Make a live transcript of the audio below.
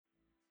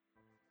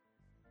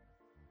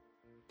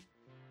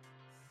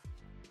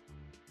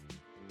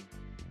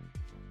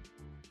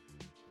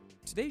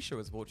Today's show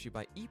is brought to you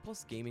by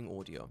EPOS Gaming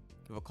Audio.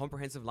 With a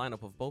comprehensive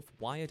lineup of both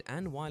wired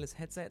and wireless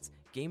headsets,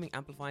 gaming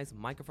amplifiers,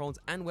 microphones,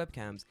 and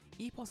webcams,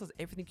 EPOS has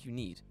everything you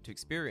need to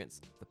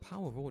experience the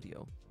power of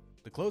audio.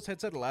 The closed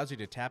headset allows you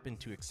to tap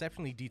into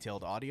exceptionally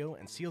detailed audio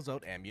and seals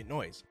out ambient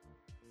noise,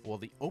 while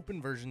the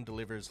open version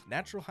delivers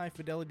natural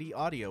high-fidelity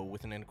audio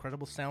with an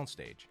incredible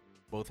soundstage.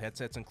 Both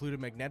headsets include a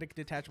magnetic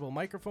detachable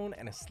microphone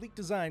and a sleek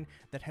design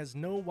that has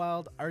no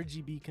wild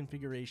RGB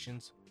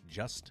configurations,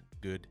 just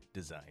good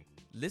design.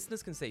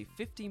 Listeners can save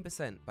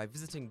 15% by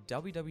visiting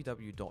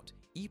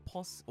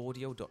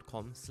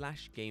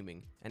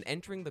www.eposaudio.com/gaming and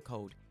entering the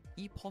code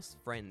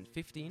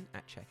EPOSFRIEND15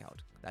 at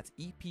checkout. That's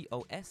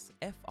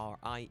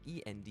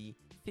EPOSFRIEND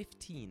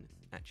 15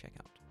 at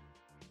checkout.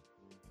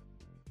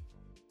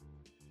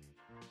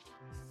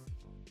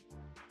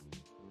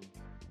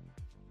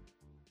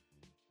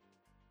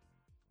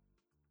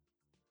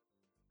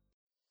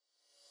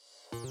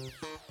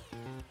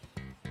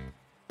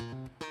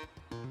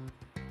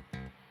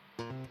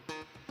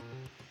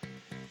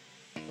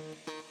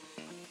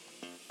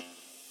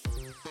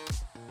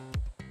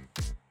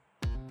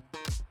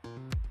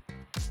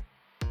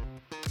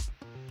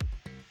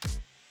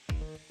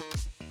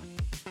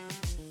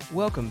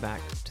 Welcome back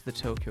to the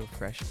Tokyo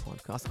Fresh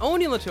podcast,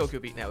 only on the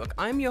Tokyo Beat Network.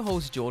 I'm your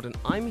host, Jordan.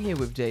 I'm here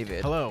with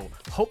David. Hello.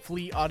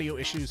 Hopefully audio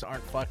issues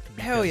aren't fucked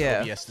because Hell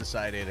yeah. OBS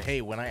decided,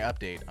 hey, when I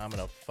update, I'm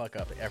going to fuck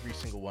up every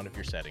single one of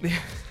your settings.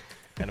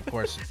 And of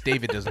course,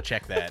 David doesn't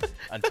check that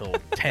until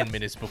 10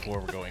 minutes before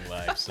we're going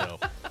live, so.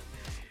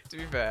 To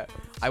be fair,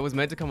 I was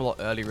meant to come a lot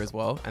earlier as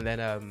well, and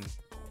then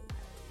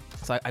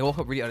so I woke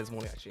up really early this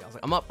morning. Actually, I was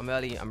like, I'm up, I'm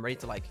early, I'm ready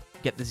to like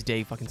get this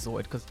day fucking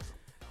sorted. Because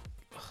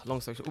long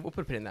story short, we'll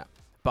put a pin in that.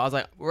 But I was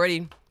like, we're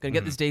ready, gonna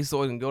get this day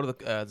sorted and go to the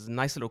there's a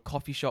nice little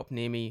coffee shop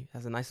near me.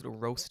 Has a nice little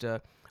roaster.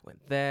 Went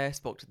there,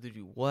 spoke to the dude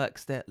who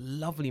works there.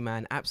 Lovely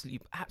man,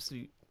 absolute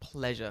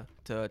pleasure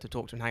to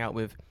talk to and hang out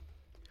with.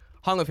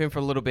 Hung with him for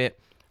a little bit,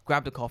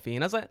 grabbed a coffee,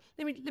 and I was like,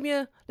 let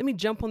me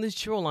jump on this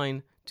chill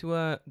line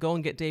to go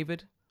and get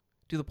David,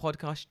 do the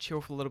podcast,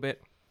 chill for a little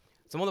bit.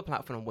 So I'm on the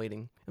platform, I'm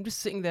waiting. I'm just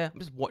sitting there, I'm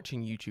just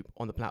watching YouTube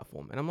on the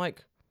platform, and I'm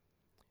like,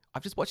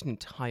 I've just watched an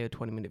entire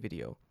 20-minute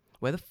video.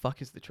 Where the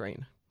fuck is the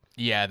train?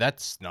 Yeah,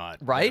 that's not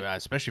right,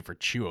 especially for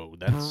Chuo.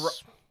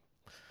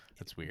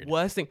 That's weird.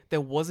 Worst thing,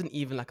 there wasn't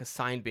even like a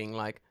sign being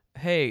like,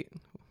 "Hey,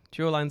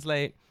 Chuo line's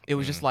late." It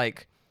was just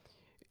like,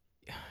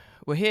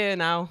 "We're here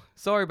now.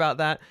 Sorry about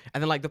that."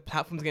 And then like the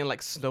platform's getting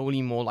like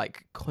slowly more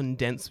like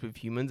condensed with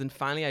humans. And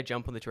finally, I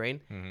jump on the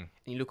train, and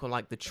you look on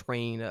like the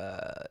train,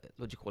 what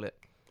do you call it,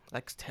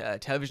 like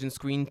television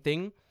screen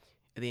thing.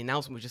 And the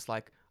announcement was just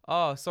like,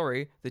 "Oh,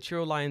 sorry, the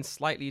Chuo line's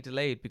slightly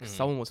delayed because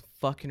someone was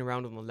fucking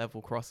around on the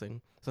level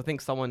crossing." So I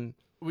think someone.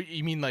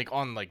 You mean like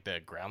on like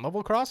the ground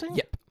level crossing?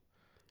 Yep.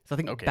 So I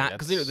think back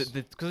because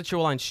the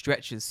Chuo line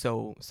stretches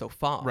so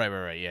far.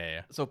 Right.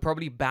 Yeah. So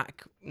probably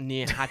back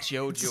near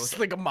Hachioji. It's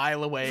like a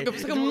mile away.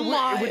 It's like a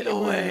mile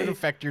away. It would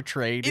affect your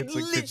train. It's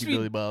like 50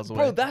 million miles away.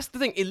 Bro, that's the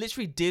thing. It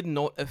literally did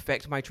not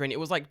affect my train. It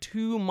was like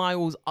 2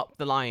 miles up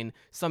the line.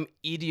 Some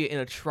idiot in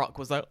a truck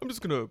was like, "I'm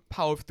just going to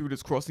power through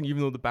this crossing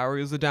even though the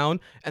barriers are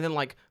down." And then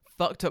like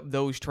fucked up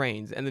those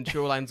trains. And then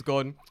Chuo line's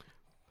gone,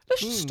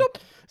 let's just stop.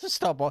 Let's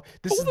stop all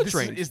the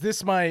trains. Is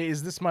this my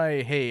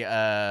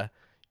hey,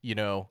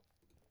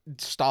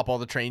 stop all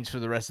the trains for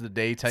the rest of the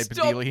day type of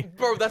dealie?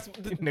 Bro, that's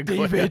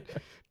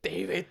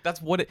David, that's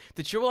what it.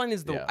 The Chuo line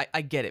is the.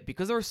 I get it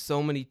because there are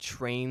so many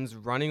trains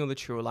running on the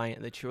Chuo line,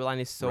 and the Chuo line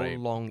is so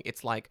long.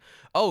 It's like,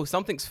 oh,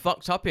 something's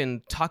fucked up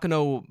in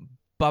Takano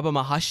Baba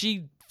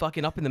Mahashi,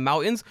 fucking up in the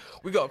mountains.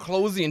 We gotta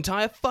close the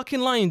entire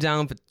fucking line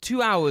down for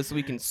 2 hours so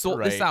we can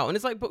sort this out. And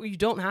it's like, but you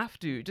don't have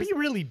to. But you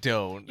really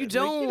don't. You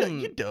don't. Like,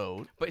 you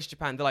don't. But it's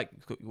Japan. They're like,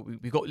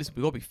 we got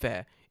to be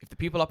fair. If the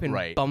people up in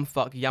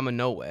bumfuck Yama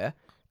nowhere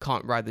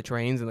can't ride the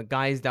trains, and the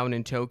guys down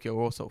in Tokyo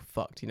are also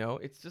fucked,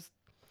 it's just.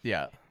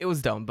 Yeah, it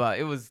was dumb, but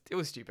it was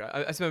stupid.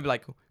 I just remember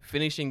like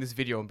finishing this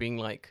video and being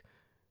like,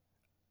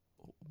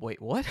 "Wait,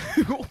 what?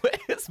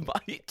 Where's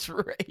my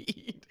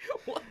train?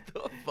 What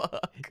the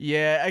fuck?"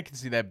 Yeah, I can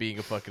see that being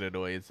a fucking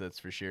annoyance. That's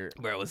for sure.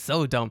 Where it was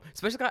so dumb,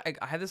 especially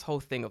I had this whole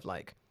thing of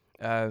like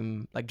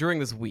during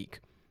this week,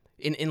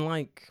 in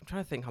like I'm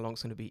trying to think how long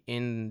it's gonna be.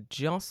 In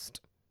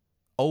just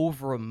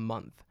over a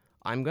month,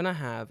 I'm gonna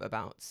have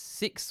about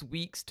 6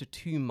 weeks to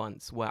 2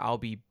 months where I'll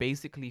be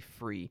basically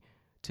free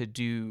to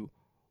do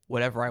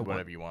whatever I want.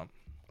 Whatever you want.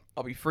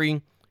 I'll be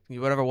free, do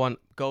whatever I want,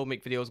 go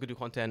make videos, go do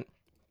content,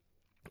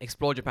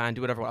 explore Japan, do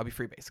whatever I want. I'll be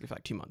free basically for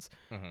like 2 months.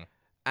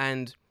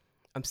 And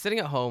I'm sitting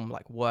at home,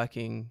 like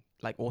working,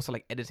 like also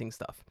like editing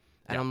stuff.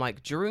 And I'm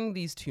like, during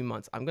these 2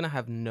 months, I'm going to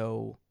have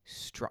no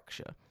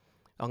structure.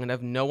 I'm going to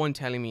have no one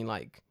telling me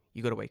like,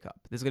 you got to wake up.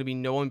 There's going to be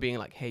no one being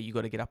like, hey, you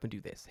got to get up and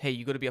do this. Hey,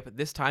 you got to be up at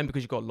this time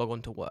because you got to log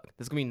on to work.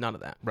 There's going to be none of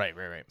that. Right.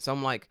 So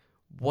I'm like,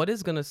 what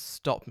is going to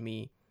stop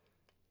me?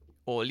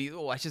 Or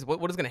actually,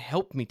 what is going to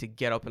help me to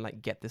get up and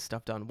like get this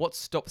stuff done? What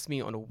stops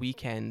me on a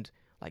weekend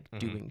like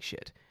doing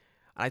shit?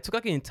 And I took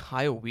like an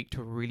entire week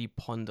to really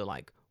ponder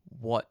like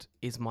what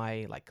is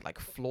my like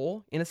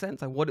flaw in a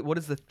sense. Like what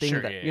is the thing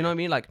that you know what I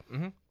mean? Like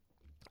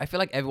I feel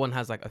like everyone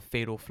has like a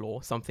fatal flaw,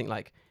 something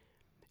like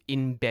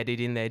embedded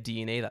in their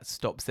DNA that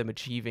stops them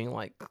achieving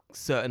like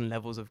certain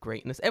levels of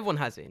greatness. Everyone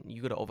has it.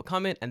 You got to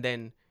overcome it, and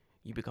then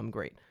you become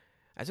great.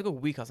 I took a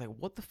week. I was like,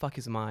 what the fuck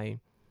is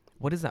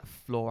what is that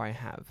flaw I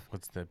have?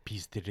 What's the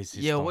piece de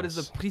resistance? Yeah, what is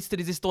the piece de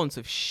resistance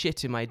of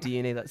shit in my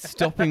DNA that's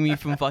stopping me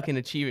from fucking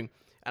achieving?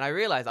 And I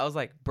realized, I was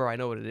like, bro, I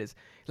know what it is.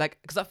 Like,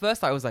 because at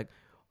first I was like,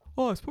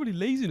 oh, it's probably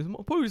laziness. I'm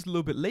probably just a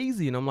little bit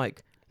lazy. And I'm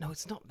like, no,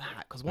 it's not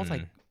that. Because once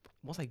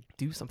I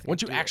do something,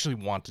 once you actually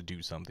want to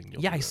do something,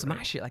 you'll yeah, do I it,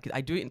 smash it. Like,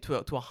 I do it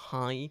to a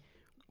high,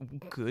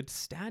 good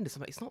standard. So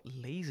I'm like, it's not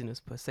laziness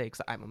per se.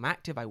 Because I'm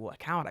active, I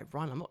work out, I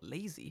run. I'm not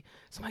lazy.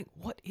 So I'm like,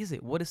 what is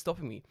it? What is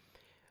stopping me?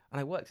 And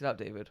I worked it out,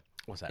 David.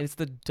 What's that? And it's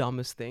the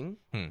dumbest thing.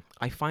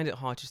 I find it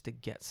hard just to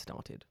get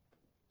started.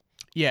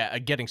 Yeah,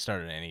 getting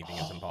started in anything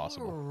is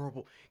impossible.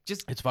 Horrible.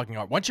 Just It's fucking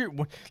hard. Once you're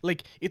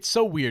like, it's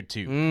so weird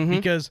too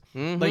because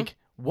like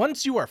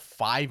once you are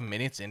 5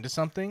 minutes into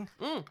something,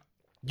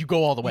 you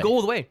go all the way. go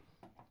all the way.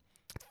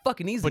 It's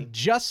fucking easy. But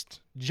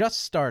just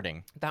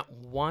starting. That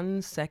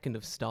 1 second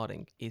of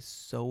starting is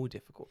so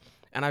difficult.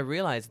 And I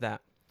realized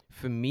that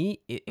for me,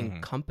 it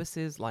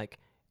encompasses like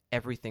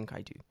everything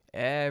I do.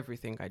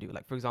 Everything I do.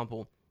 Like, for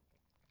example,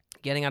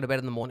 getting out of bed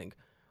in the morning.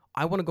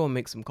 I want to go and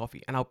make some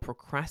coffee, and I'll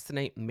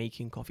procrastinate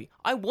making coffee.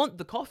 I want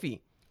the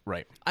coffee.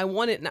 Right. I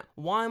want it now.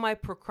 Why am I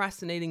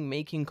procrastinating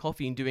making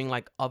coffee and doing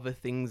like other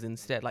things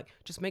instead? Like,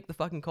 just make the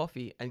fucking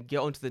coffee and get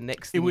on to the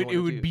next thing. It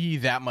would be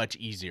that much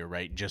easier,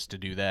 right? Just to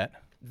do that.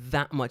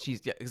 That much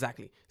easier. Yeah,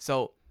 exactly.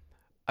 So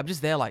I'm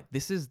just there like,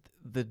 this is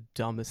the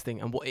dumbest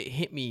thing. And what it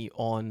hit me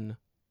on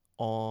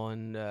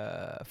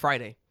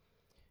Friday.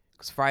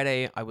 Because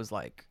Friday I was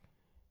like,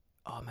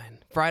 oh man.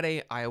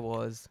 Friday I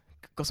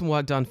got some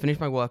work done, finished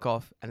my work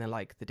off, and then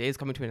like the day is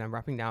coming to an end, I'm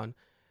wrapping down.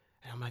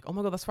 And I'm like, oh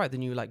my God, that's right. The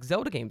new like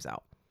Zelda game's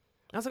out.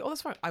 And I was like, oh,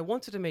 that's right. I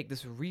wanted to make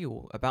this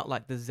reel about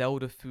like the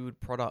Zelda food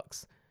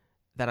products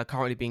that are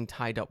currently being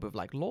tied up with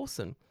like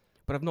Lawson,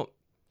 but I've not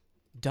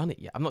done it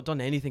yet. I've not done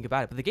anything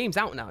about it, but the game's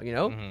out now, you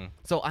know?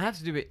 So I have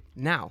to do it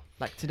now,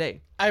 like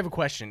today. I have a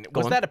question. Go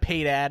Was on. that a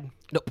paid ad?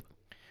 Nope.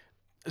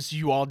 So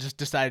you all just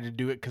decided to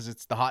do it because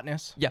it's the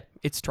hotness? Yeah,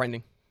 it's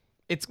trending.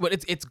 It's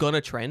gonna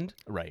trend.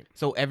 Right.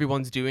 So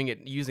everyone's doing it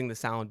using the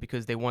sound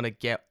because they want to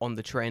get on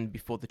the trend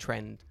before the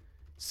trend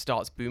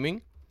starts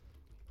booming.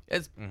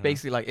 It's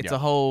basically like, it's a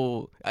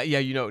whole,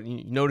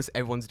 you notice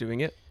everyone's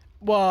doing it.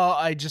 Well,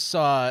 I just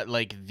saw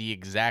like the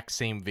exact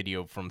same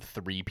video from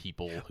 3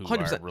 people who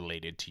 100%. are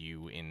related to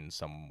you in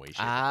some way, shape,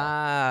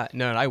 or form.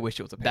 No, I wish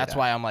it was a paid That's ad.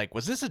 why I'm like,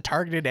 was this a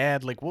targeted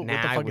ad? Like, what the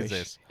I fuck wish.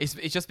 is this?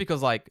 It's just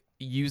because like,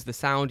 use the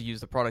sound,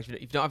 use the product. If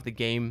you don't have the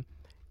game,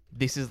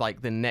 this is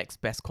like the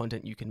next best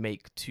content you can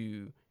make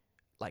to,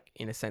 like,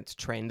 in a sense,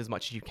 trend as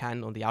much as you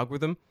can on the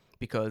algorithm,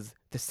 because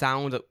the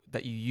sound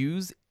that you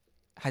use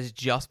has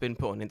just been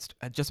put on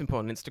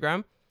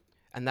Instagram,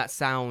 and that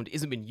sound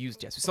isn't been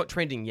used yet. So it's not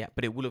trending yet,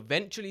 but it will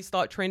eventually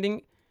start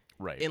trending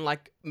Right. in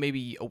like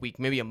maybe a week,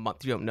 maybe a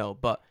month. You don't know,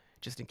 but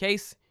just in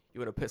case you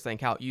want to put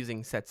something out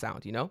using said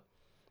sound, you know,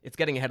 it's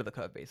getting ahead of the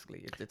curve.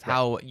 Basically, it's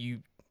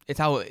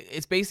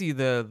it's basically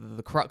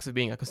the crux of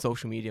being like a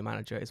social media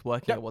manager is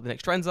working out what the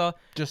next trends are.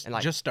 Just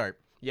start.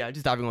 Yeah,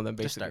 just diving on them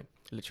basically,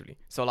 literally.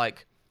 So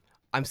like,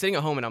 I'm sitting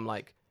at home and I'm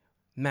like,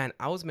 man,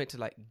 I was meant to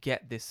like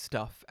get this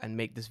stuff and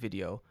make this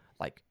video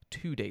like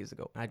 2 days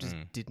ago, and I just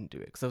didn't do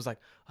it because I was like,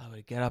 I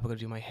gotta get up, I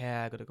gotta do my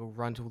hair, I gotta go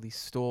run to all these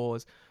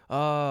stores.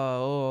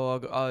 Oh,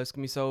 it's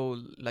gonna be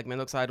so like, man,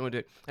 looks, I don't want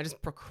to do it. I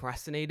just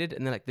procrastinated,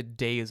 and then like the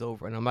day is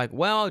over, and I'm like,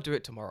 well, I'll do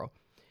it tomorrow.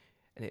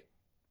 And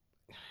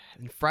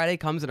Friday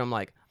comes, and I'm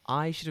like,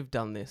 I should have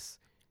done this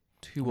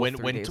 2 or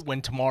 3 days.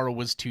 When tomorrow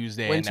was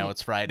Tuesday and now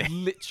it's Friday.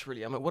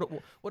 Literally, I'm like,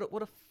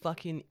 what a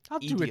fucking I'll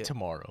idiot. do it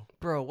tomorrow.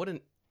 Bro, what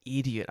an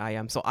idiot I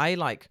am. So I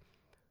like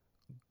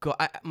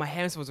my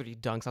hair was already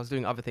done because I was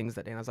doing other things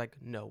that day, and I was like,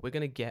 no, we're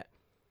gonna get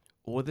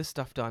all this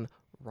stuff done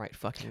right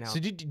fucking now. So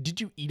did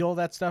you eat all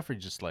that stuff or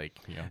just like,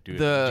 you know, do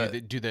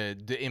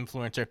the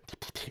influencer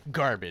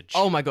garbage?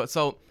 Oh my God.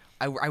 So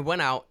I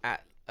went out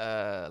at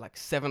like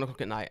 7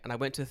 o'clock at night, and I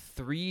went to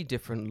 3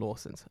 different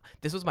Lawsons.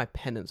 This was my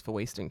penance for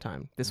wasting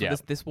time. This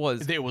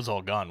was It was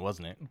all gone,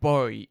 wasn't it?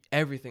 boy,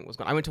 everything was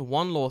gone. I went to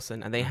one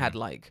Lawson, and they had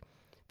like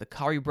the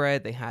curry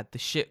bread, they had the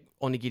shit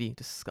onigiri,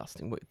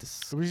 disgusting.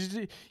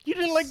 You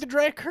didn't like the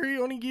dry curry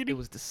onigiri? It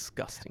was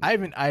disgusting. I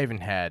haven't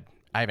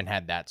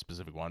had that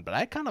specific one, but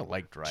I kind of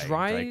like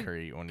dry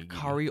curry onigiri.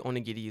 Curry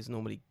onigiri is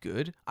normally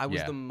good. I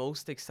was the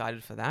most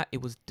excited for that.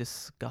 It was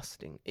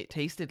disgusting. It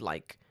tasted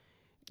like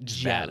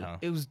gel. Bad, huh?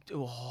 It was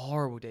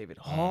horrible, David.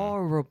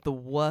 Horrible. The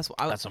worst.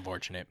 That's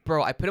unfortunate.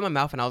 Bro, I put it in my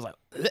mouth and I was like,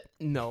 "Ugh."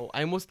 No.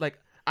 I almost like,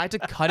 I had to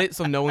cut it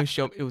so no one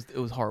showed. It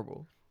was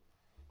horrible.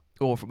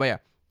 Awful. But yeah.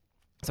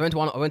 So I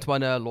went to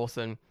one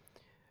Lawson.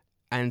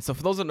 And so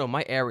for those that don't know,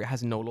 my area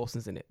has no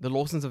Lawsons in it. The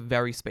Lawsons are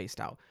very spaced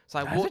out. So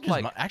I walked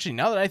like... Actually,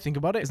 now that I think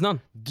about it, there's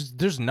none.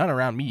 There's none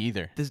around me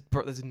either. There's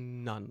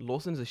none.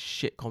 Lawson's a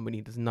shit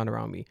company. There's none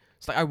around me.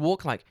 So like, I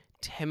walk like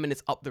 10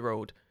 minutes up the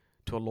road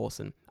to a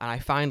Lawson, and I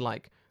find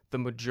like the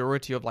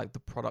majority of like the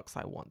products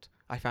I want.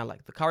 I found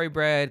like the curry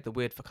bread, the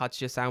weird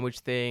focaccia sandwich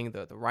thing,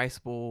 the rice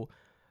ball,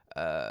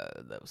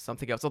 there was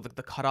something else, the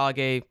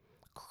karaage.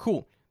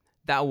 Cool,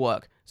 that'll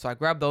work. So I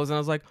grabbed those and I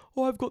was like,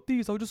 oh, I've got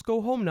these. I'll just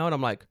go home now. And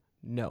I'm like,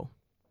 no,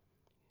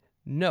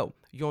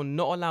 you're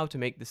not allowed to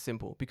make this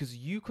simple because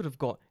you could have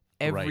got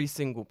every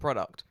single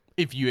product.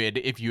 If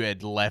you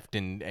had left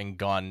and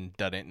done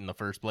it in the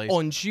first place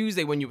on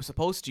Tuesday when you were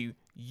supposed to,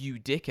 you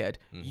dickhead.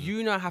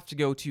 You now have to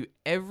go to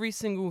every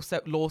single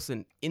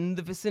Lawson in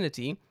the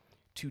vicinity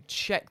to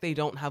check they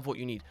don't have what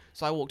you need.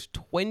 So I walked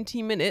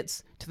 20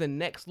 minutes to the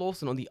next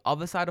Lawson on the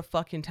other side of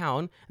fucking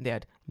town, and they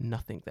had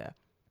nothing there.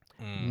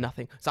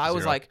 Nothing. So I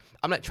was like,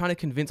 I'm like trying to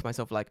convince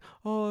myself, like,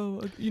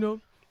 oh,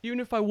 even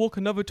if I walk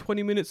another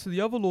 20 minutes to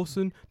the other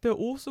Lawson, they're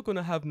also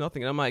gonna have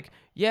nothing. And I'm like,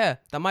 yeah,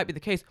 that might be the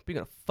case, but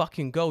you're gonna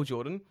fucking go,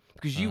 Jordan,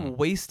 because you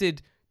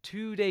wasted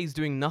 2 days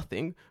doing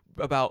nothing.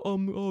 About I'll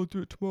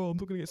do it tomorrow. I'm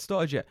not gonna get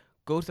started yet.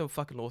 Go to the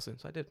fucking Lawson.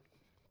 So I did.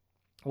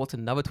 What's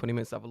another 20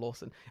 minutes to have a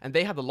Lawson? And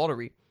they had the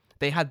lottery.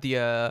 They had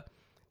the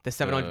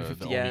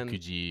 750 yen.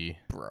 Omikuji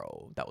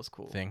bro, that was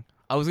cool. thing.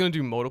 I was gonna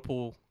do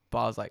multiple, but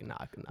I was like, nah.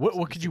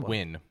 What could you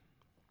win?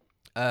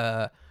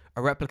 A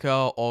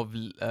replica of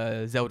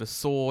Zelda's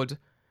sword.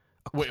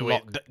 Wait,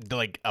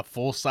 like a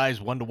full size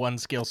 1-to-1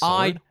 scale sword?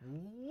 I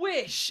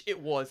wish it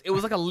was. It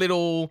was like a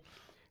little,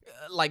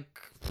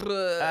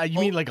 you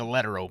mean like a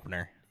letter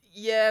opener?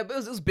 Yeah, but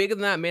it was bigger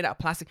than that, made out of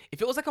plastic.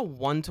 If it was like a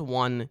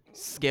 1-to-1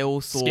 scale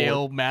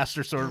sword,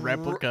 Master Sword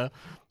replica,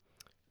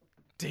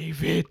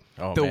 David,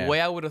 man.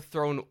 way I would have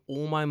thrown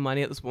all my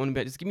money at this one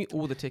bet. Just give me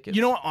all the tickets.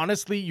 You know what?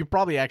 Honestly, you're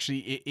probably actually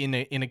in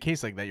a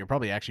case like that, you're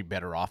probably actually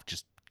better off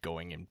just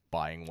going and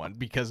buying one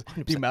because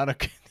 100%. the amount of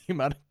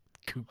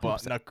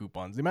coupons, not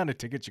coupons, the amount of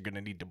tickets you're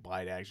gonna need to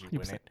buy to actually 100%.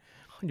 win it.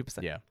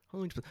 100%. Yeah.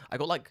 100%. I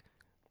got like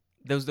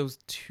those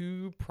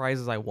 2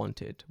 prizes I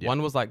wanted. Yeah.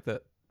 One was like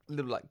the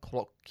little like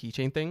clock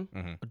keychain thing.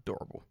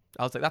 Adorable.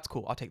 I was like, that's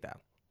cool. I'll take that.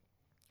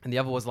 And the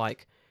other was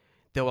like,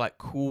 they were like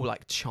cool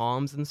like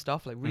charms and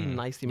stuff, like really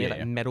nicely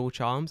made metal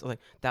charms. I was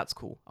like, that's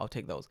cool. I'll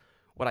take those.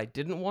 What I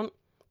didn't want,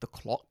 the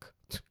clock.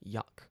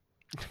 Yuck.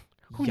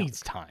 Who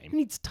needs time? Who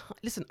needs time?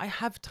 Listen, I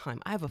have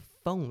time. I have a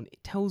phone.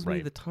 It tells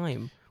me the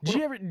time.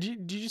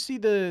 Did you see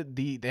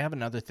they have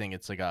another thing?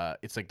 It's like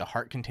the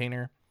heart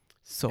container.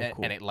 So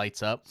cool. And it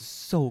lights up.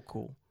 So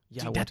cool.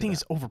 Yeah, dude, that thing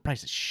is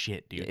overpriced as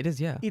shit, dude. Yeah, it is,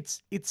 yeah.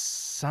 It's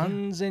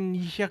sans and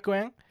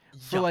hyakuan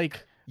for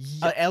like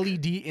a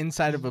LED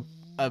inside of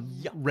a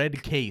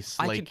red case.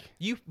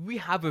 We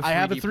have a 3D I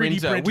have a 3D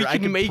printer. We I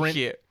can make print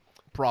it.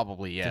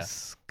 Probably, yeah.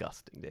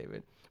 Disgusting,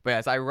 David. But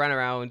yeah, so I ran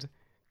around,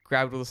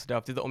 grabbed all the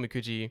stuff, did the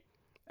omikuji,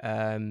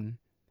 and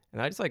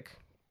I just like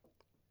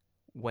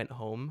went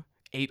home,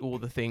 ate all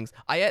the things.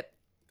 I ate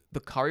the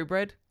curry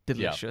bread,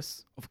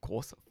 delicious, of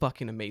course,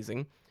 fucking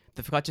amazing.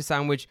 The focaccia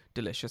sandwich,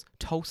 delicious.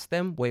 Toast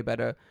them, way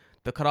better.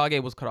 The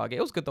karaage was karaage. It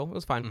was good though. It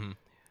was fine.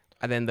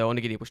 And then the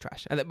onigiri was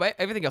trash. And then,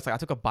 everything else, like I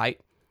took a bite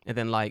and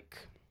then like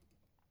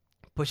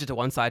pushed it to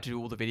one side to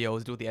do all the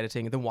videos, do all the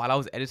editing. And then while I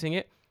was editing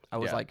it, I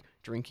was like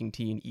drinking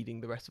tea and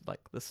eating the rest of like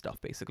the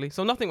stuff basically.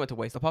 So nothing went to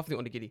waste apart from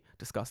the onigiri.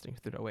 Disgusting.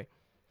 Threw it away.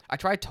 I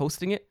tried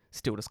toasting it.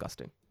 Still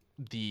disgusting.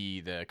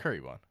 The curry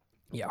one.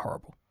 Yeah,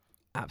 horrible.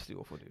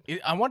 Absolutely awful,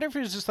 dude. I wonder if it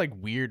was just like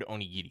weird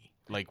onigiri.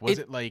 Like, was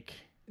it like...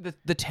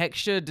 The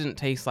texture didn't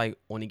taste like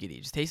onigiri.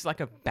 It just tasted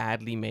like a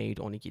badly made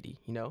onigiri,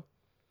 you know?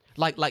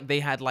 Like they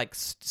had like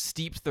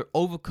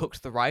overcooked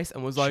the rice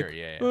and was like,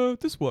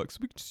 this works.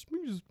 We can just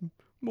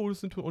mold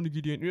this into an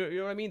onigiri. You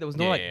know what I mean? There was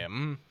no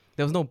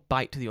there was no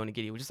bite to the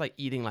onigiri. It was just like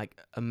eating like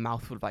a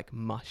mouthful of like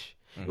mush.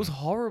 It was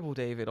horrible,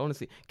 David.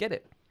 Honestly, get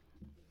it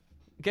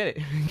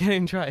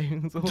and try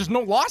it. There's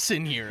no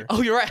Lawson here.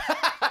 Oh, you're right.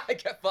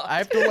 Get fucked. I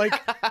have to like.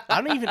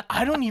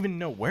 I don't even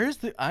know where's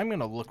the. I'm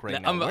gonna look right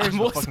now. Where's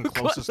the fucking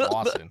closest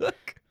Lawson?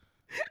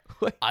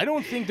 I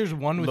don't think there's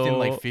one within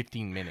like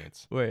 15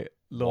 minutes. Wait,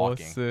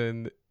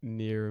 Lawson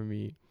near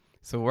me.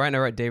 So right now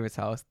we're at David's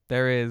house.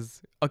 There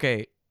is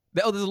there's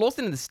a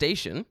Lawson in the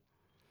station,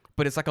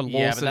 but it's like a Lawson.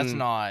 Yeah, but that's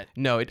not.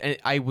 No,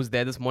 I was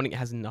there this morning. It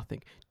has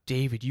nothing.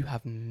 David, you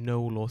have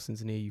no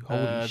Lawsons near you.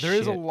 Holy shit. There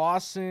is a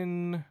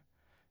Lawson.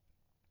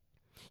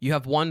 You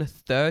have one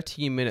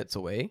 30 minutes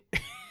away.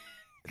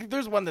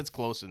 There's one that's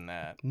closer than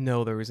that.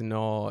 No, there is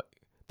not.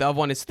 The other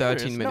one is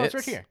 13 minutes. No,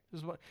 it's right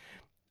here.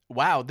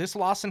 Wow, this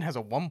Lawson has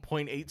a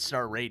 1.8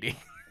 star rating.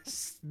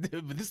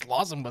 This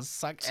Lawson must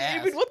suck ass.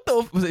 David, what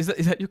the... Is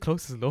that your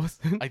closest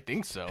Lawson? I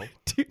think so.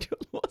 Dude, your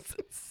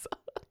Lawson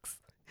sucks.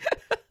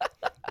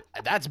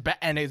 That's bad,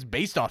 and it's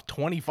based off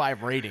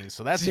 25 ratings,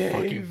 so that's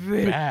fucking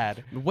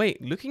bad.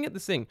 Wait, looking at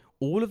this thing,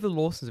 all of the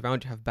Lawsons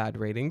around you have bad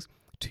ratings.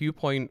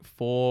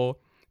 2.4.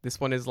 This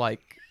one is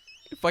like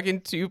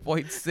fucking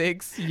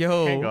 2.6.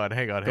 Yo. Hang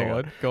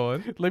on. Go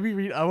on. Let me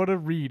read. I want to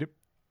read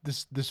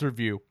this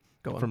review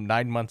from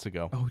 9 months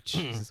ago. Oh,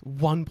 Jesus.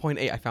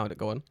 1.8. I found it.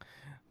 Go on.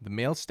 The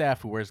male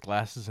staff who wears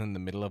glasses in the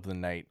middle of the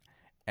night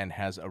and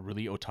has a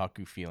really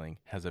otaku feeling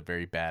has a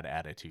very bad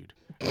attitude. ...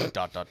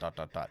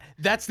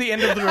 That's the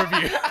end of the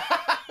review.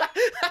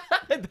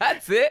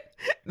 That's it?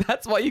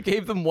 That's why you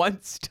gave them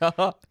 1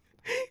 star?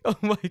 Oh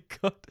my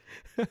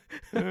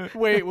god.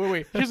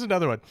 Wait. Here's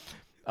another one.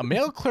 A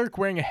male clerk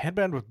wearing a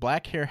headband with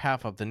black hair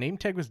half up. The name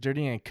tag was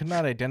dirty and could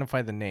not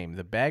identify the name.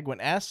 The bag, when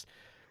asked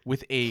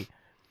with a...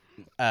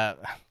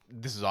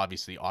 this is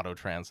obviously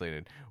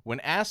auto-translated. When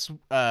asked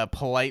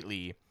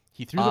politely,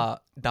 he threw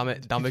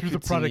the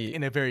product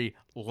in a very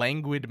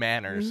languid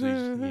manner.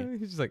 So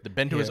he's just like, the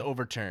bento is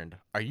overturned.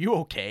 Are you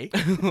okay?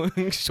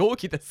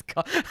 Shoki desu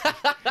ka?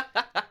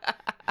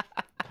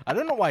 I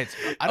don't know why it's...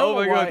 I don't know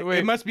why. God, wait.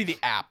 It must be the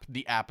app.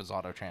 The app is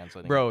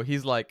auto-translating. Bro,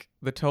 he's like,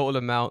 the total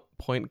amount,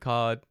 point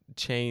card,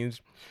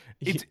 changed.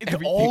 It's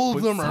Everything all of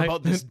was them are silent.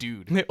 about this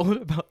dude. They're all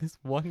about this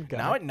one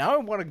guy. Now I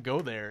want to go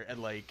there at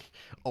like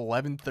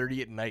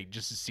 11:30 at night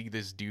just to see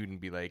this dude and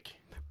be like,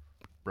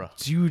 bro.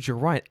 Dude, you're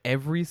right.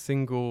 Every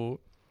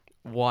single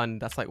one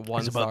that's like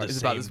one It's about star the is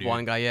about same this dude.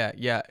 one guy.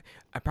 Yeah.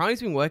 Apparently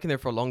he's been working there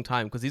for a long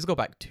time because these go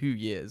back 2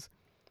 years.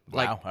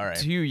 Like Wow, all right.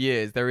 2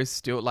 years. There is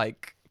still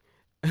like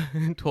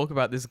talk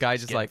about this guy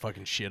just Getting like,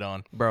 fucking shit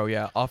on. bro,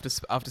 yeah. After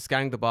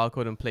scanning the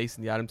barcode and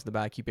placing the item to the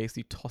bag, he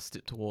basically tossed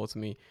it towards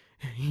me.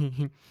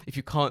 If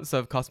you can't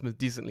serve customers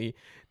decently,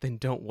 then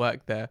don't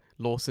work there.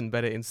 Lawson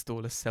better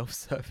install a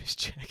self-service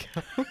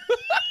checkout.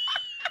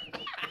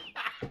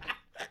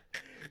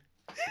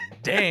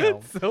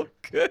 Damn. So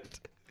good.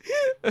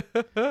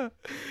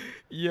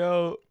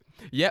 Yo.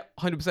 Yep,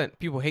 100%.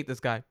 People hate this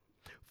guy.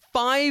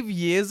 5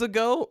 years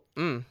ago?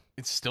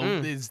 It's still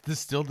is this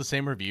still the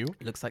same review?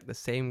 Looks like the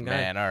same guy.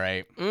 Man, all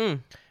right.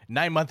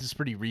 9 months is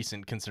pretty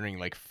recent considering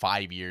like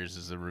 5 years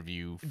is a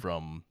review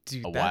from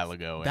Dude, a while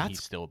ago and that's-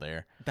 he's still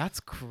there. That's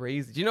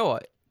crazy. Do you know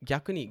what?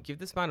 Yakuni, give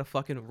this man a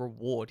fucking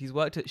reward. He's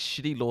worked at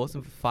shitty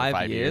Lawson for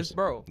 5 years,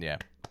 bro. Yeah.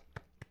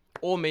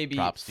 Or maybe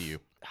Props to you.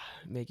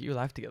 make your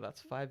life together.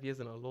 That's 5 years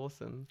in a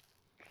Lawson.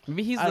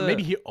 Maybe he's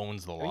Maybe he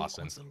owns the maybe he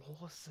Lawson. owns the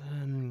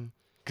Lawson.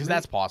 Because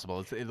that's possible.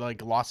 It's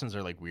like Lawsons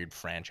are like weird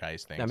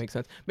franchise things. That makes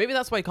sense. Maybe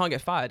that's why he can't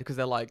get fired because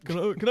they're like,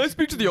 can I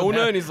speak to the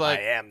owner? And he's like,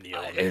 I am the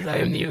owner. I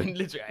am the owner.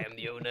 Literally, I am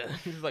the owner.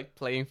 He's like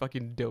playing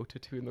fucking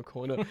Dota 2 in the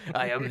corner.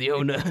 I am the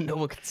owner. No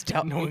one can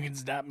stop No me. one can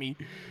stop me.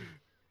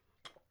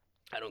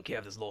 I don't care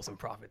if there's Lawson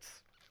profits.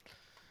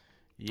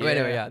 Yeah. But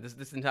anyway, yeah,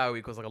 this entire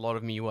week was like a lot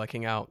of me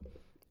working out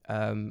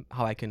how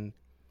I can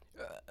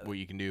What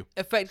you can do.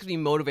 effectively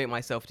motivate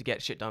myself to get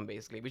shit done,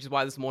 basically. Which is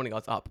why this morning I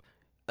was up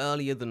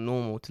earlier than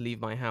normal to leave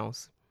my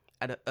house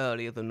at an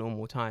earlier than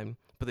normal time.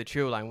 But the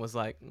trio line was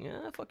like,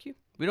 yeah, fuck you.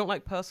 We don't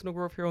like personal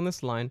growth here on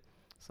this line.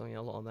 So yeah,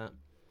 a lot of that.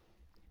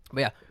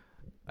 But yeah,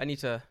 I need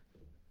to,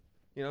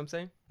 you know what I'm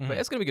saying? But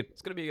it's gonna be good.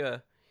 It's gonna be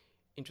a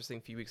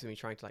interesting few weeks of me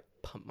trying to like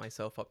pump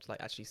myself up to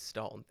like actually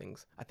start on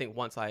things. I think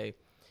once I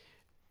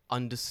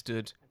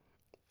understood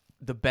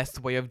the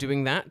best way of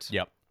doing that,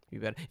 Yep. be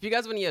better. If you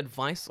guys have any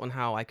advice on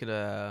how I could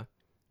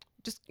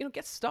just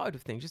get started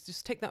with things,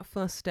 just take that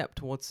first step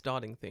towards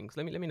starting things.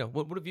 Let me know.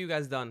 What have you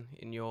guys done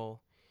in your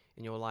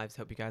lives to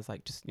help you guys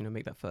like just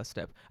make that first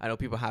step? I know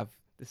people have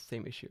the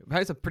same issue.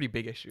 But it's a pretty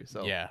big issue.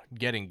 So Yeah,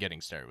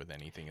 getting started with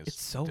anything is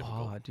it's so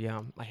difficult. hard.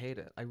 Yeah, I hate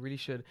it. I really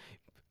should.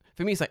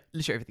 For me, it's like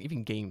literally everything.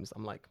 Even games,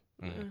 I'm like,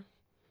 I'm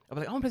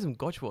like, I want to play some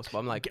God Wars, but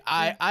I'm like,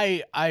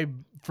 I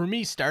for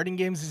me, starting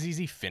games is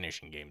easy.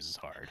 Finishing games is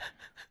hard.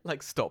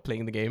 like stop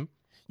playing the game.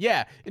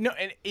 Yeah, no,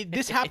 and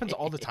this happens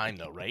all the time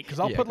though, right? Because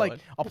I'll Yeah, put go like on.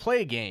 I'll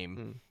play a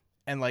game,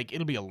 and like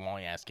it'll be a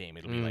long ass game.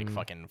 It'll be like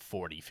fucking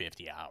 40,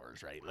 50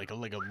 hours, right? Like a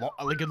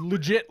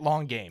legit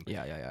long game.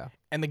 Yeah.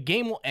 And the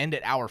game will end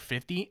at hour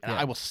 50, and Yeah.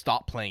 I will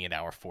stop playing at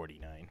hour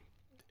 49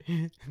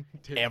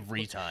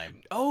 every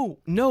time. Oh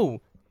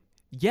no,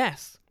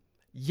 yes,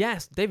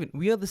 David,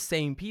 we are the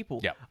same people.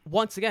 Yep.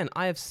 Once again,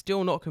 I have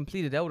still not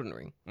completed Elden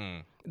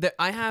Ring. That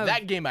I have.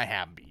 That game I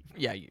have beat.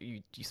 Yeah,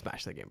 you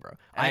smashed that game, bro.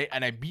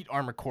 And I beat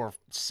Armored Core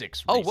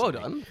 6 Oh, recently. well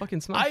done.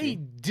 Fucking smash. I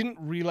didn't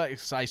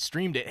realize I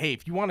streamed it. Hey,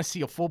 if you want to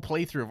see a full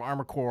playthrough of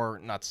Armored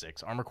Core, not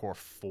 6, Armored Core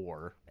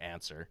 4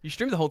 answer. You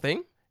streamed the whole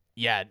thing?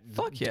 Yeah.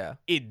 Fuck yeah.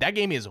 That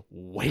game is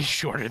way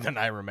shorter than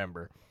I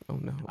remember. Oh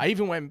no. I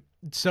even went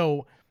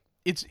so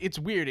it's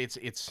weird. It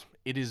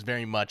is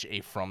very much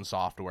a From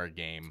Software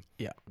game.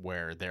 Yeah.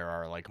 Where there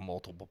are like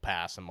multiple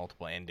paths and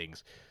multiple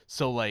endings.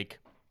 So like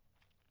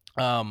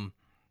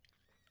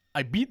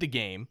I beat the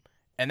game,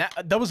 and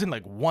that was in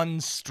like one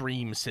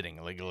stream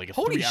sitting, like a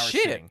Holy 3 hour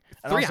shit! sitting.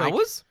 And 3 I was like-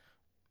 hours?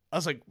 I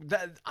was like,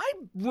 I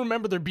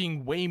remember there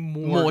being way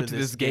more To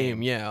this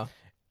game, yeah.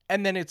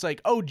 And then it's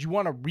like, oh, do you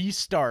want to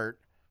restart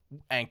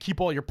and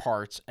keep all your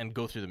parts and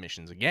go through the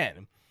missions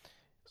again?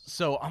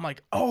 So I'm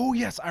like, oh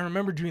yes, I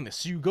remember doing this.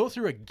 So you go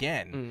through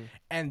again,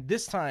 and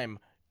this time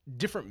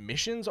different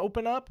missions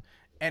open up,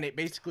 and it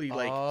basically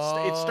like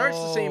it starts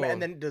the same,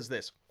 and then it does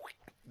this.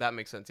 That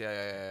makes sense.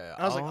 Yeah.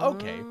 I was like,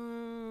 okay.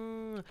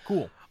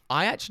 Cool.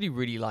 I actually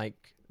really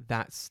like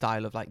that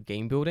style of like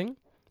game building.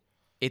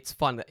 It's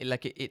fun.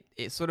 Like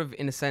it sort of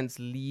in a sense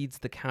leads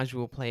the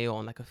casual player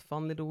on like a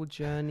fun little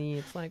journey.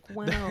 It's like,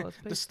 wow.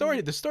 let's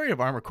play The story of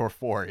Armored Core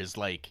 4 is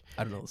like,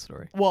 I don't know the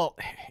story. well,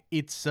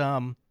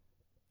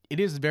 it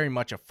is very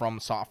much a From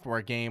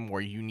Software game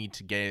where you need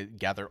to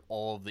gather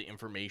all of the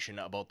information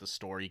about the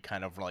story,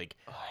 kind of like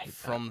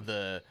from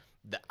the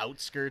the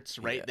outskirts,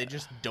 right? Yeah. They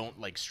just don't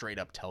like straight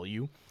up tell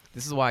you.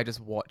 This is why I just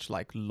watch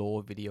like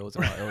lore videos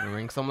about Elden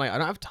Ring. So I'm like, I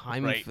don't have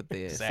time Right, for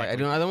this. exactly. Like, I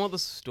don't know what the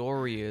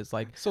story is.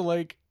 Like, So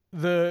like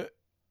the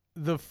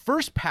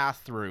first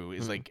path through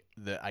is Mhm. like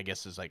I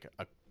guess is like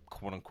a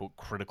quote unquote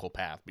critical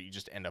path, but you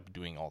just end up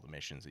doing all the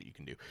missions that you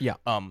can do. Yeah.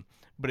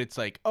 But it's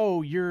like,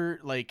 oh, you're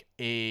like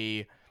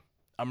a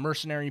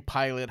mercenary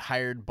pilot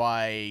hired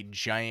by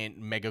giant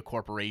mega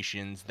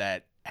corporations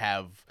that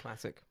have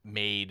classic.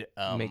 made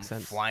Makes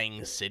sense.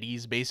 flying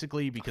cities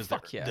basically because the,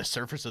 Fuck yeah. the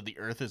surface of the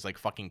earth is like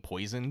fucking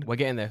poisoned. We're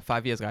getting there.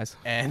 5 years, guys.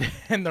 And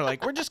they're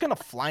like, we're just gonna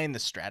fly in the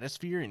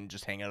stratosphere and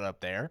just hang out up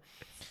there.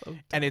 So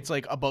And it's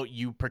like about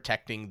you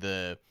protecting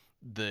the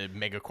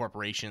mega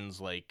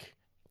corporations like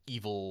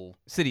evil.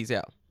 cities,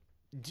 yeah.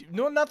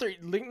 No, not their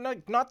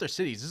not their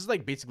cities. This is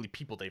like basically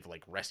people they've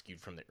like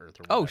rescued from the earth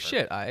or whatever. Oh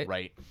shit!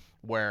 Right,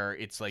 where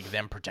it's like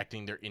them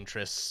protecting their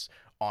interests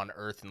on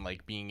Earth and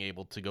like being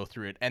able to go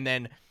through it, and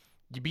then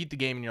you beat the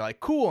game and you're like,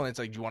 cool, and it's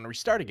like, do you want to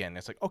restart again? And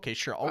it's like, okay,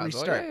 sure, I'll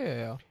restart.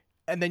 Yeah.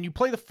 And then you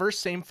play the first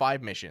same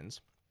 5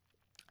 missions,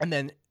 and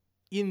then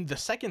in the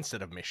second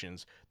set of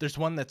missions, there's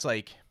one that's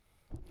like,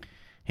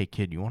 hey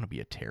kid, you want to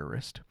be a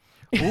terrorist?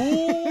 Ooh.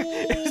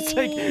 It's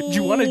like, do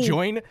you want to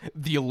join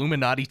the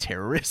Illuminati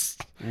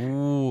terrorists?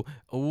 Ooh.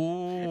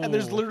 And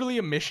there's literally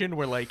a mission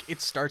where like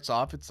it starts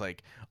off, it's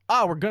like,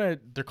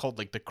 they're called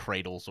like the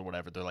cradles or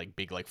whatever. They're like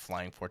big like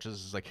flying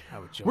fortresses. It's like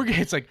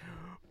it's like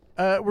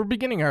we're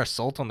beginning our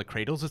assault on the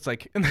cradles. It's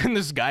like, and then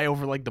this guy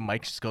over like the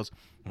mic just goes,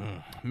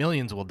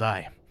 millions will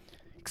die.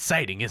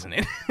 Exciting, isn't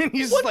it? And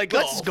he's just like,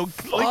 let's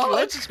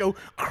just go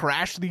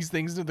crash these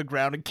things to the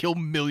ground and kill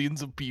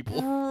millions of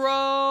people.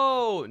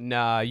 Bro,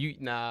 nah.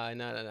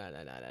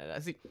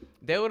 See,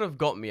 they would have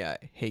got me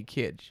at, hey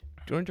kid,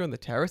 do you want to join the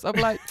terrorists? I'd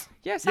be like,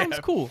 yeah, sounds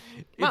cool.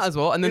 Might as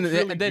well. And then, it's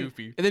really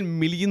goofy. and then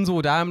millions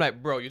will die. I'm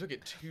like, bro, you took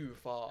it too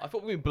far. I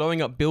thought we were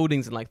blowing up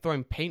buildings and like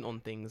throwing paint on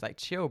things. Like,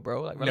 chill,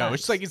 bro. Like,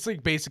 relax. No, it's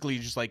like basically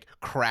just like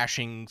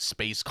crashing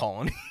space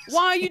colonies.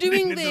 Why are you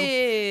doing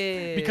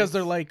this? Because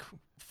they're like,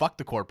 fuck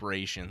the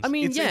corporations. I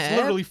mean, it's yeah.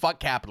 literally fuck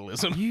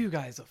capitalism. You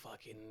guys are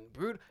fucking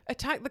brutal.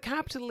 Attack the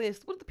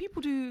capitalists. What do the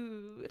people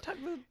do? Attack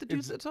the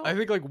dudes at the top. I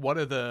think like one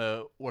of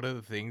the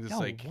things is Y'all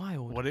like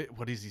wild.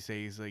 what does he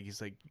say? He's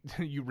like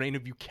you reign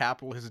of you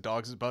capitalist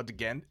dogs is about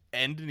to end,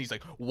 and he's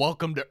like,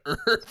 welcome to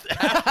Earth.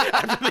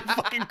 After they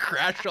fucking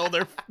crash all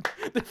their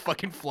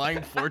fucking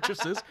flying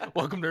fortresses.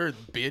 Welcome to Earth,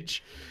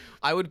 bitch.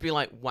 I would be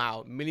like,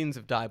 wow, millions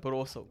have died, but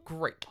also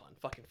great pun,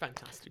 fucking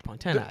fantastic pun,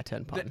 10 out of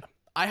 10 pun.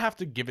 I have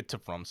to give it to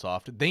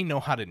FromSoft. They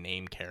know how to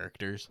name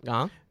characters.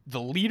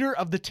 The leader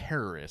of the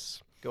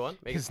terrorists. Go on.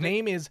 His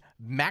name is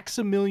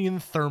Maximilian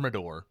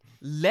Thermidor.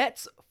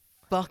 Let's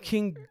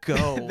fucking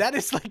go. That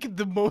is like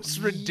the most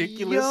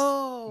ridiculous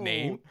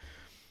name.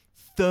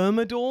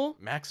 Thermidor?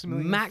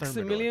 Maximilian.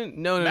 Thermidor.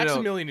 No.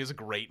 Maximilian is a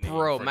great name.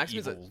 Bro, for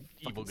Maximilian's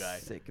evil guy.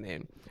 Sick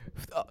name.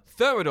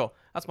 Thermidor.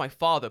 That's my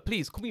father.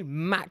 Please call me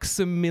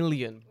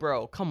Maximilian.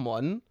 Bro, come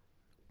on.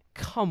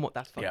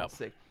 That's fucking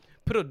sick.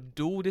 Put a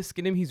dual disc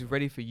in him. He's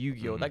ready for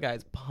Yu-Gi-Oh. That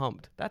guy's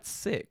pumped. That's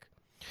sick.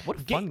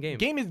 What a fun game.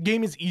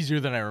 Game is easier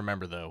than I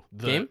remember though.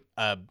 Game?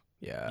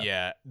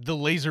 Yeah. The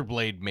laser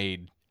blade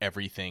made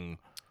everything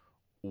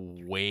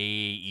way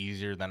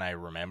easier than I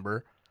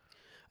remember.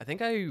 I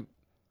think I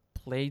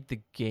played the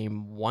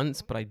game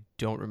once, but I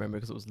don't remember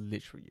because it was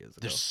literally years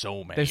ago. There's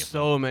so many. There's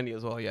so many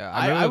as well. Yeah,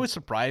 I was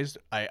surprised.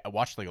 I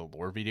watched like a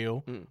lore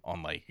video Mm.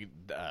 on like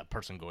a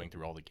person going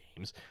through all the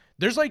games.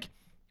 There's like,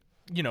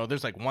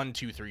 there's like 1,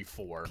 2, 3,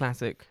 4.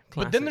 Classic.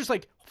 But then there's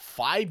like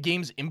 5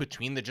 games in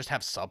between that just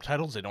have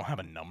subtitles. They don't have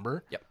a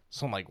number. Yep.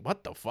 So I'm like,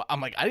 what the fuck?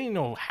 I'm like, I didn't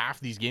know half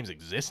these games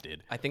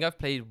existed. I think I've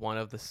played one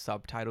of the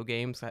subtitle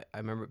games. I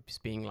remember it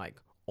just being like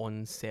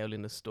on sale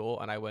in the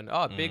store, and I went,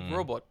 "Oh, big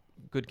robot,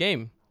 good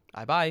game.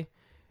 I buy."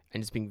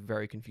 And just being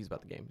very confused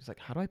about the game. It's like,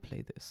 how do I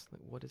play this?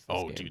 Like, what is this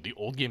game? Dude, the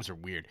old games are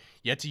weird.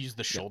 You had to use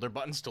the shoulder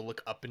buttons to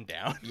look up and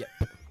down.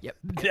 Yep.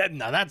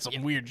 Now that's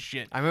some weird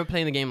shit. I remember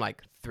playing the game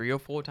like 3 or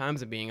 4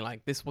 times and being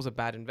like, this was a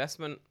bad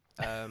investment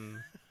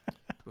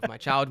with my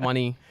child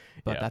money,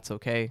 but that's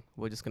okay.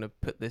 We're just going to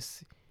put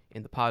this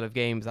in the pile of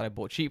games that I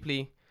bought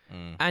cheaply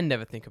and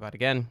never think about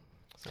again.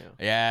 So,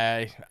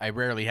 Yeah, I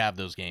rarely have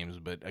those games,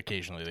 but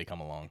occasionally they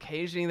come along.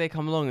 Occasionally they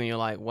come along and you're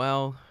like,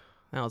 well,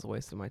 that was a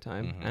waste of my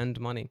time and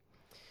money.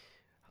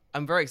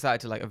 I'm very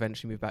excited to like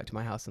eventually move back to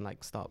my house and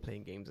like start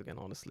playing games again,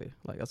 honestly.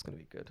 Like that's going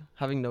to be good.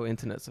 Having no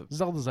internet, so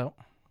Zelda's out.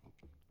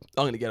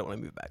 I'm going to get it when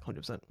I move back,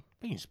 100%.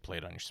 You can just play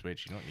it on your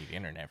Switch. You don't need the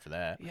internet for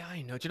that. Yeah,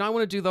 I know. Do you know what I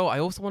want to do though? I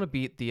also want to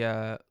beat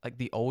the like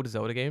the old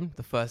Zelda game,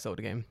 the first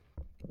Zelda game.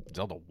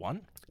 Zelda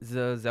 1?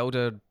 The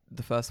Zelda,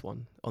 the first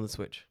one on the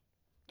Switch.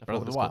 Breath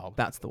of the Wild.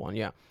 That's the one,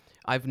 yeah.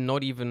 I've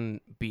not even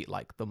beat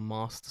like the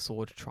Master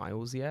Sword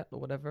Trials yet or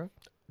whatever.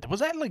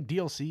 Was that like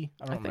DLC?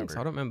 I don't remember. Think so.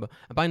 I don't remember.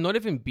 And by not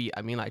even beat,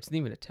 I mean like I didn't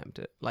even attempt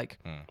it. Like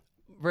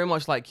very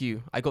much like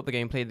you. I got the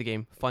game, played the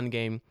game, fun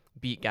game,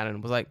 beat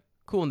Ganon, was like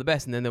cool and the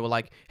best. And then they were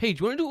like, hey, do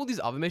you want to do all these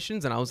other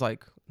missions? And I was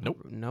like,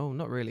 nope. No,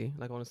 not really.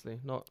 Like honestly,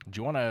 not. Do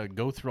you want to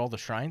go through all the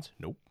shrines?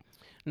 Nope.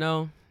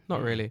 No,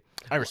 not really.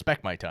 I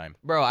respect my time.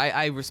 Bro,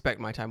 I respect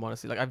my time,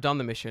 honestly. Like, I've done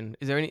the mission.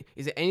 Is there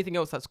anything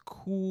else that's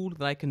cool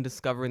that I can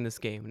discover in this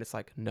game? And it's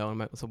like, no. I'm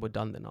like, so we're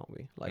done then, aren't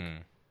we? Like,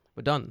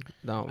 we're done.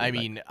 No, I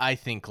mean, I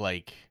think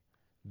like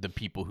the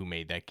people who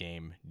made that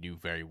game knew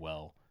very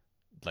well,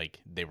 like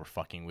they were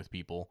fucking with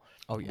people.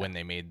 Oh, yeah. When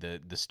they made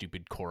the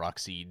stupid Korok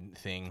seed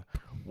thing,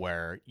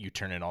 where you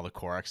turn in all the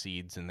Korok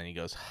seeds, and then he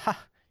goes,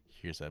 "Ha!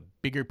 Here's a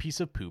bigger piece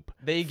of poop."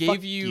 They Fuck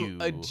gave you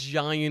a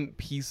giant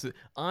piece of...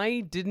 I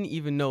didn't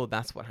even know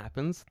that's what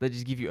happens. They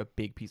just give you a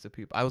big piece of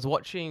poop. I was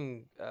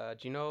watching... do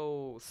you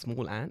know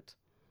Small Ant?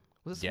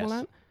 Was it Small Yes.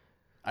 Ant?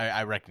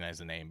 I recognize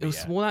the name. It But was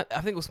yeah. Small Ant.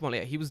 I think it was Small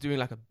Ant. He was doing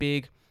like a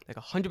big... Like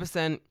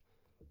 100%...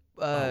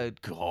 Oh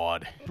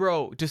God.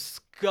 Bro,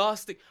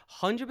 disgusting.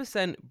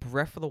 100%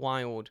 Breath of the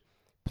Wild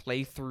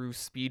playthrough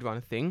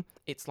speedrun thing.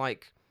 It's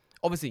like...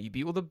 Obviously, you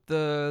beat all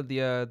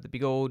the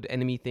big old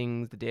enemy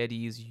things, the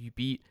deities. You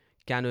beat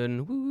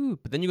Ganon, woo,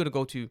 but then you got to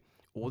go to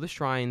all the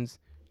shrines,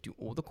 do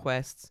all the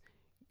quests,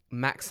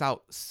 max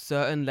out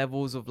certain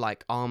levels of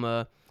like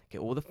armor,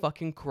 get all the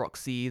fucking Korok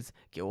seeds,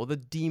 get all the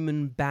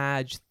demon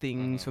badge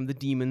things from the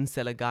demon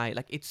seller guy.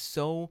 Like, it's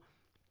so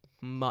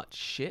much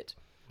shit.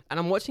 And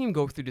I'm watching him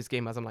go through this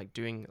game as I'm like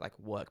doing like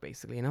work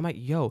basically, and I'm like,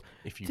 yo,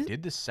 If you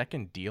did the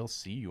second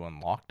DLC, you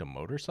unlocked a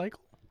motorcycle.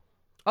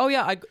 oh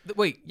yeah, I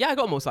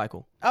got a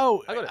motorcycle.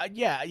 Oh, I got it.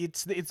 yeah,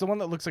 it's the one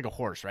that looks like a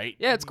horse, right?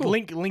 Yeah, it's cool.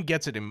 Link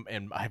gets it,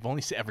 and I've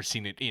only ever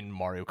seen it in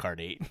Mario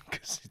Kart 8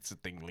 because it's a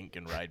thing Link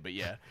can ride. But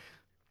yeah,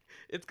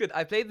 It's good.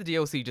 I played the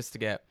DLC just to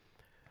get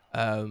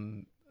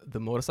the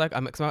motorcycle.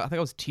 I think I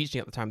was teaching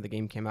at the time the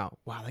game came out.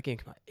 Wow, that game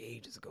came out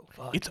ages ago.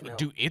 Fuck,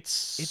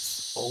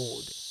 it's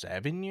old.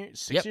 7 years,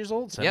 6 Yep. years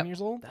old, 7 Yep.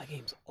 years old. That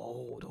game's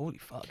old. Holy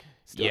fuck.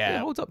 Still, Yeah. it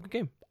holds up. Good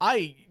game.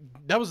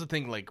 That was the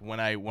thing. Like when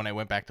I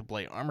went back to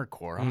play Armored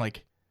Core, I'm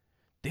like,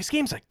 this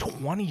game's like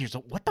 20 years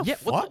old. What the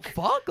fuck? What the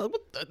fuck? Like,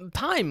 what the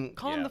time?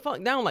 Calm the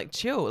fuck down. Like,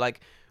 chill. Like,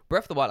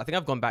 Breath of the Wild. I think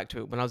I've gone back to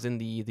it when I was in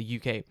the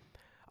UK.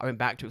 I went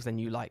back to it because I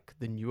knew like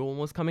the newer one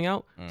was coming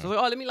out. So I was like,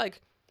 oh, let me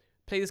like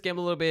play this game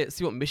a little bit,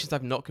 see what missions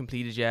I've not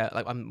completed yet.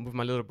 Like, I'm with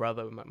my little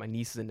brother, with my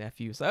nieces and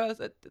nephews. So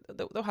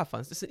they'll have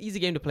fun. It's just an easy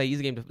game to play.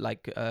 Easy game to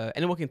like.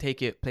 Anyone can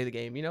take it, play the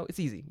game. You know, it's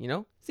easy. You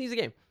know, it's an easy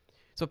game.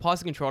 So pass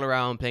the controller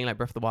around, playing like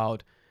Breath of the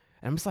Wild,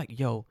 and I'm just like,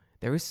 yo,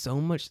 there's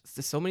so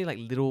many like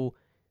little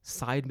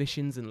side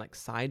missions and like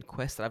side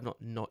quests that I've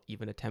not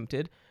even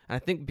attempted. And I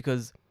think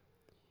because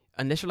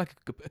unless you're like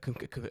a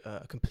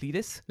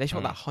completist, unless you're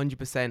like that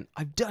 100%,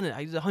 I've done it.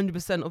 I did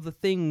 100% of the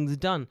things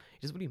done.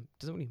 It doesn't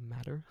really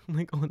matter.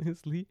 Like,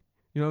 honestly,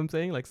 you know what I'm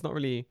saying? Like, it's not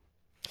really.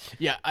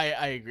 Yeah, I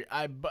agree.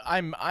 But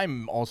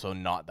I'm also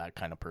not that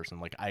kind of person.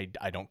 Like I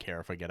don't care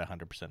if I get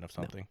 100% of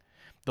something.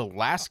 The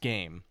last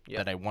game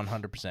that I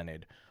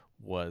 100%ed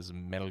was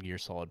Metal Gear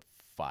Solid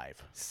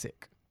 5.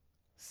 Sick.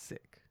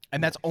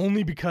 And that's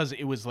only because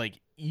it was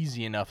like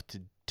easy enough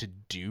to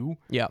do.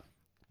 Yeah.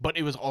 But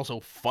it was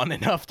also fun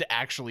enough to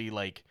actually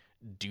like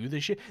do the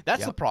shit.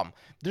 That's the problem.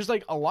 There's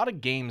like a lot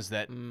of games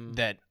that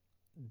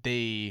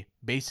they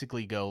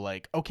basically go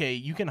like, okay,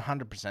 you can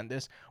 100%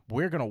 this.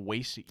 We're gonna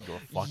waste your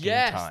fucking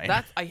time.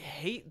 Yes, I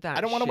hate that.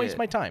 I don't want to waste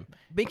my time.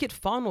 Make it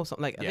fun or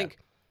something. Like, I think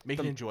Make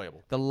it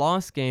enjoyable. the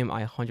last game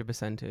I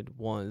 100%ed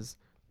was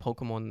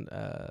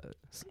Pokemon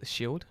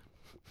Shield.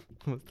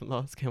 Was the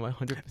last game I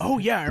 100%. Oh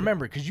yeah, I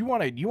remember because you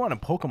wanted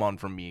Pokemon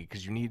from me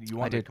because you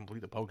wanted to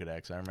complete the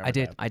Pokedex. I remember.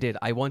 I did.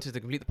 I wanted to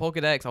complete the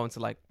Pokedex. I wanted to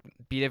like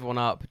beat everyone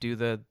up, do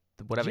the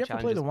whatever Did you ever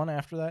challenges. play the one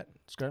after that,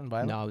 Scarlet and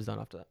Violet? No, I was done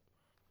after that.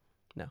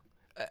 No,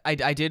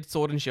 I did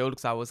Sword and Shield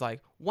because I was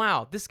like,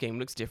 wow, this game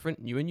looks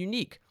different, new and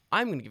unique.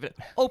 I'm gonna give it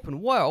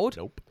open world.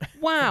 Nope.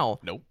 Wow.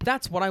 Nope.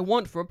 That's what I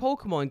want for a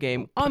Pokemon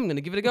game. I'm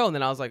gonna give it a go. And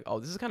then I was like, oh,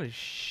 this is kind of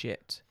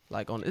shit.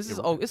 Like,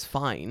 it's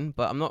fine,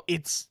 but I'm not.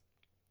 It's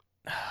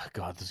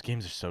God, those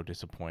games are so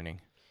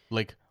disappointing.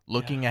 Like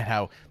looking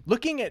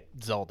at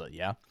Zelda,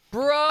 yeah.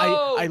 Bro,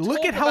 I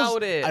look at how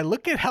about it. I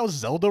look at how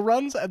Zelda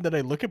runs, and then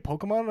I look at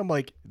Pokemon, and I'm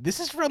like, this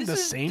is from the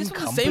same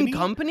company. The same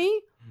company?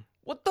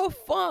 What the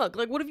fuck?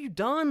 Like, what have you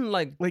done?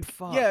 Like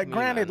fuck yeah, me,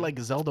 granted, man. like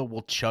Zelda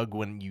will chug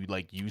when you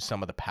like use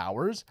some of the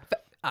powers,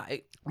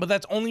 I but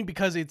that's only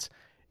because it's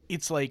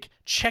like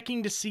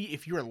checking to see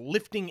if you're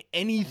lifting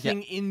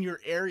anything in your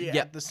area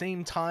at the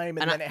same time,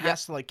 and then it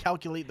has to like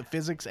calculate the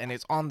physics, and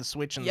it's on the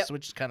Switch, and the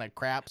Switch is kind of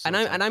crap. So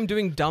I'm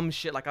doing dumb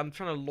shit. Like, I'm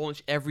trying to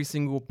launch every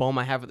single bomb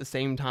I have at the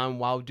same time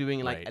while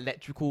doing like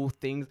electrical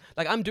things.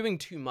 Like, I'm doing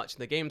too much.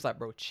 The game's like,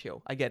 bro,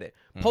 chill. I get it.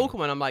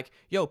 Pokemon, I'm like,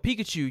 yo,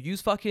 Pikachu,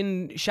 use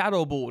fucking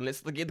Shadow Ball, and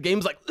the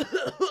game's like,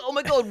 oh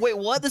my god, wait,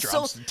 what? There's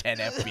drops to 10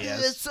 FPS.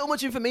 There's so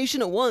much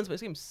information at once. But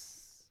this game's.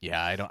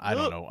 Yeah, I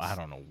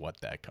don't know what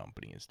that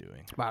company is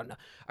doing. Wow, no.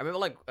 I remember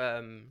like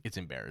it's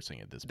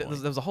embarrassing at this point.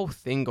 there was a whole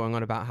thing going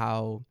on about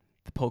how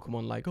the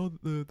Pokemon, like, oh,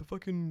 the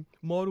fucking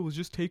model was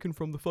just taken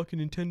from the fucking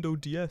Nintendo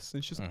DS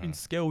and it's just been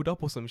scaled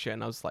up or some shit.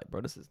 And I was like,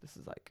 bro, this is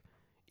like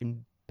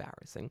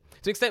embarrassing.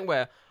 To the extent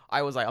where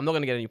I was like, I'm not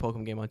gonna get a new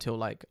Pokemon game until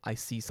like I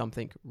see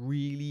something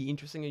really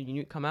interesting and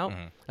unique come out.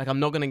 Like,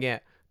 I'm not gonna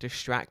get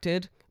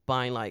distracted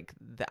by like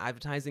the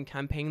advertising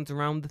campaigns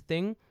around the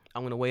thing.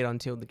 I'm gonna wait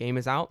until the game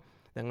is out.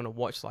 then I'm gonna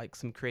watch like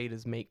some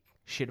creators make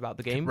shit about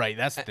the game. Right,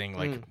 that's the thing.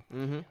 Like,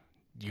 Mm-hmm.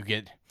 you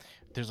get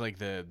there's like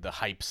the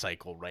hype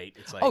cycle, right?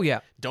 It's like, Oh yeah.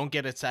 don't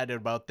get excited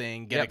about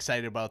thing, get Yep.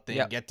 excited about thing,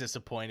 Yep. get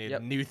disappointed,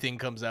 Yep. new thing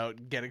comes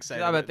out, get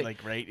excited Yeah, about but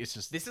like, right? It's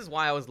just This is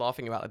why I was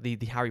laughing about the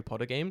Harry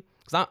Potter game,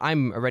 because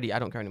I'm already, I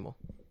don't care anymore.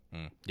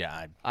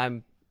 yeah,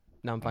 I'm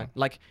fine.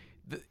 Like,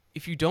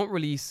 if you don't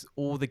release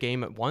all the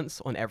game at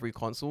once on every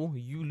console,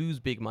 you lose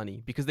big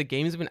money, because the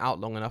game's been out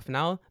long enough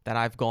now that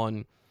I've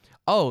gone,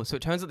 oh, so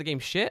it turns out the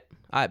game's shit?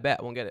 I bet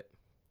I won't get it.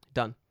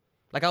 Done.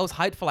 Like, I was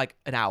hyped for like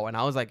an hour, and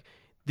I was like,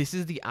 this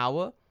is the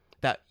hour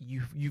that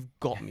you've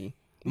got me.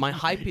 My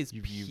hype is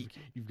peak.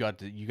 you got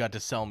to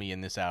sell me in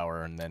this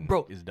hour, and then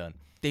Bro. it's done.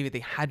 David, they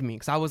had me,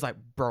 because I was like,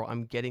 bro,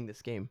 I'm getting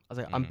this game. I was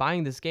like, I'm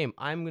buying this game.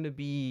 I'm going to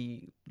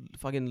be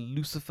fucking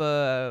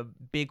Lucifer,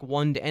 big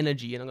wand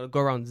energy, and I'm going to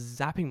go around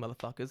zapping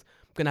motherfuckers.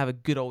 I'm going to have a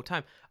good old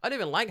time. I don't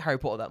even like Harry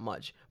Potter that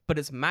much, but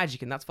it's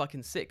magic, and that's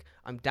fucking sick.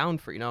 I'm down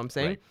for it, you know what I'm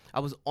saying? Right. I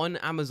was on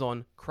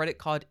Amazon, credit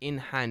card in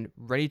hand,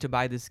 ready to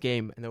buy this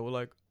game, and they were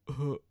like,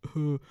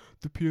 the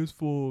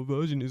PS4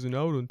 version isn't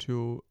out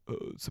until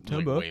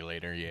September. Like way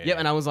later, yeah. Yep,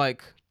 and I was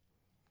like,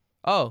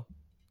 oh,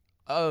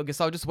 I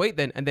guess I'll just wait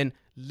then. And then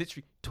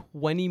literally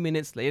 20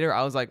 minutes later,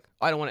 I was like,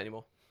 I don't want it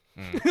anymore.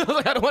 I was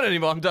like, I don't want it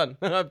anymore. I'm done.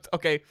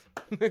 Okay,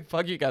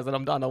 fuck you guys, and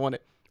I'm done. I want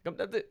it.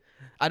 That's it.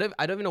 I don't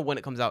even know when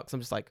it comes out, because I'm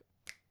just like,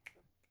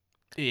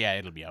 Yeah,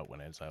 it'll be out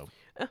when it's out.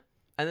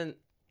 and then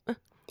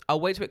I'll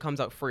wait till it comes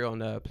out free on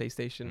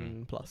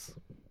PlayStation Plus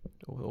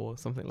or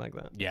something like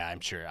that. Yeah, I'm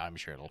sure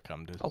it'll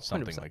come to Oh,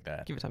 something 100%. like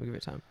that. Give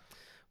it time.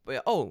 But yeah,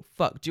 oh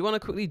fuck! Do you want to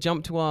quickly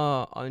jump to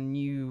our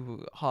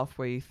new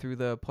halfway through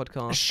the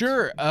podcast?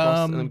 Sure.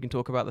 Ross, and then we can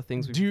talk about the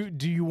things we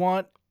Do you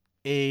want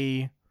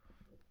a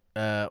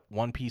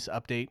One Piece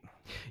update?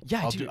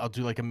 Yeah, I'll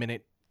do like a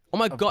minute. Oh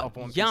my of god,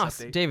 One Piece yes,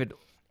 update. David.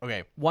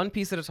 Okay. One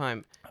Piece at a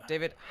time.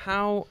 David,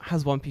 how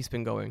has One Piece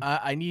been going?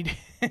 I need.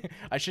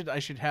 I should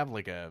have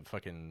like a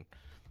fucking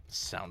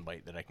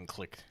soundbite that I can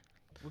click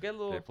We'll get a to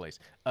little. that place.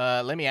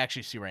 Let me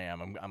actually see where I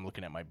am. I'm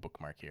looking at my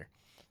bookmark here.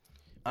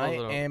 I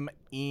Hold on. am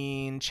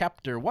in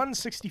chapter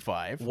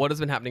 165. What has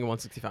been happening in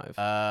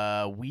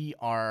 165? We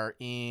are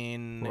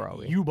in Where are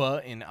we?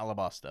 Yuba in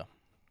Alabasta.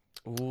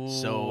 Ooh,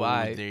 So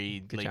aye. they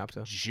Good like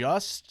chapter.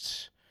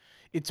 just.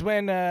 It's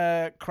when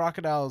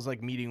Crocodile's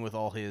like meeting with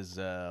all his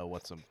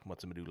what's a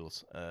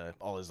madoodles,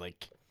 all his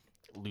like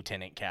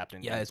lieutenant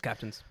captain. Yeah, it's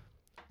captains.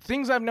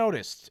 Things I've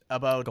noticed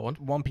about Go on.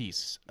 One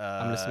Piece,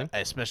 I'm listening.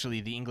 especially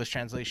the English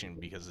translation,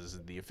 because this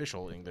is the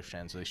official English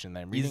translation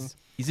that I'm reading.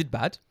 Is it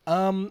bad?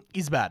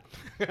 Is bad.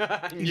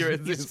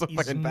 It's so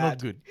fucking not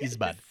bad. good. Is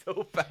bad.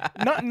 So bad.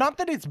 Not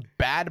that it's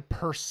bad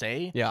per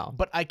se. Yeah.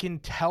 But I can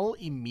tell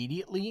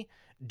immediately,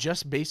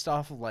 just based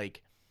off of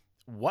like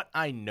what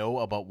I know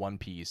about One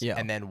Piece, Yeah.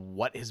 and then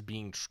what is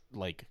being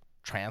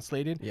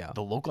translated. Yeah.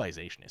 The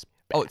localization is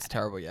bad. Oh, it's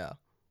terrible. Yeah,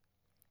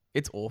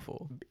 it's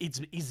awful.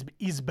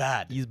 is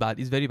bad. He's bad.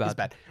 He's very bad. It's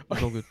bad.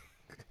 It's not good.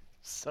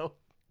 So,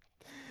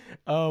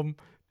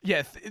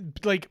 yeah,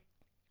 like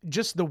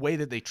just the way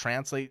that they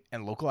translate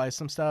and localize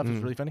some stuff is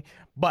really funny.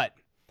 But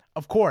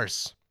of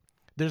course,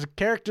 there's a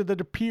character that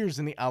appears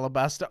in the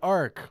Alabasta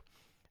arc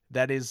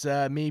that is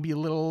maybe a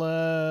little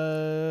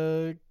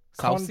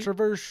Saucy?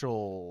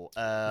 controversial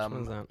Which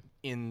one's that?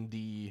 in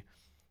the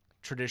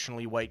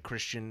traditionally white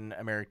Christian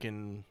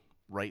American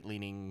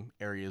right-leaning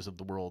areas of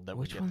the world that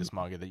Which would get one? this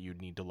manga that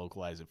you'd need to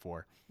localize it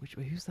for.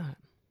 Who's that?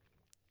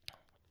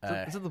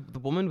 Uh, Is it the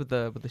woman with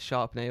the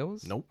sharp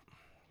nails? Nope.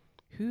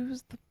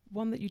 Who's the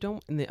one that you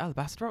don't in the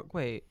Alabasta Rock?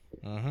 Wait,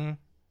 Mm-hmm.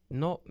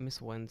 not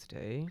Miss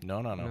Wednesday.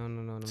 No.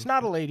 No. It's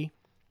not a lady.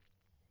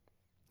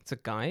 It's a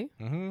guy.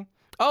 Mm-hmm.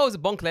 Oh, it's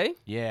Bon Clay.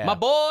 Yeah. My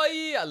boy,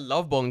 I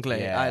love Bon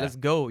Clay. Yeah. All right, let's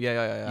go.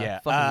 Yeah. Yeah. I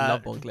fucking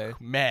love Bon Clay.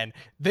 Man,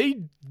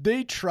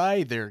 they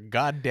try their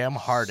goddamn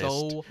hardest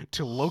So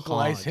to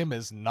localize hard. him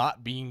as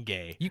not being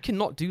gay. You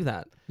cannot do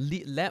that.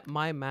 Let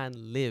my man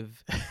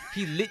live.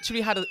 He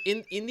literally had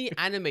in the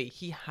anime.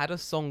 He had a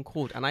song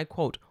called, and I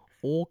quote,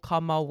 "All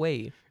Come My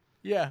Way."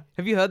 Yeah.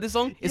 Have you heard this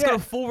song? It's Yeah. got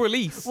a full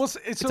release. Well,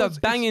 it's a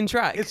banging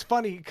track. It's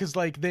funny because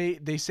like they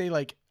say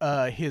like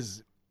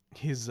his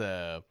his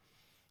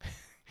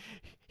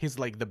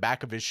like the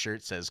back of his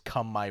shirt says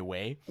 "Come my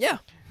way," yeah.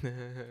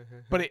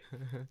 but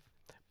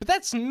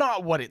that's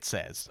not what it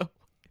says.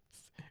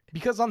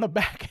 Because on the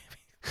back,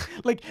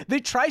 like they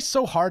try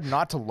so hard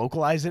not to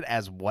localize it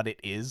as what it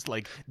is.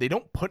 Like they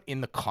don't put in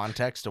the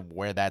context of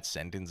where that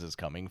sentence is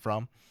coming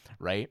from,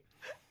 right?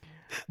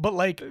 But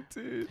like,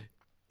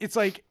 it's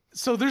like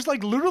so. There's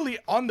like literally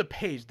on the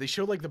page they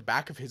show like the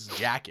back of his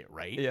jacket,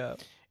 right? Yeah.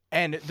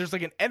 And there's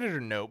like an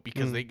editor note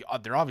because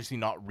they're obviously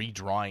not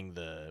redrawing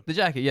the. The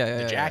jacket.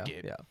 Yeah. The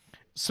jacket. Yeah.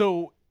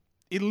 So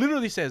it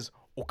literally says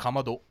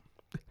Okamado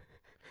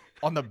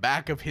on the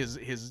back of his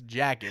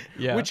jacket.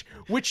 Yeah.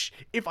 Which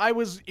if I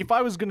was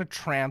gonna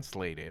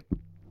translate it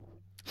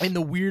in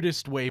the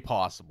weirdest way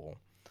possible.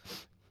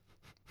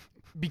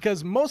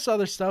 Because most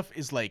other stuff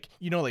is like,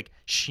 like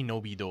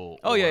shinobi do.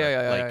 Oh or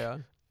yeah.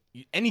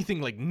 like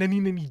anything like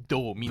nani nani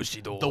do means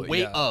the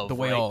way yeah. of. The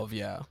way right? of.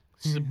 Yeah.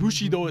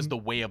 Bushido is the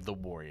way of the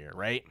warrior,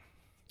 right?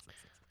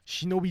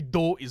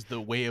 Shinobi-do is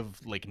the way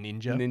of like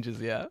ninja. Ninjas,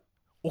 yeah.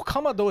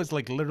 Okama-do is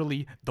like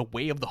literally the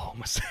way of the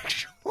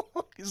homosexual.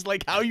 Is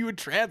like how you would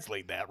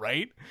translate that,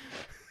 right?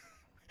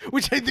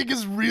 Which I think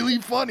is really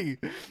funny.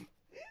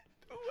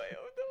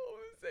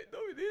 No,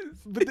 it is.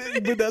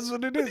 But that's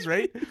what it is,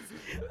 right?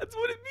 That's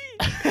what it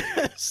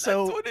means.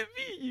 So That's what it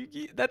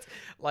means. That's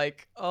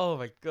like, oh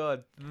my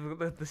god,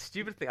 the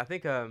stupid thing. I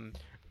think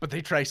but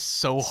they try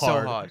so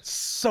hard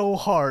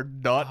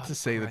not to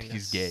say that Christ,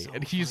 he's that's gay, so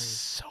and he's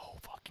so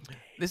fucking gay.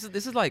 This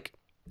is like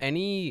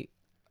any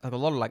like a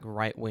lot of like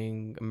right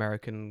wing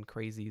American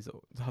crazies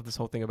or have this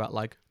whole thing about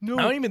like no,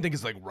 I don't even think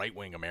it's like right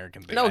wing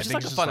American thing. no, I it's just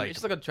think like a fun, it's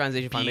just like a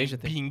translation foundation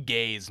thing. Being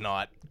gay is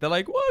not They're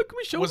like, what? Can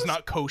we show was this?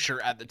 not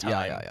kosher at the time.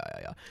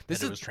 Yeah.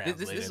 This it is was this is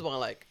translated. why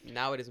like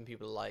nowadays when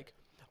people are like,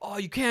 oh,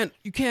 you can't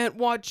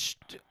watch.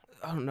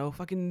 I don't know,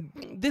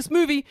 fucking this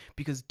movie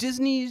because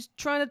Disney's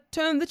trying to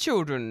turn the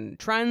children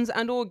trans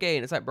and or gay.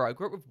 And it's like, bro, I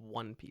grew up with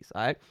One Piece,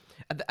 all right?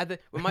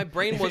 When my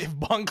brain was if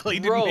Bon Clay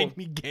didn't Bro. make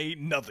me gay,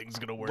 nothing's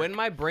gonna work. when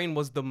my brain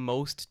was the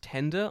most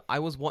tender, I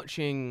was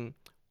watching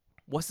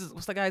what's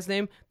the guy's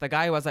name? The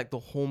guy who has like the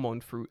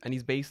hormone fruit, and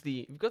he's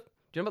basically do you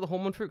know about the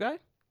hormone fruit guy?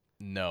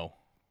 No,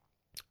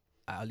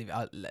 I'll leave.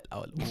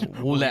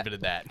 we'll leave it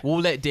at that. We'll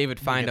let David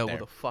find get out there.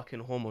 what the fucking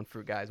hormone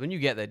fruit guy is. When you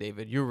get there,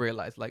 David, you'll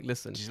realize. Like,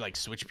 listen, Did you like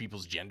switch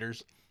people's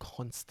genders?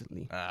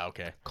 constantly,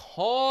 Okay.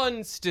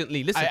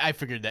 listen, I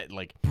figured that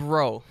like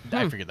bro.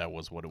 I figured that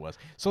was what it was.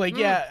 So like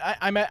yeah,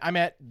 I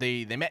met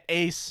they met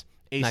Ace.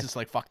 Ace Nice. is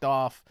like fucked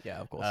off. Yeah,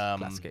 of course.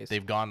 Classic case.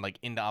 They've gone like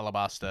into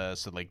Alabasta,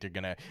 so like they're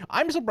gonna.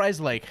 I'm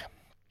surprised. Like,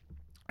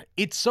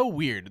 it's so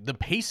weird. The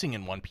pacing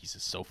in One Piece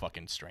is so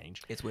fucking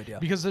strange. It's weird, yeah.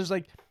 Because there's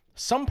like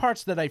some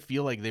parts that I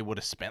feel like they would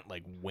have spent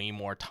like way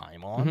more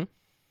time on,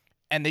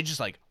 and they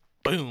just like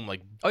boom,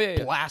 like Oh,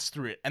 yeah. blast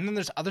through it. And then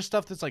there's other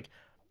stuff that's like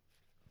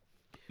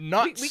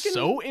not We can-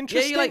 so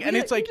interesting, and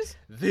it's like just-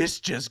 this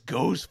just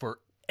goes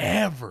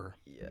forever.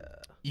 Yeah.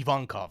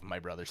 Ivankov, my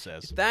brother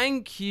says.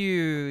 Thank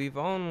you,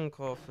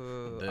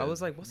 Ivankov. I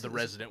was like, what's the this?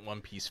 resident One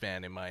Piece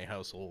fan in my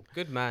household.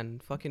 Good man,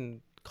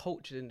 fucking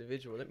cultured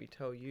individual. Let me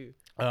tell you.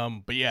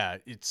 But yeah,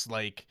 it's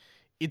like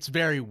it's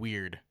very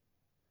weird.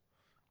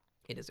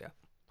 It is, yeah.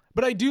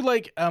 But I do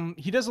like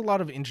he does a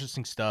lot of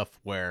interesting stuff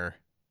where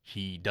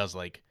he does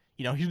like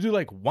he'll do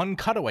like one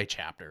cutaway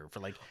chapter for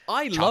like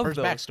I love Chopper's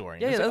those. backstory.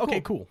 Yeah, It's yeah, like, they're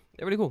okay, cool.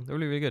 They're really cool. They're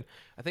really, really good.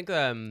 I think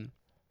an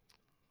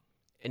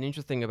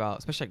interesting thing about,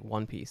 especially like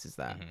One Piece, is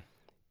that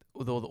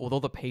although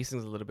the pacing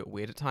is a little bit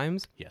weird at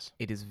times, Yes.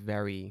 it is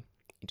very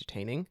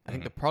entertaining. I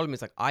think the problem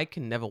is like I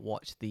can never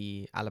watch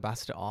the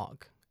Alabasta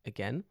arc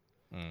again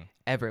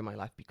ever in my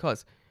life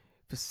because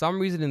for some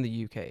reason in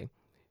the UK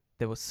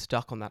they were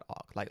stuck on that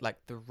arc. Like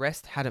the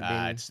rest hadn't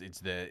been.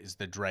 It's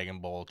the Dragon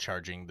Ball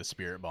charging the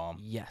Spirit Bomb.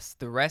 Yes,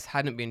 the rest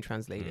hadn't been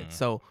translated.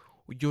 So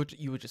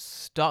you were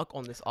just stuck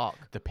on this arc.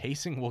 The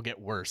pacing will get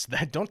worse.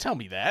 Don't tell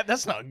me that.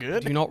 That's not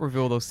good. Do not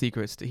reveal those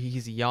secrets.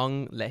 He's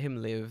young. Let him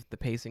live. The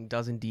pacing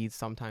does indeed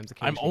sometimes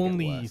I'm occasionally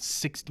only get worse.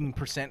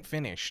 16%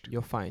 finished.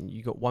 You're fine.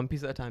 You got one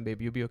piece at a time,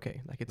 baby. You'll be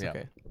okay. Like it's Yeah.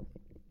 okay.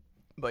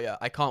 But yeah,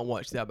 I can't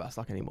watch the Alabasta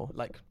arc anymore.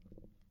 Like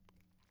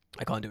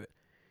I can't do it.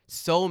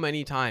 So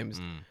many times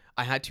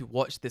I had to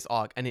watch this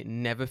arc and it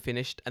never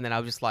finished. And then I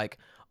was just like,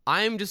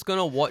 I'm just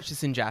gonna watch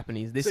this in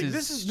Japanese. This is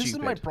this is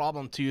my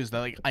problem too. Is that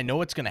like I know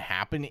what's gonna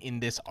happen in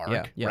this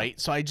arc, Yeah. right?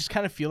 So I just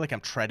kind of feel like I'm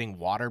treading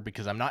water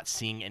because I'm not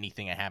seeing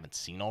anything I haven't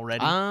seen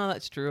already.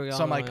 that's true. Yeah,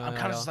 so I'm like, yeah, I'm yeah,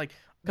 kind of yeah. just like,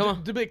 Come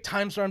on. The big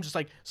times where I'm just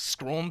like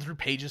scrolling through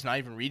pages, not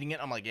even reading it.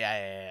 I'm like,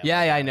 yeah.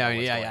 Yeah, I know.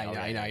 what's Yeah, going yeah, on. yeah,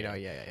 Okay, I know.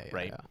 okay. Yeah.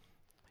 Right. Yeah.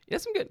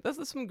 There's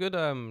some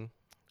good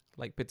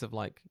like bits of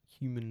like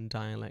human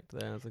dialect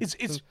there. There's,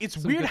 like, It's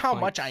some weird good how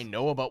much fights. I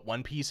know about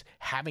One Piece,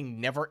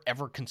 having never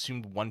ever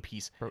consumed One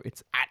Piece Bro,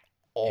 it's at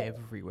all.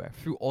 everywhere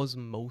through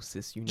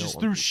osmosis. You know, Just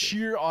One through Piece is.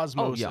 sheer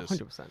osmosis. Oh yeah,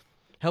 100%.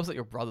 Helps that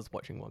your brother's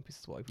watching One Piece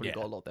as well. You probably Yeah.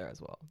 got a lot there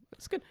as well.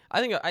 It's good. I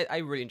think I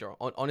really enjoy.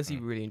 Honestly,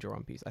 really enjoy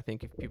One Piece. I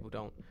think if people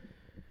don't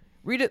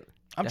read it,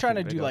 I'm trying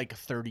to definitely do go. like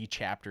 30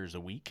 chapters a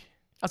week.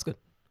 That's good.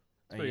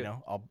 And, pretty you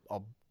know,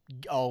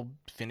 I'll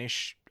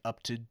finish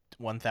up to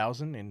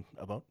 1,000 in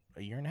about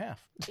a year and a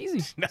half. Easy.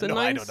 No, It's a no,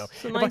 nice, I don't know.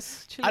 It's a If I-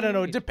 nice, I don't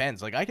know. It read.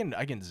 depends. Like I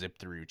can zip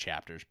through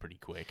chapters pretty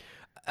quick.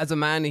 As a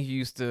man who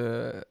used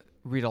to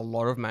read a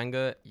lot of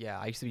manga, yeah,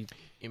 I used to be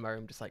in my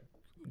room just like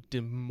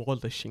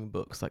demolishing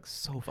books, like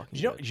so fucking.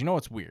 Do good. you know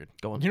what's weird?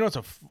 Go on. You know what's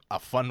a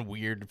fun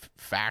weird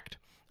fact?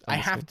 I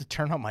listening. have to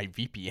turn on my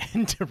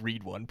VPN to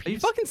read One Are you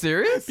Piece. fucking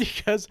serious?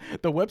 Because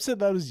the website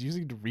that I was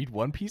using to read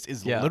One Piece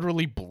is Yeah.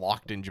 literally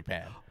blocked in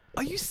Japan.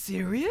 Are you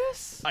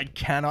serious? I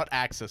cannot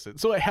access it.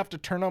 So I have to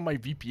turn on my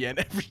VPN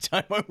every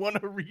time I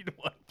want to read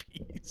One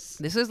Piece.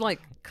 This is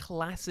like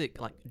classic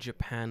like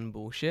Japan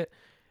bullshit.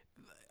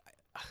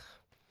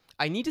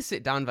 I need to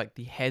sit down with like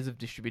the heads of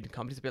distributed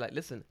companies to be like,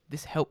 listen,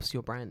 this helps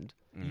your brand.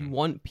 You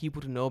want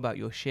people to know about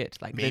your shit.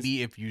 Like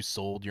Maybe if you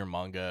sold your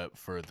manga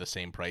for the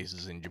same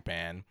prices in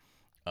Japan,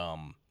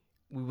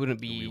 we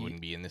wouldn't we be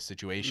wouldn't be in this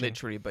situation.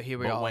 literally, but here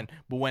we But are.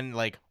 when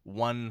like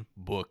one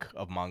book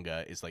of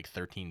manga is like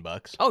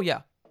 $13, Oh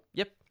yeah.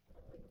 Yep.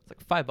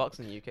 It's like $5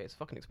 in the UK. It's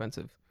fucking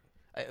expensive.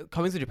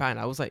 Coming to Japan,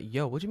 I was like,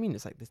 yo, what do you mean?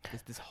 It's like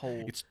this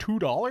whole. It's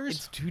 $2.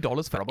 It's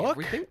 $2 for a buck?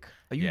 everything.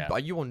 Are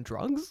you on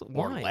drugs?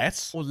 Why? Or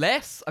less. Or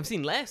less. I've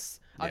seen less.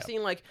 Yeah. I've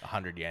seen like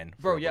 100 yen.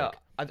 bro. for a Yeah,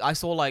 book. I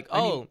saw like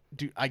I mean,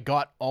 dude, I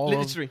got all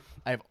literally.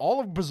 I have all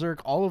of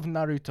Berserk, all of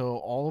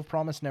Naruto, all of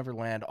Promised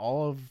Neverland,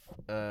 all of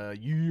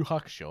Yu Yu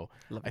Hakusho.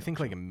 Love I think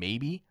like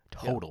maybe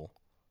total,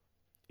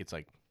 it's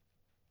like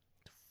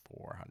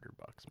 $400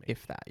 maybe,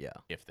 if that. Yeah,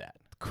 if that.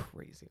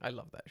 crazy. I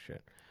love that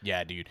shit.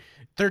 Yeah, dude.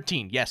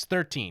 13. Yes,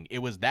 13. It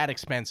was that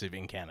expensive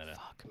in Canada.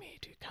 Fuck me,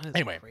 dude. Canada's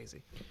Anyway.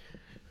 crazy.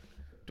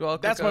 Well,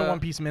 That's my One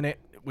Piece minute,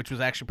 which was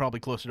actually probably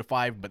closer to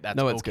 5, but that's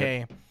No, it's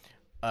okay.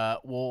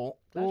 We'll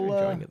Glad you're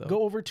enjoying it, though.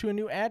 go over to a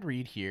new ad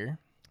read here,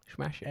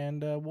 Smash it.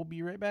 and we'll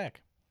be right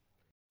back.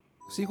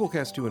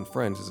 Sequelcast 2 and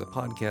Friends is a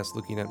podcast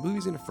looking at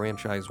movies in a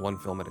franchise one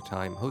film at a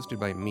time, hosted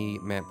by me,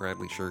 Matt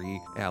Bradley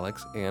Shuri,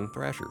 Alex, and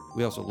Thrasher.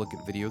 We also look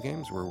at video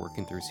games. We're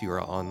working through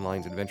Sierra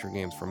Online's adventure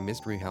games from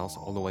Mystery House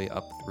all the way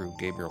up through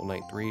Gabriel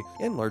Knight 3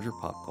 and larger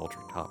pop culture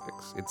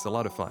topics. It's a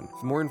lot of fun.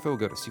 For more info,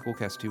 go to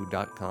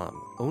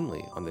sequelcast2.com,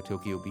 only on the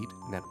Tokyo Beat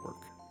Network.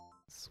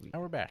 Sweet. Now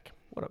we're back.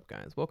 What up,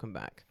 guys? Welcome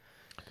back.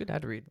 Good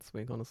ad read this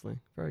week, honestly.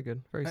 Very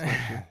good. Very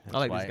smashy. I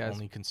like why these guys. I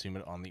only consume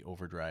it on the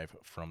overdrive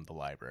from the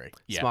library.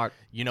 Yeah. Smart.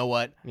 You know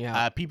what?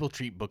 Yeah. People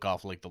treat Book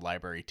Off like the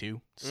library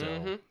too.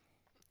 So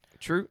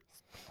True.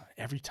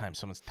 every time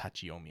someone's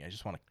touchy on me, I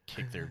just want to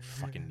kick their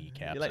fucking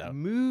kneecaps You're like, out.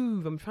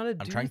 move. I'm trying to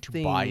do I'm trying to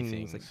things. buy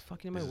things. Like,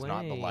 fucking in my This is way.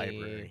 not the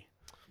library.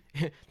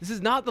 This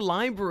is not the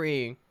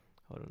library.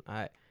 Hold on.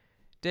 All right.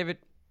 David,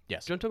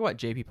 Yes. do you want to talk about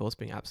JP Post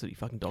being absolutely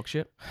fucking dog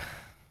shit?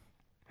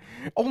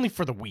 Only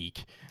for the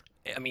week.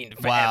 I mean,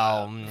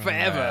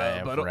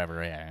 Forever. But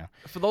Forever, yeah.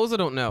 for those that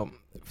don't know,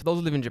 for those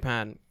who live in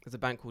Japan, there's a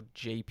bank called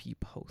JP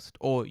Post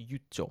or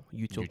Yucho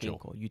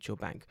Ginko, Yucho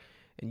Bank.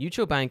 And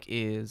Yucho Bank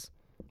is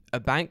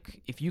a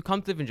bank. If you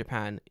come to live in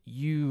Japan,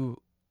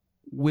 you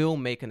will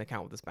make an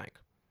account with this bank,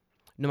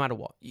 no matter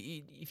what.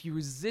 If you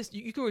resist,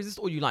 you can resist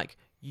all you like.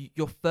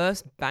 Your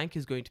first bank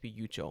is going to be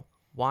Yucho.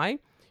 Why?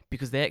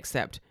 Because they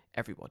accept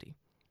everybody.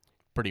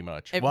 Pretty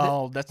much. If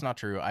Well, that's not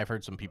true. I've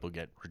heard some people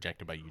get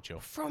rejected by Yucho.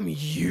 From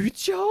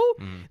Yucho?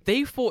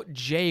 They thought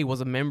Jay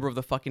was a member of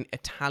the fucking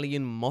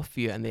Italian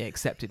mafia and they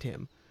accepted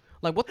him.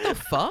 Like, what the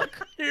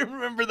fuck? You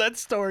remember that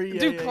story?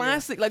 Dude,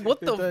 classic. Like,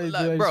 what the...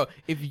 Like, bro,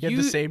 if You have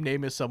the same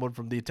name as someone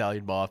from the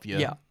Italian mafia.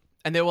 Yeah.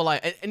 And they were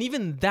like... And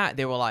even that,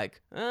 they were like,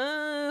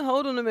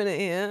 hold on a minute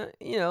here.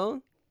 You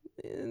know,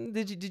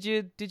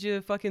 did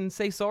you fucking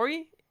say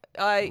sorry?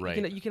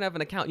 Right. You can have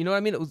an account. You know what I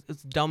mean?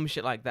 It's dumb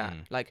shit like that.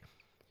 Like...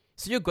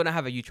 So you're gonna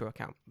have a Yucho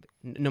account,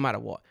 no matter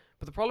what.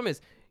 But the problem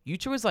is,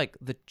 Yucho is like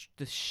the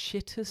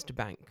shittest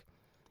bank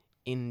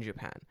in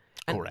Japan.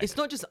 And Correct. it's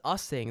not just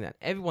us saying that.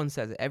 Everyone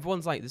says it.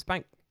 Everyone's like, this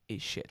bank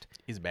is shit.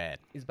 He's bad.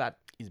 It's bad.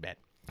 He's bad.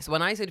 So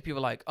when I say to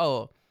people like,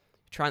 oh,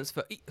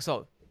 transfer.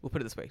 So we'll put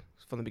it this way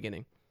from the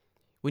beginning.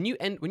 When you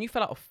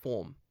fill out a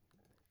form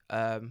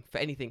for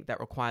anything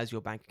that requires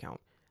your bank account,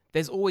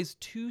 there's always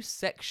 2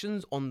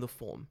 sections on the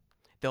form.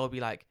 They'll be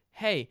like,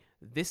 hey,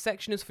 this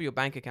section is for your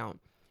bank account.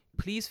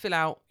 Please fill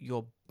out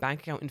your bank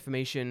account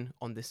information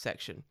on this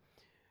section.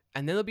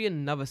 And then there'll be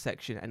another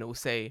section and it will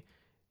say,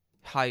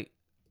 hi,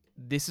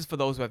 this is for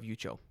those who have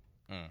Yucho.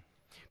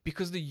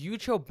 Because the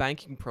Yucho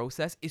banking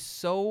process is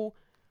so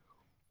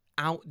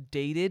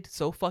outdated,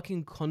 so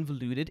fucking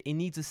convoluted, it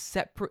needs a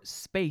separate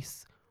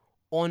space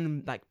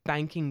on like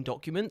banking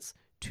documents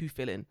to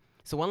fill in.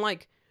 So when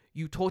like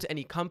you talk to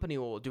any company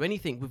or do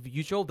anything with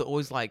Yucho, they're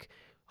always like,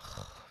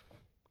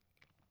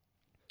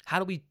 how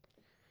do we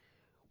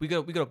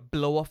gotta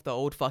blow off the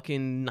old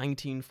fucking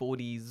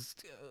 1940s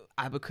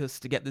abacus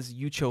to get this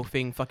Yucho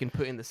thing fucking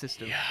put in the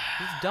system.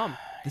 It's dumb.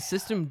 The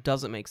system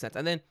doesn't make sense.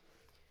 And then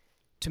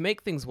to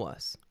make things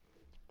worse,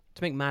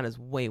 to make matters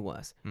way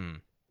worse,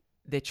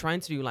 they're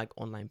trying to do like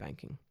online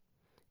banking.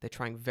 They're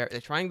trying their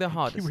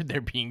hardest. You were there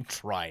being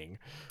trying.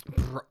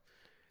 Bro,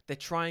 they're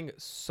trying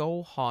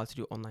so hard to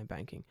do online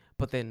banking,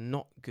 but they're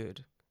not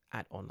good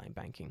at online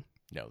banking.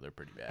 No, they're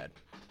pretty bad.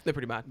 They're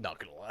pretty bad. Not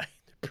gonna lie.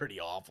 They're pretty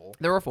awful.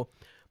 They're awful.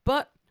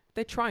 But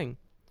they're trying.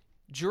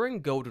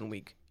 During Golden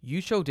Week,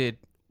 Yucho did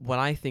what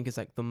I think is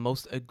like the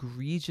most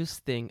egregious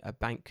thing a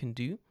bank can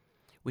do,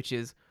 which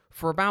is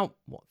for about,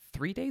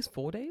 3 days,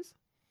 4 days?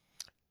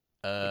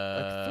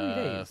 Like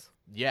 3 days.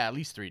 Yeah, at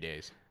least 3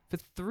 days. For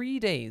 3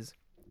 days,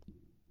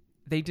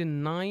 they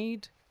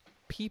denied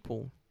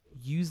people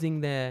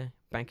using their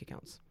bank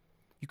accounts.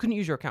 You couldn't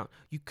use your account.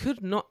 You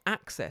could not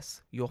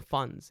access your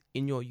funds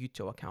in your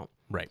Yucho account.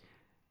 Right.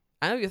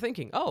 I know you're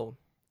thinking, oh,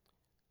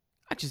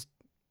 I just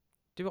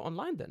do it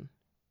online then.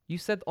 You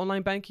said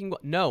online banking.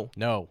 No.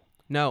 No,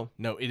 No.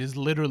 it is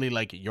literally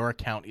like your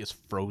account is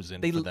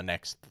frozen for the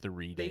next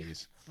 3 They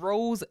days.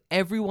 froze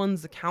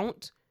everyone's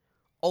account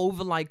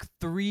over like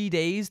 3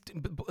 days.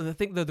 But I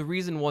think the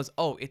reason was,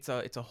 it's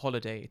a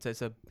holiday.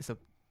 It's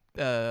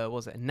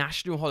a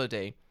national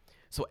holiday,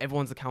 so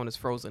everyone's account is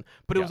frozen.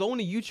 But it was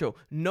only Yucho.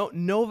 No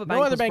other bank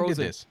No other was bank did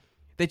frozen. this.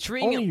 They're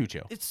treating Only it.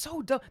 Yucho. It's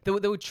so dumb. They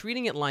were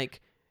treating it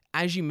like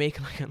as you make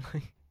like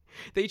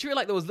They treat it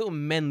like there was little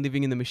men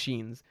living in the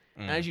machines.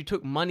 And as you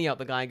took money out,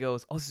 the guy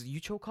goes, "Oh, this is a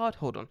Yucho card?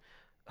 Hold on.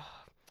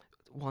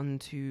 1,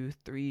 2,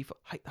 3, 4.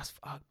 Hey,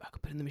 I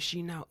could put it in the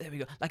machine now. There we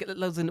go." Like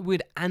there's a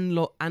weird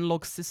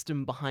analog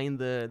system behind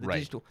the Right.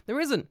 digital. There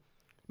isn't.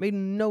 Made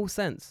no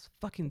sense.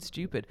 Fucking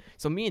stupid.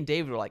 So me and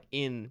David were like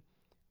in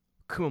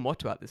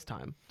Kumamoto at this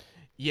time.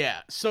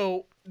 Yeah,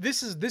 so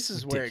this is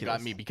where it got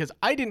Ridiculous. me because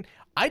I didn't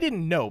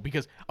know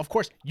because of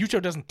course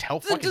Yucho doesn't tell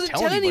Doesn't tell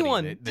tell anybody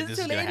anyone. that Doesn't this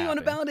is tell gonna anyone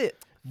happen. about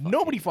it.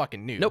 Nobody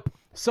fucking knew. Nope.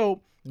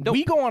 So Nope.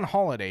 we go on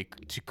holiday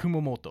to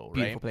Kumamoto, right?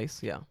 Beautiful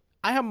place. Yeah.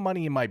 I have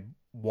money in my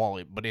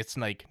wallet, but it's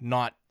like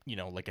not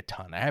like a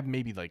ton. I have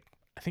maybe like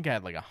I think I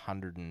had like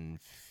 $150 or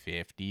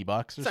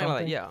Something something.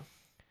 like that. Yeah.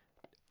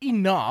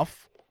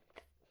 Enough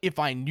if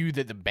I knew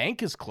that the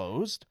bank is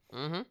closed.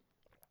 Mm-hmm.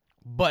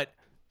 But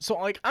so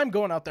like I'm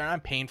going out there and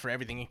I'm paying for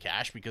everything in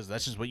cash because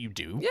that's just what you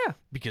do. Yeah.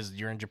 Because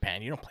you're in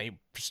Japan, you don't pay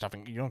for stuff.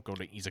 You don't go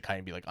to Izakaya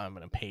and be like, I'm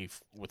gonna pay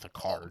with a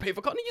card. Pay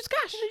for card. Use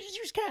cash. Just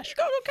use cash.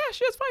 Go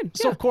cash. Yeah, it's fine.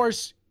 So Yeah. of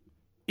course,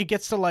 it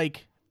gets to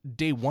like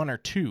day 1 or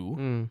 2,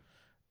 Mm.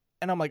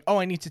 and I'm like, oh,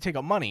 I need to take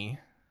out money.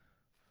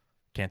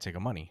 Can't take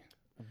out money.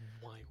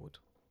 Wild.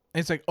 And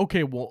it's like,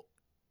 okay, well,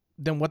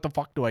 then what the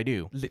fuck do I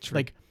do? Literally.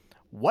 Like,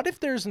 what if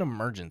there's an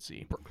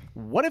emergency?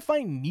 What if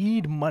I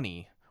need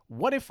money?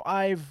 What if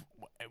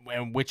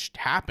and which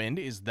happened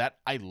is that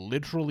I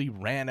literally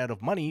ran out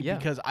of money Yeah.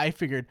 because I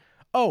figured,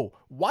 oh,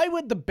 why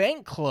would the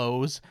bank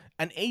close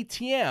an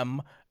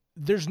ATM?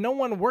 There's no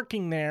one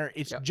working there.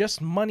 It's Yep.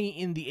 just money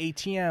in the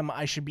ATM.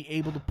 I should be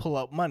able to pull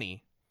out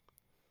money.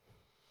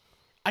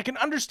 I can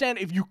understand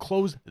if you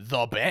close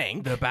the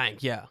bank, The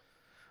bank. Yeah.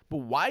 but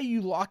why are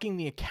you locking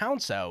the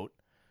accounts out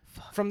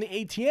from the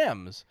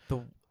ATMs?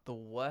 The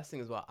worst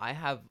thing as well. I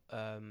have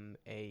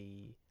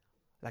a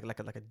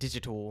like a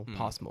digital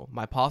Passmo.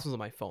 My Passmo's on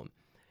my phone,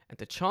 and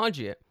to charge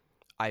it,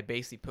 I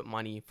basically put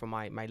money from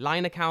my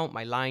Line account,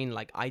 my Line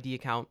like ID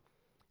account,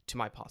 to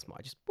my Passmo.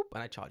 I just boop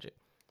and I charge it.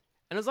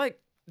 And it's like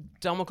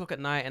dumb o'clock at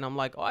night, and I'm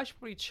like, oh, I should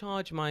probably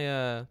charge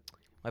my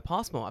my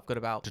Passmo. I've got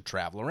about To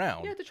travel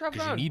around. Yeah, to travel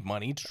Because you around. need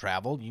money to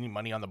travel. You need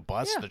money on the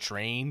bus, Yeah. the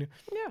train,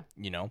 yeah.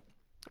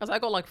 I was like, I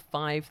got like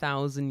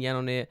 5,000 yen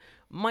on it.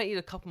 Might need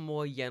a couple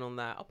more yen on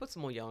that. I'll put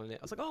some more yen on it.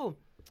 I was like, oh,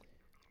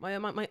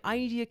 my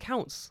ID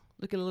account's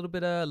looking a little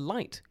bit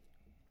light.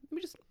 Let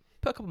me just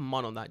put a couple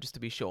mon on that just to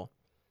be sure.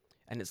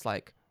 And it's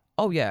like,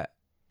 oh yeah,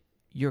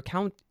 your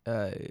account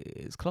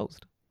is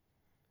closed.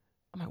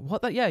 I'm like,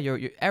 what? That? Yeah, your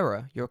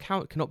error. Your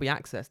account cannot be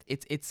accessed.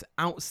 It's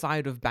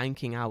outside of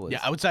banking hours. Yeah,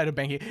 outside of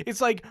banking.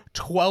 It's like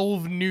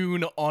 12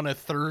 noon on a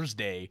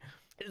Thursday.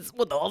 It's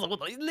what the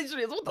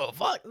literally it's what the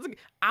fuck? It's like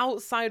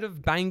outside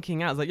of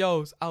banking hours. Like,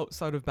 yo, it's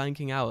outside of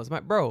banking hours. I'm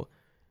like, bro,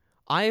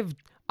 I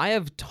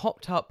have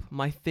topped up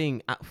my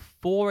thing at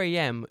 4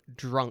 a.m.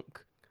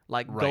 drunk,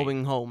 like Right.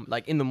 going home,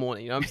 like in the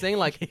morning. You know what I'm saying?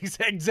 Like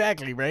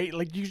Exactly, right?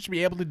 Like you should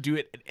be able to do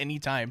it at any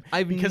time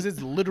I've because it's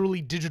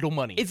literally digital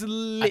money. it's that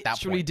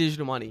literally point.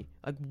 digital money.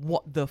 Like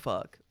what the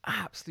fuck?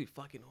 Absolute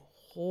fucking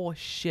horse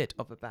shit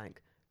of a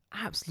bank.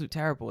 Absolute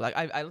terrible. Like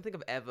I don't think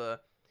I've ever.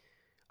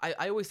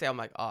 I always say I'm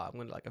like, oh, I'm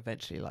gonna like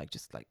eventually like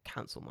just like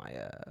cancel my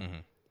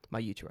my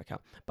YouTube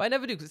account, but I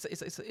never do because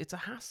it's a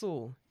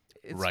hassle.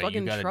 It's right,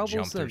 fucking you gotta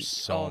troublesome. jump through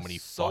so Oh, many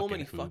so fucking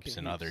many hoops fucking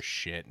and other hoops.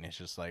 shit, and it's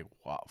just like,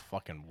 wow,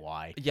 fucking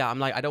why? Yeah, I'm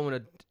like, I don't want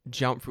to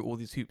jump through all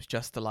these hoops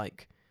just to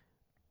like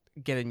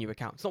get a new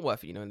account. It's not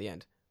worth it, in the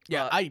end.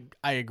 Yeah, But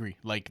I agree.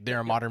 Like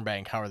they're a modern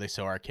bank. How are they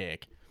so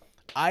archaic?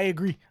 I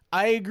agree.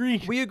 I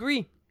agree. we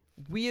agree.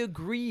 We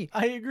agree.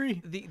 I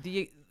agree.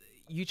 The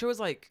Yucho is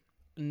like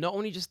not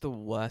only just the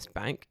worst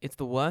bank, it's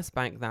the worst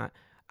bank that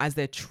as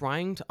they're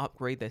trying to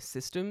upgrade their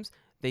systems,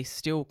 they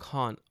still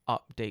can't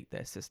update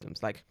their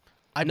systems. Like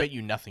I bet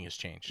you nothing has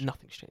changed.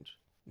 nothing's changed.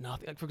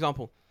 Nothing. Like, for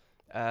example,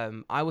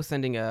 I was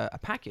sending a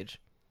package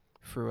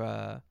through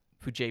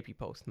JP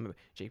Post. Remember,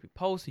 JP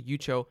Post,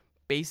 Yucho,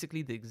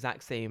 basically the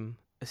exact same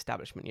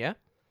establishment, yeah?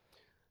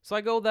 So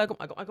I go there,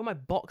 I got my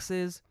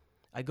boxes.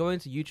 I go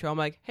into Yucho. I'm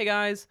like, hey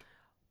guys,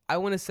 I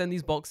want to send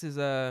these boxes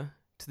to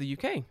the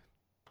UK.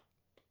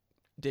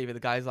 David, the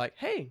guy's like,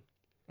 hey,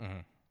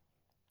 Mhm.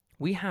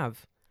 we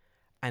have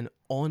an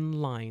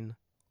online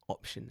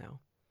option now.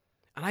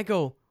 And I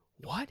go,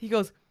 what? He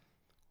goes,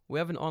 we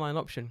have an online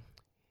option.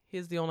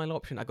 Here's the online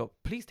option. I go,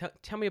 please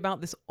tell me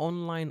about this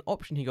online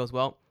option. He goes,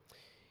 well,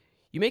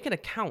 you make an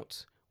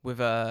account with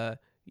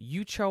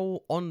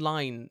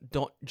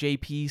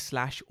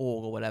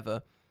uchoonline.jp/org or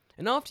whatever.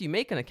 And after you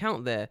make an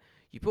account there,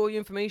 you put all your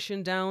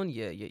information down.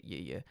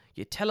 You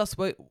tell us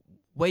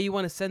where you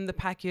want to send the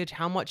package,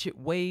 how much it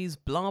weighs,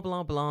 blah,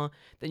 blah, blah.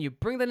 Then you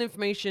bring that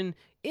information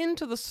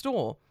into the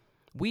store.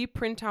 We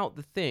print out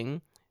the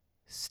thing,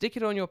 stick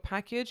it on your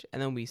package,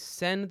 and then we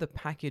send the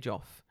package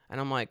off. And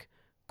I'm like,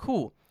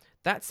 cool.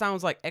 That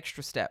sounds like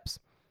extra steps.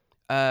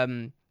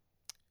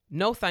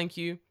 No, thank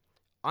you.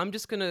 I'm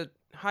just gonna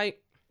I'm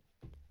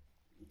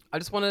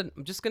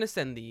just gonna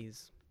send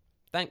these.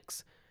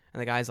 Thanks. And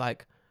the guy's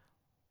like,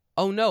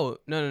 oh no.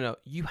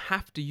 You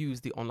have to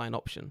use the online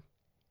option.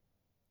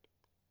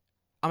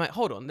 I'm like,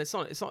 hold on, it's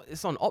not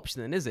an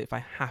option then, is it? If I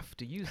have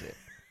to use it.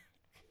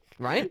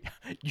 right?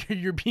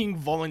 You're being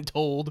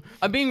voluntold.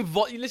 I'm being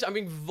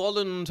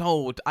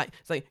voluntold.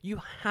 It's like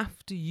you have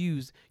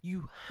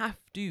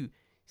to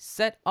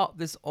set up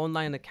this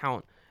online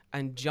account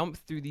and jump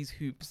through these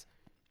hoops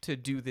to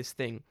do this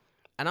thing.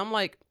 And I'm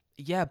like,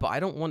 yeah, but I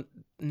don't want,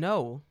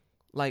 no.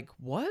 Like,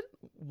 what?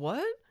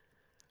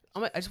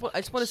 I'm like, I just want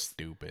to,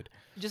 Stupid.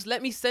 just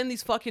let me send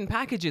these fucking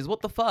packages.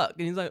 What the fuck?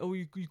 And he's like, oh,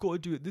 you got to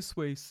do it this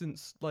way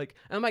since, like,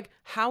 and I'm like,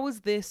 how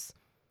is this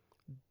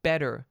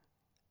better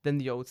than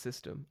the old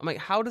system? I'm like,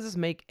 how does this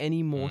make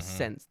any more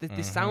sense?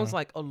 This sounds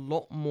like a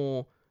lot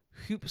more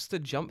hoops to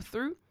jump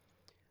through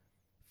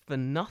for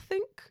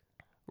nothing,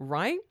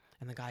 right?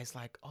 And the guy's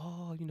like,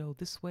 oh,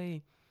 this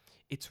way,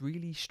 it's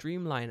really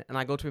streamlined. And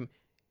I go to him,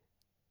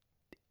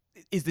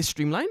 is this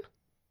streamlined?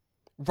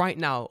 Right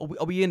now,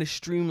 are we in a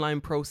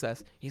streamlined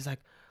process? He's like,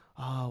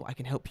 oh, I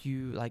can help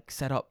you like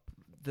set up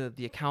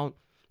the account,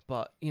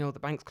 but the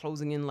bank's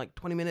closing in like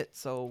 20 minutes,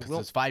 so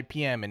It's 5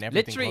 p.m. and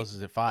everything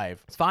closes at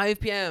 5. It's 5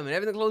 p.m. and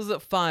everything closes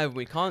at 5.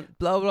 We can't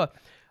blah blah.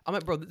 I'm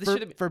like, bro, this should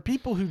have been For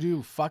people who do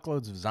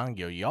fuckloads of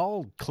Zangyo,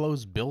 y'all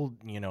close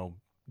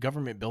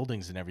government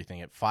buildings and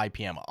everything at 5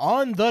 p.m.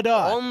 on the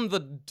dot.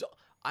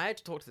 I had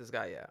to talk to this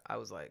guy. Yeah, I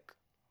was like,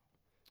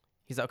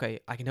 he's like, okay,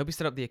 I can help you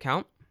set up the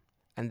account,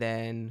 and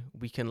then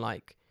we can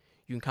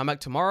you can come back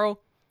tomorrow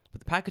with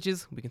the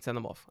packages. We can send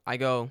them off. I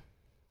go,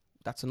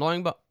 that's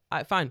annoying, but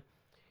fine.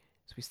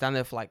 So we stand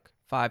there for like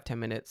 5-10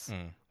 minutes,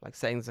 like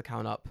setting this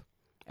account up.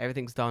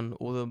 Everything's done.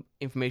 All the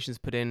information's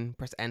put in.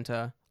 Press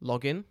enter.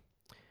 Log in.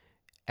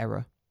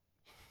 Error.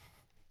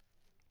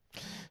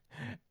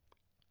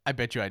 I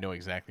bet you I know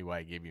exactly why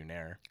I gave you an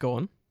error. Go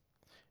on.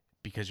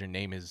 Because your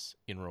name is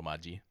in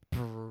Romaji.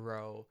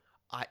 Bro.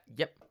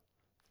 Yep.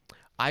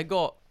 I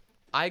got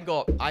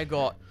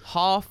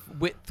half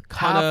width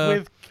color. Half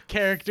with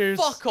characters.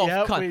 Fuck off,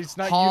 Yep, cunt. it's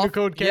not Half-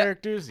 Unicode yep.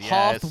 characters.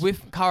 Half Yes.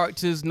 width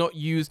characters not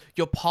used.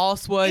 Your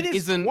password It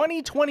is isn't.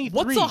 2023.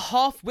 What's a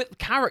half width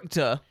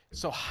character?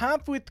 So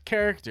half width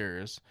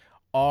characters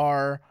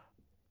are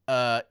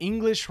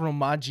English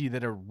Romaji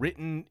that are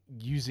written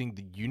using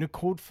the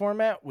Unicode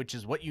format, which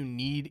is what you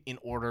need in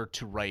order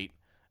to write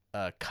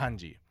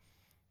kanji.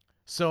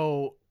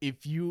 So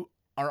if you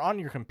are on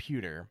your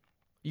computer,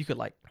 You could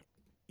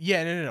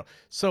yeah, no.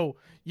 So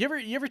you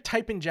ever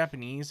type in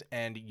Japanese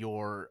and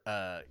your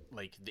the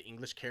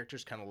English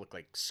characters kind of look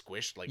like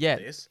squished like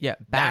this? Yeah,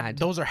 bad.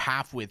 Those are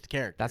half width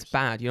characters. That's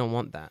bad. You don't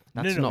want that.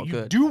 That's no, not you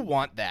good. do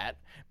want that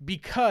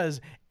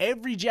because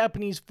every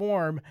Japanese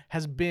form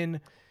has been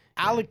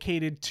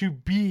allocated to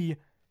be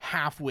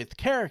half width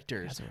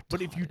characters. Guys are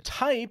But if you retarded.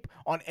 type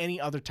on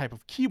any other type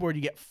of keyboard,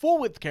 you get full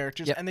width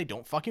characters Yep. and they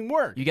don't fucking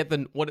work. You get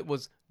what it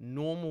was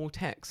normal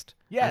text,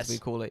 Yes. as we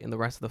call it in the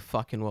rest of the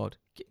fucking world.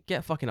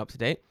 Get fucking up to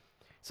date.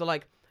 So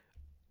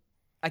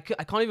I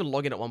can't even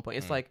log in at one point.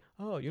 It's like,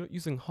 oh, you're not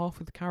using half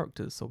of the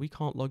characters, so we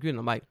can't log in.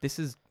 I'm like, this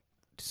is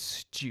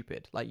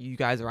stupid. Like, you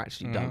guys are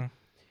actually dumb.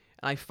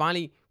 And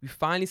we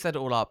finally set it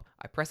all up.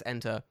 I press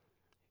enter,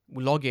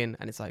 we log in,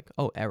 and it's like,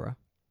 oh, error.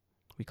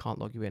 We can't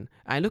log you in.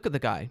 And I look at the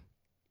guy,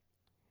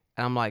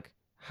 and I'm like,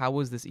 how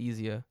was this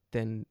easier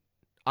than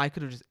I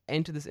could have just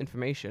entered this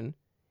information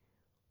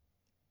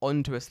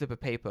onto a slip of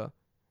paper,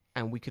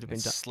 and we could have been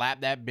done.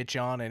 Slap that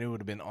bitch on and it would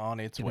have been on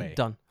its way.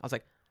 Done. I was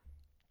like,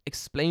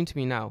 explain to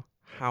me now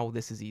how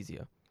this is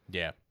easier,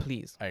 Yeah,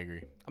 please. I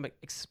agree. I'm like,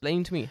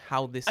 explain to me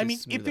how this I is mean,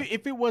 smoother.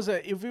 if it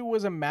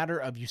was a matter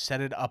of you set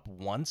it up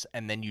once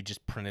and then you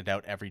just print it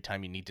out every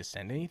time you need to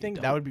send anything,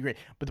 that would be great.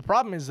 But the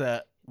problem is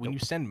when you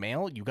send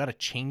mail, you got to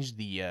change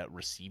the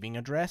receiving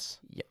address.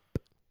 Yep.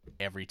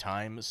 Every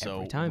time. So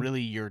Every time.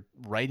 really, you're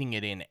writing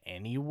it in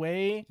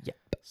anyway. Yep.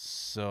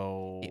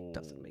 So It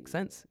doesn't make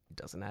sense. It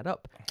doesn't add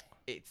up.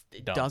 It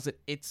Dumb. doesn't.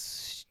 It's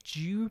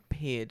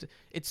stupid.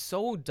 It's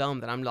so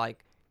dumb that I'm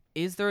like,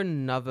 is there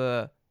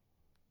another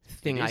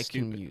thing It I is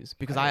can stupid. use?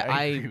 Because I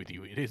I agree with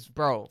you. It is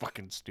bro,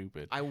 fucking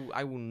stupid. I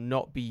will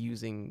not be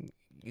using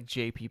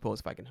JP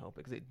Pause if I can help it,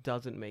 because it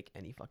doesn't make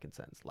any fucking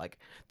sense. Like,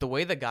 the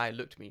way the guy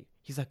looked at me,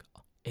 he's like,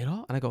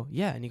 Era? And I go,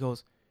 yeah. And he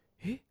goes,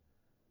 eh?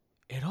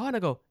 Era? And I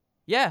go,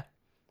 yeah.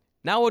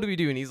 Now what do we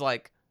do? And he's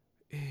like,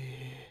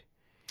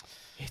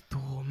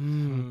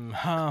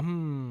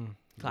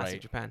 classic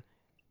Right. Japan.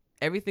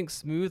 Everything's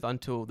smooth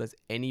until there's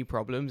any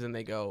problems, and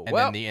they go, And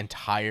well, then the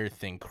entire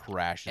thing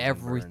crashes. and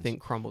everything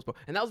burns. crumbles, bro.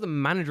 And that was the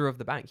manager of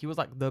the bank. He was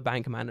like the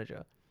bank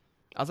manager.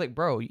 I was like,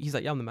 bro. He's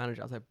like, yeah, I'm the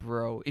manager. I was like,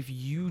 bro, if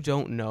you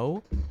don't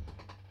know,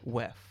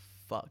 we're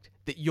fucked.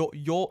 That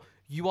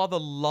you are the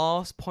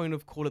last point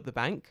of call at the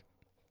bank.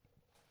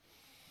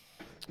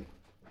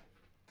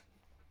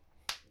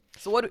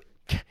 So what?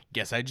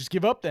 Guess I just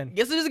give up then.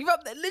 Guess I just give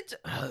up.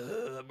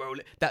 Bro,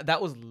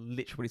 that was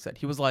literally what he said.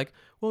 He was like,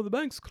 well, the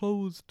bank's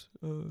closed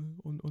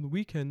on the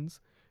weekends.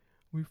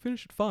 We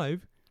finish at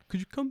 5. could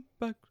you come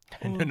back?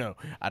 No,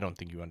 I don't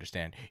think you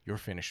understand. You're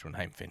finished when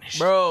I'm finished.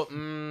 Bro,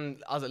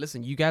 I was like,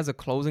 listen, you guys are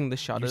closing the You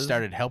shutters.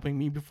 started helping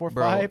me before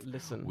Bro, 5.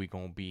 listen. We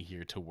gonna be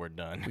here till we're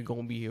done. We're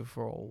gonna be here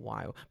for a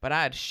while. But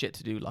I had shit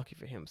to do, lucky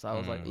for him. So I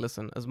was like,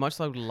 listen, as much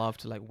as I would love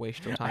to like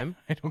waste your time,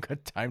 I don't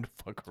got time to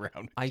fuck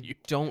around with I you.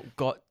 don't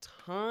got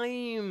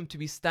time to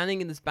be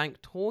standing in this bank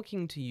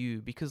talking to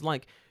you because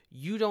like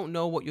you don't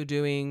know what you're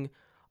doing.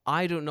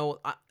 I don't know.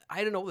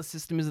 I don't know what the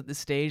system is at this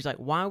stage. Like,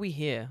 why are we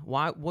here?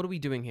 What are we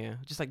doing here?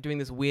 Just like doing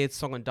this weird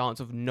song and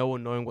dance of no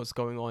one knowing what's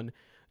going on.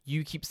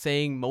 You keep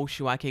saying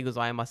Moshu Ake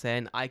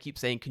gozaimasen. I keep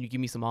saying, can you give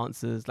me some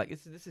answers? Like,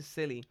 this is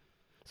silly.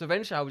 So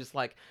eventually I was just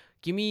like,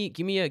 give me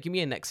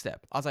a next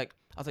step. I was like,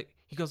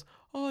 he goes,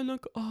 oh,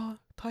 like, I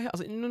was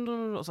like,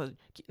 no. I was like,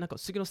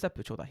 sugi step.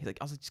 He's like,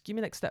 I was like, just give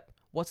me the next step.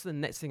 What's the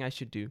next thing I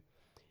should do?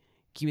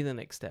 Give me the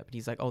next step. And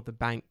he's like, oh, the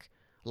bank,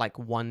 like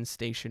one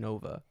station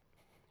over,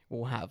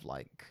 will have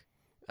like,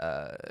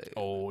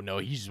 Oh no,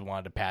 he just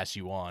wanted to pass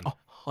you on.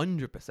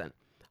 100%.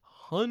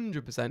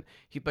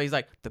 He's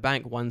like, the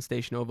bank one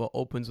station over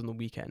opens on the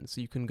weekend, so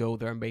you can go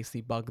there and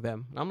basically bug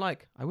them. And I'm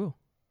like, I will.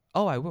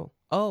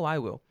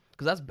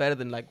 Because that's better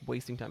than like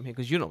wasting time here,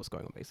 because you know what's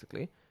going on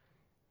basically.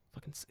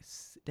 Fucking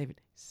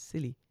David,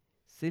 silly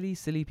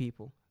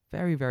people.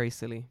 Very, very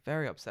silly.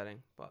 Very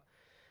upsetting. But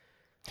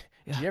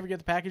Did you ever get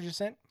the packages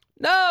sent?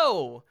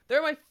 no, they're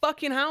in my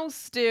fucking house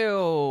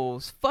still.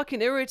 It's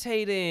fucking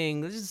irritating.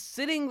 They're just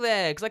sitting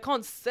there because I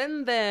can't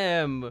send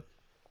them.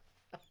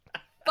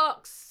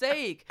 Fuck's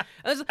sake.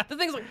 And the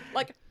thing is,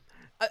 like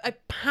I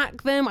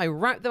pack them, I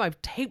wrap them,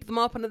 I've taped them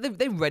up, and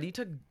they're ready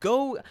to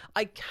go.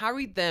 I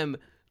carried them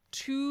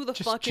to the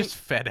fucking...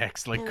 Just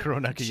FedEx, like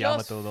Kuronaka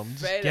Yamato them.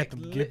 Just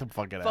get them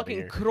fucking out of fucking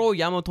here. Kuro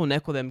Yamato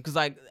Neko them. Because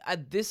like,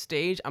 at this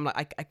stage, I'm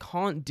like, I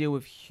can't deal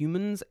with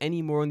humans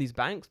anymore in these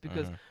banks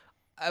because...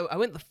 I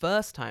went the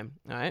first time,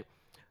 all right,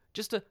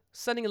 just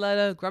sending a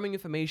letter, grabbing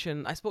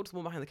information. I spoke to the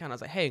woman behind the counter. I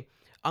was like, hey,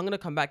 I'm going to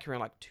come back here in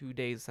like 2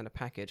 days to send a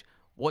package.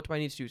 What do I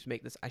need to do to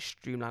make this as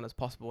streamlined as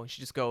possible? And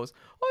she just goes,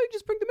 oh, you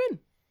just bring them in.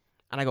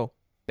 And I go,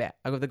 bet.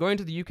 I go, they're going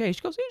to the UK.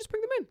 She goes, yeah, just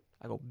bring them in.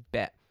 I go,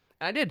 bet.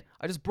 And I did.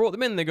 I just brought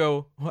them in. They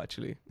go, oh,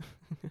 actually,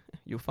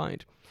 you'll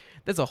find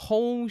there's a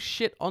whole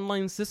shit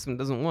online system that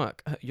doesn't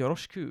work.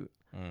 Yoroshiku.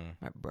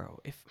 Like, bro,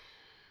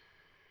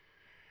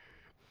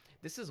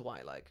 this is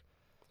why, like,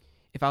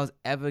 if I was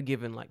ever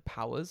given like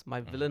powers,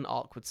 my villain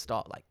arc would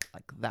start like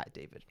that,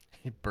 David.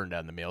 He burned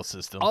down the mail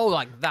system. Oh,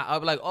 like that. I'd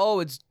be like, oh,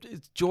 it's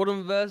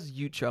Jordan versus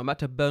Yucho. I'm about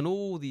to burn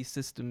all these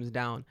systems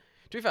down.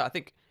 To be fair, I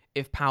think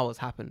if powers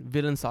happen,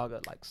 villain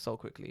saga like so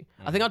quickly.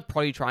 I think I'd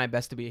probably try my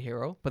best to be a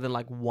hero, but then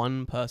like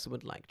one person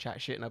would like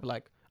chat shit, and I'd be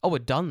like, oh, we're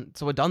done.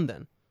 So we're done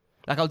then.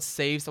 Like I would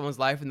save someone's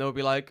life, and they'll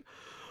be like,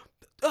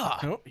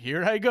 Oh,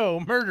 here I go,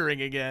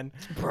 murdering again.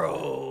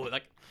 bro,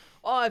 like,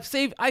 oh, I've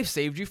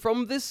saved you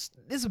from this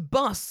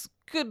bus.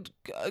 Good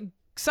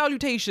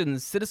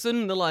salutations, citizen.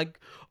 And they're like,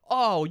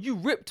 oh, you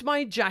ripped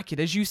my jacket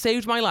as you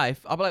saved my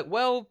life. I'll be like,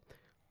 well,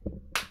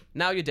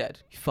 now you're dead,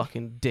 you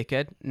fucking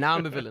dickhead. Now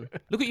I'm a villain.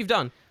 Look what you've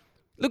done.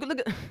 Look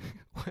at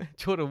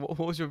Jordan, what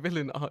was your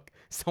villain arc?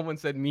 Someone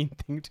said mean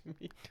thing to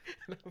me,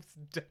 and I was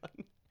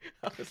done.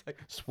 I was like,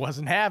 Just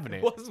wasn't having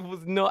it.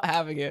 was not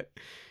having it.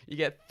 You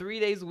get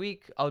 3 days a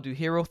week, I'll do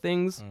hero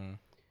things.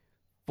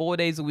 4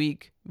 days a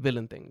week,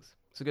 villain things.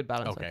 It's a good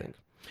balance, I think.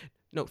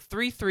 No,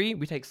 3-3,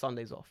 we take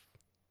Sundays off.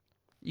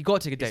 You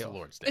gotta take a day It's off. the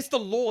Lord's Day. It's the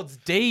Lord's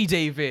Day,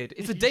 David.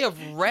 It's a day of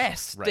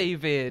rest, Right,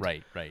 David.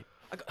 Right.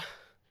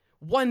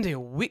 1 day a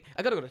week.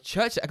 I gotta go to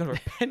church. I gotta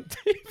repent,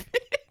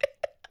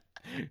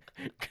 David.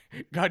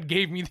 God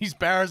gave me these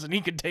powers and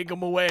he can take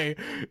them away.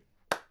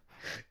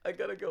 I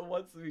gotta go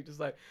once a week,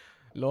 just like,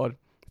 Lord,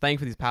 thank you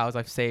for these powers.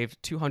 I've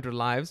saved 200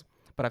 lives,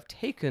 but I've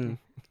taken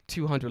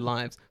 200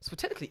 lives. So we're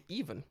technically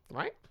even,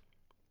 right?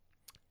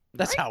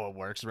 That's how it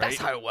works, right? That's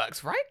how it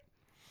works, right?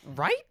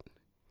 Right?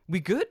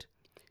 We good?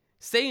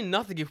 Say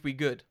nothing if we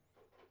good.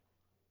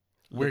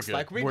 We're Looks good.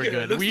 like we're We're good.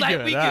 good. Looks We like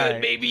good. we All good,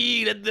 right.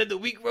 baby. The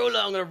week roller.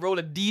 I'm gonna roll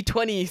a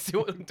D20. See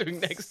what I'm doing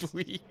next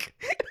week.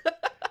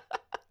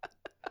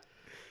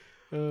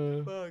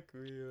 Fuck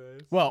me,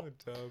 man. Well,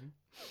 so dumb.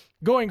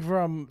 Going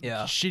from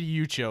Yeah. shitty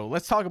Yucho,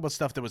 let's talk about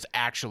stuff that was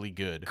actually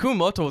good.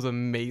 Kumamoto was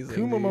amazing.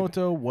 dude.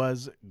 Kumamoto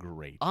was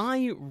great.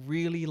 I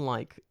really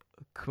like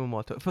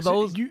Kumamoto. For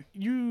So those,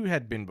 you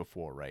had been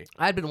before, right?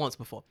 I had been once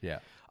before. Yeah.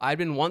 I'd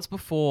been once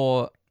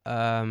before.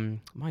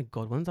 My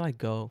God, when did I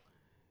go?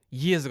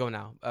 Years ago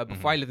now.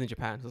 Before I lived in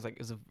Japan, so it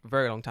was a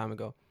very long time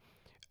ago,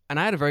 and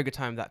I had a very good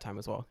time that time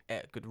as well.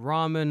 Ate good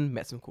ramen,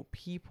 met some cool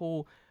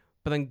people,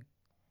 but then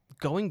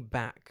going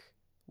back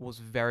was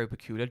very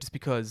peculiar, just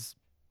because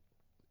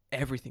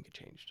everything had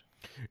changed.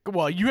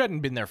 Well, you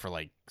hadn't been there for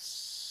like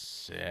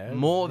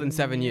More than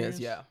 7 years,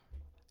 yeah.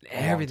 A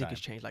long Everything time. has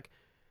changed. Like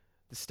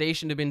the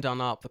station had been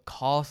done up, the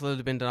castle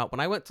had been done up.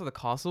 When I went to the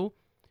castle,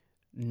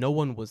 no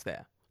one was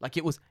there. Like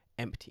it was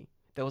empty.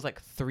 There was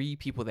like 3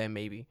 people there,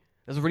 maybe.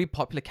 There's a really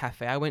popular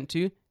cafe I went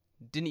to.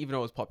 Didn't even know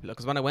it was popular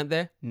because when I went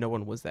there, no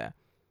one was there.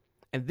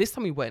 And this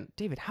time we went,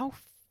 David, how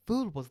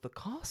full was the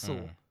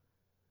castle?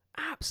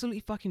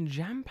 absolutely fucking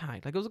jam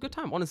packed. Like it was a good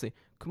time, honestly.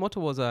 Kumamoto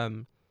was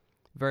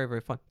very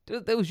very fun.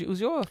 It was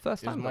your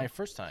first It was time. my though.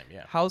 first time.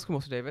 Yeah. How's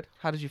Kumamoto, David?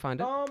 How did you find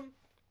it? How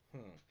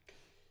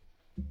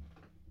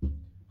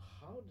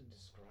to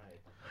describe?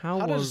 How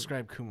How to was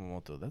describe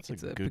Kumamoto? That's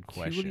it's a good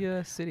question.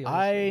 peculiar city.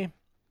 Honestly.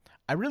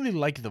 I really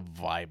like the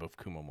vibe of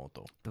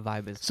Kumamoto. The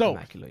vibe is So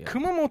immaculate. Yeah.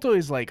 Kumamoto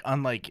is like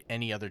unlike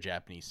any other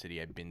Japanese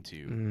city I've been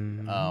to,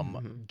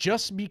 Mhm.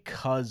 just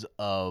because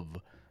of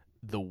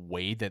the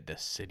way that the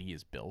city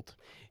is built.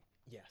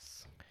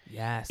 Yes.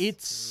 Yes.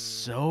 It's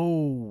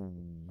so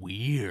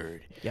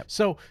weird. Yep.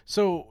 So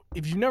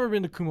if you've never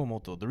been to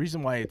Kumamoto, the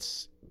reason why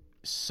it's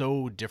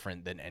so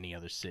different than any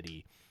other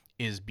city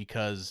is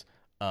because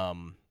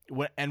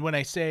when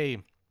I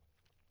say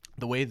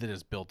the way that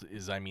it's built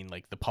is, I mean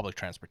like the public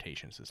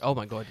transportation system. Oh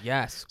my god.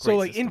 Yes. So Great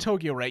like in system.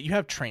 Tokyo, right, you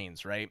have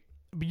trains, right?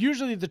 But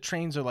usually the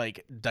trains are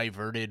like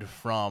diverted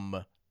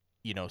from,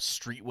 you know,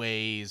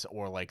 streetways,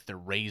 or like they're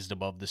raised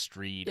above the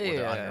street, or they're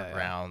Yeah.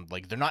 underground.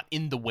 Like they're not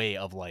in the way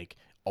of like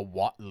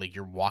like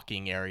your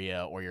walking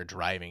area or your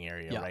driving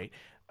area, Yeah. right?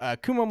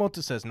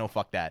 Kumamoto says no,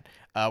 fuck that.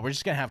 We're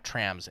just gonna have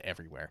trams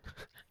everywhere,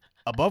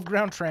 above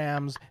ground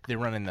trams. They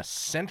run in the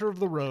center of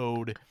the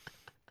road,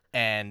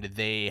 and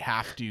they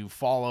have to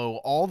follow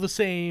all the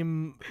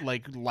same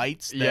like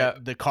lights that Yeah.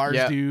 the cars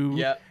Yeah. do.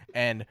 Yeah.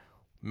 And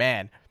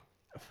man,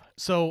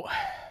 so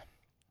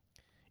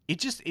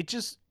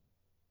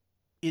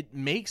it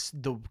makes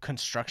the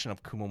construction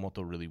of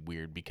Kumamoto really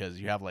weird, because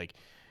you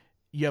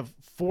have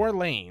 4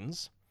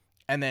 lanes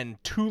and then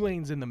 2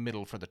 lanes in the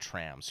middle for the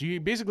tram. So you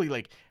basically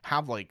like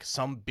have like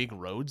some big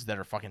roads that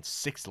are fucking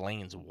 6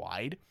 lanes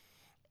wide,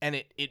 and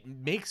it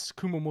makes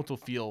Kumamoto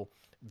feel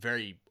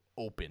very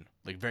open,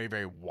 like very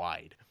very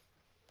wide.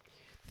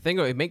 The thing,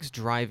 it makes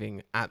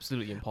driving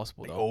absolutely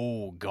impossible though.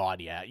 Oh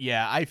god,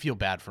 yeah. I feel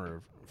bad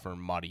for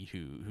Mari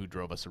who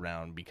drove us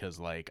around, because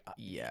like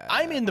Yeah.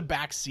 I'm in the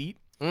back seat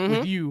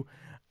with you.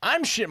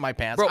 I'm shitting my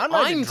pants. Bro, I'm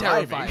not even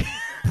terrified. driving.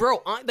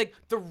 Bro, like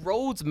the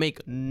roads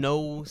make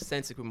no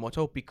sense in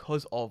Kumamoto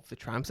because of the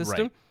tram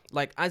system. Right.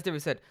 Like as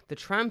David said, the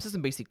tram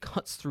system basically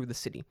cuts through the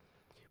city,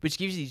 which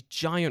gives you these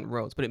giant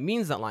roads. But it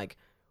means that like,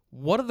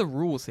 what are the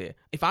rules here?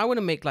 If I want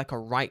to make like a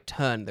right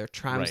turn, there are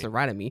trams Right. that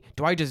right at me.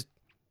 Do I just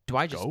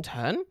Go?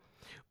 turn?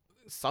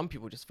 Some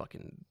people just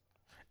fucking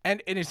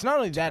And it's not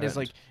only that, it's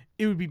Turned. like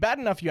it would be bad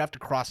enough you have to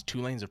cross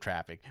 2 lanes of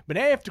traffic, but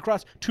now you have to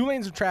cross 2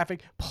 lanes of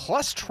traffic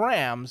plus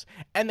trams,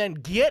 and then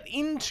get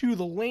into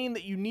the lane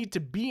that you need to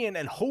be in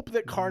and hope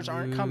that cars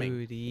aren't coming.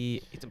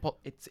 Rudy.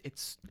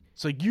 It's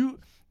So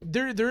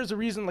there is a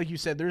reason, like you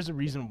said, there's a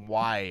reason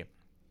why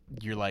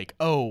you're like,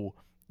 oh,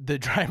 the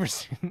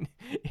drivers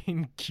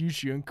in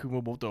Kyushu and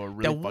Kumamoto are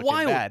really They're fucking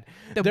wild. bad.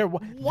 They're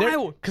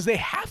wild. Because they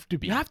have to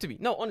be. you have to be.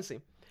 No, honestly,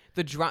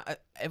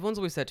 everyone's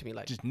always said to me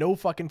like, Just no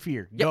fucking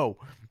fear. Go.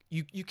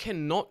 you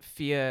cannot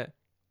fear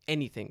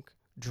anything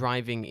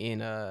driving in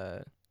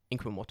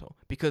Kumamoto,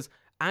 because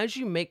as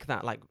you make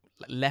that like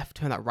left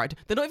turn, that right,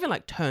 they're not even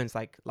like turns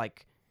like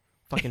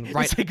fucking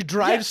right. It's like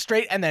drive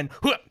straight and then.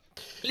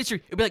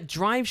 Literally, it'd be like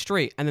drive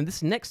straight, and then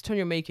this next turn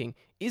you're making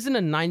isn't a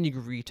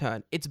 90-degree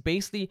turn. It's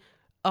basically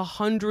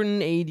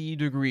 180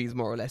 degrees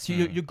more or less.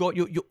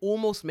 You're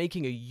almost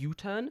making a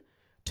U-turn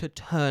to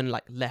turn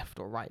like left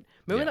or right.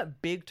 Remember Yeah.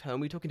 that big turn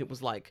we took, and it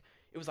was like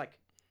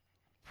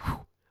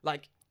whew,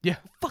 like Yeah.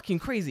 fucking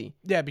crazy.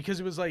 Yeah, because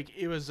it was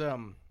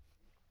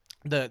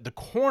the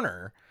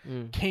corner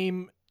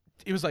came.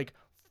 It was like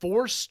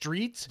 4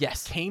 streets.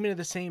 Yes. Came into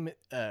the same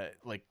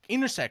like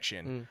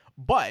intersection,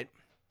 but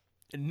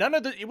none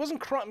of it wasn't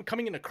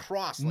coming in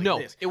across like No,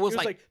 this. it was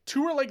like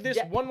 2 were like this,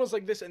 Yeah. 1 was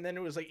like this, and then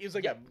it was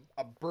like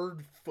a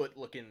bird foot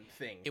looking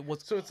thing. It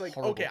was so it's like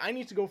horrible. okay, I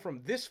need to go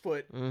from this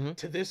foot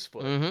to this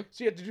foot. Mhm.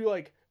 So you have to do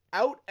like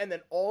out and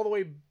then all the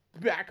way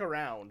back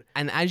around.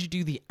 And as you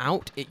do the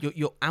out,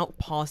 you're out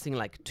passing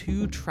like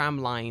 2 tram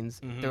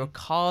lines. There are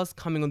cars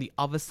coming on the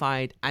other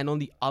side and on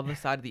the other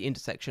side of the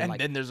intersection. And like,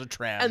 then there's a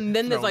tram. and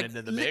then there's thrown like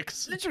into the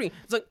mix. literally,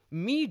 it's like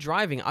me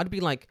driving. I'd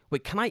be like,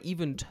 wait, can I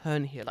even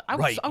turn here? Like, I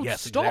would, Right, I would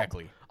yes, stop.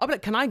 exactly. I'd be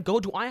like, can I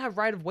go? Do I have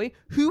right of way?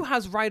 Who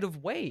has right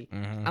of way?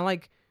 Mm-hmm. And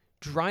like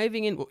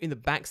driving in the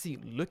backseat,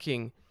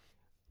 looking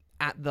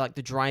at the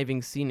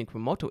driving scene in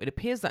Kumamoto, it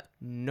appears that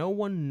no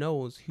one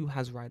knows who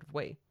has right of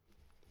way,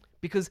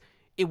 because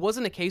it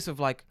wasn't a case of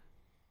like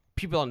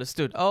people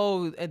understood,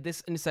 oh, at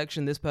this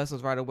intersection this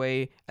person's right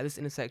away, at this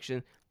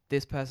intersection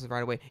this person's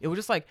right away. It was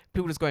just like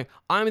people just going,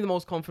 I'm the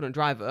most confident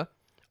driver,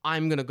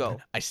 I'm gonna go.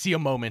 I see a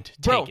moment.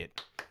 Bro, Take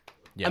it.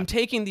 Yeah. I'm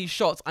taking these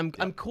shots. I'm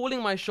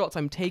calling my shots.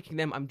 I'm taking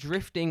them. I'm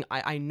drifting.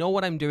 I know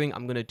what I'm doing.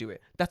 I'm gonna do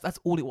it. That's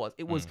all it was.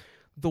 It was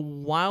the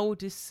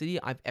wildest city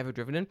I've ever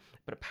driven in.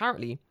 But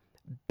apparently,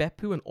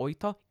 Beppu and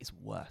Oita is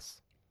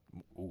worse.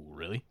 Ooh,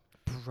 really?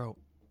 Bro,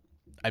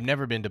 I've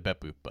never been to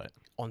Beppu, but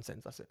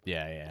onsense. That's it.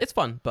 yeah. It's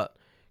fun, but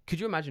could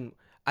you imagine?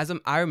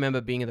 I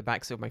remember being in the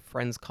backseat of my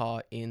friend's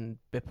car in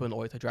Beppu and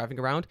Oita driving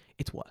around.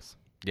 It's worse.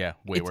 yeah,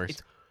 way worse.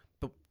 It's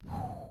the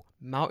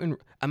mountain.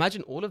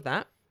 Imagine all of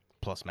that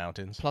Plus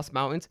mountains. plus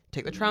mountains.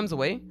 Take the trams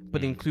away,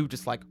 but include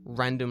just like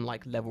random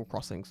like level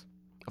crossings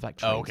of like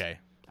trains. Oh, okay.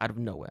 out of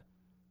nowhere.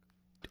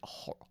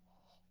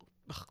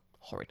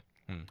 Horrid.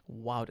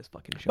 Wildest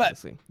fucking shit. But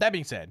Honestly. that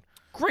being said,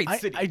 Great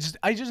city.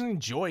 I just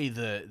enjoy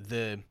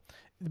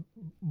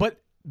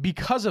but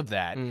because of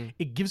that,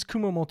 it gives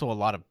Kumamoto a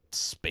lot of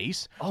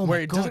space. Oh where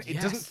my it God, doesn't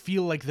yes.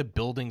 feel like the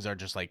buildings are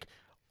just like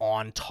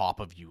on top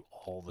of you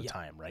all the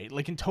time, right?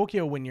 Like in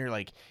Tokyo, when you're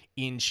like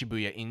in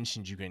Shibuya, in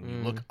Shinjuku, and you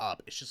look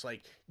up, it's just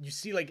like you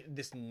see like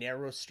this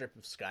narrow strip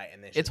of sky,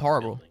 and then It's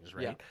horrible. buildings,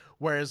 right? Yeah.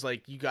 Whereas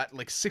like you got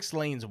like 6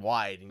 lanes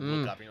wide, and you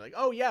look up, and you're like,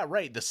 oh yeah,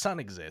 right, the sun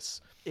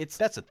exists.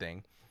 That's a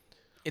thing.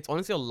 It's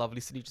honestly a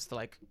lovely city just to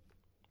like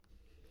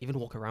even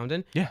walk around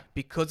in. Yeah.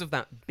 Because of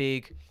that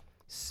big,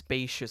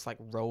 spacious like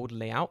road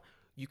layout,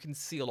 you can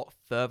see a lot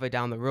further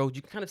down the road.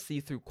 You can kind of see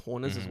through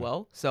corners as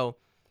well. So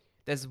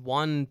there's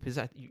one,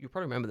 you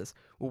probably remember this.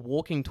 We're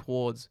walking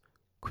towards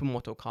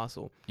Kumamoto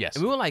Castle. Yes.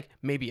 And we were like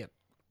maybe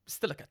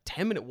still like a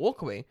 10-minute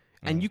walk away.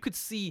 And you could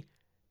see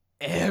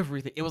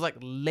everything. It was like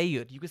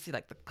layered. You could see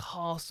like the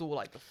castle,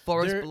 like the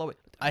forest below it.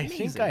 I think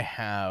Amazing. I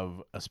have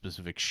a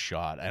specific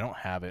shot. I don't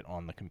have it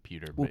on the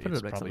computer, We'll but put it it's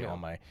up next probably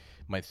time, on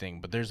my thing.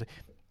 But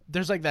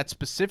there's like that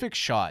specific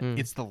shot.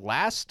 It's the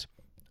last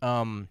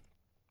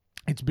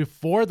it's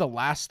before the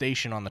last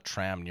station on the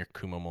tram near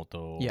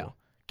Kumamoto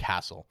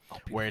Castle,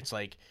 where it's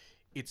like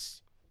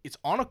it's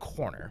on a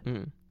corner.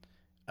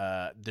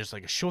 There's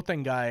like a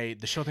Shotengai,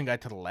 the Shotengai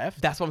to the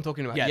left. That's what I'm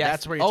talking about. Yeah, Yes.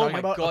 that's where you're talking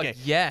about. Oh my God, Okay.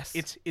 yes.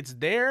 It's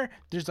there.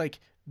 There's like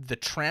the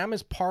tram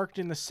is parked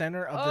in the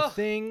center of the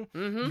thing.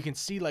 You can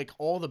see like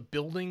all the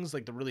buildings,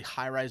 like the really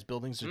high-rise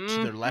buildings are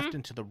to the left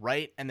and to the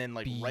right, and then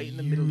like right in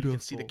the middle you can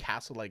see the Beautiful.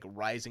 castle like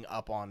rising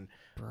up on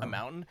a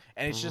mountain.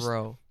 And it's just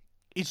Bro.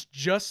 it's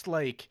just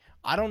like,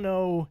 I don't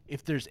know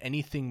if there's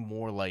anything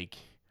more like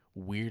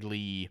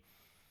weirdly,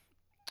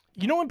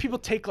 you know, when people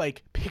take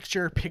like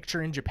picture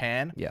in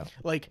Japan, Yeah.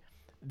 like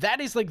that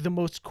is like the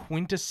most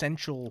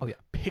quintessential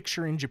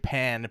picture in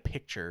Japan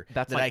picture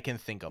That's that like- I can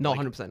think of. No, Like,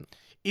 100%.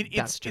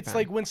 it's Japan.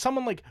 like when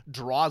someone like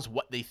draws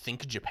what they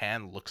think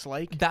Japan looks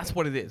like. That's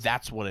what it is.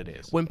 That's what it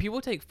is. When people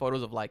take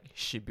photos of like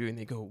Shibuya and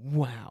they go,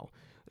 wow,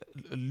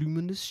 a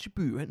luminous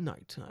Shibuya at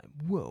nighttime.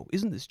 Whoa,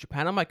 isn't this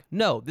Japan? I'm like,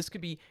 no, this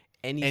could be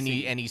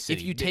any city.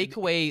 If you take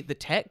away the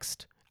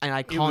text and I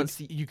It can't would-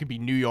 see. You could be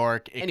New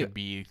York. It Anyway. could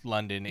be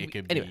London. It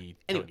could Anyway.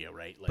 be Tokyo,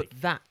 right? Like,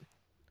 But that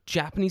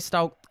Japanese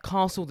style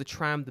castle, the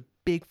tram, the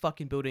big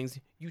fucking buildings,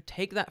 you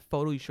take that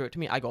photo, you show it to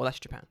me, I go, oh, that's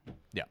Japan.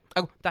 yeah.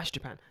 I go, that's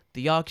Japan.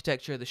 The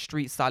architecture, the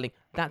street styling,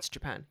 that's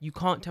Japan. You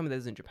can't tell me that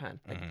isn't Japan.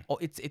 Like, oh,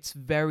 it's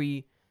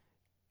very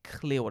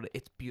clear what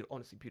it's beautiful.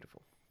 Honestly,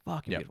 beautiful.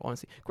 Fucking beautiful.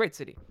 Honestly, great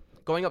city.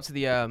 Going up to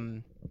the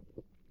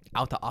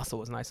Alta Aso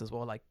was nice as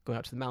well. Like going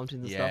up to the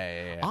mountains and stuff.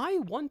 Yeah. I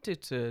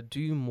wanted to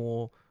do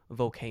more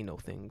volcano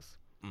things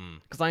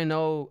because I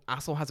know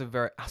Aso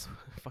has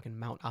fucking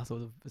Mount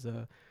Aso is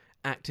a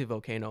active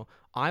volcano.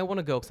 I want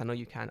to go because I know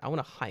you can. I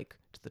want to hike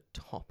to the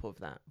top of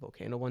that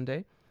volcano one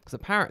day because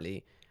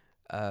apparently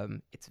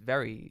it's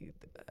very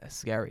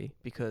scary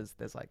because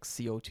there's like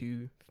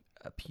CO2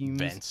 fumes.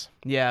 Vents.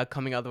 Yeah,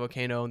 coming out of the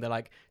volcano, and they're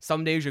like,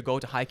 some days you go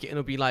to hike it and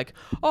it'll be like,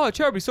 oh,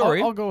 terribly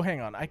sorry. I'll go.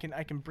 Hang on. I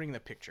can bring the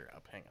picture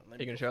up. Hang on.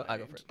 You're gonna show it? I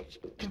go for it.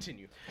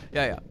 Continue.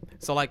 Yeah.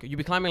 So like you'll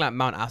be climbing like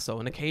Mount Aso,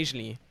 and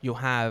occasionally you'll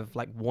have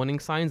like warning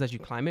signs as you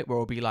climb it, where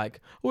it'll be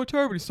like, "Oh,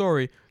 terribly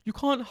sorry, you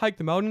can't hike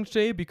the mountain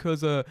today because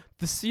the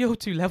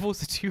CO2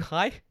 levels are too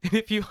high, and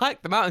if you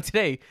hike the mountain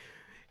today,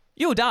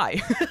 you'll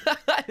die."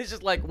 It's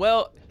just like,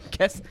 well,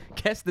 guess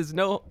there's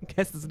no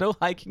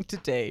hiking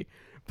today.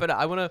 But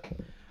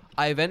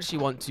I eventually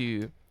want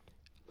to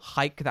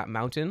hike that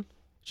mountain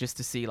just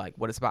to see like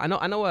what it's about.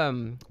 I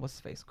know what's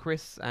his face,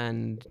 Chris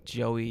and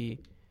Joey.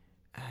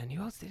 And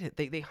who else did it?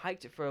 They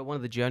hiked it for one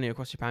of the Journey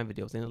Across Japan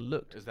videos, and it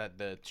looked. Is that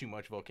the Too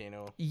Much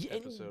Volcano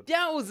episode?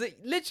 That was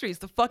it. Literally, it's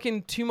the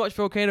fucking Too Much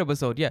Volcano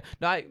episode. Yeah.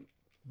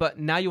 But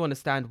now you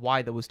understand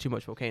why there was too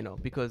much volcano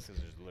because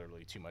Because there's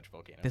literally too much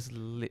volcano. there's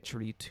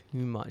literally too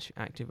much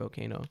active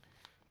volcano.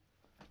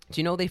 Do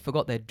you know they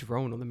forgot their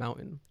drone on the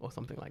mountain or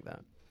something like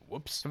that?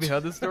 Whoops. Have you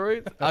heard this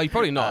story? Oh, you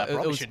probably not.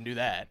 Probably shouldn't do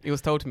that. It was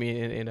told to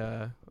me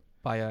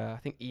by I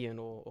think Ian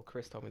or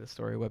Chris told me the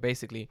story where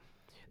basically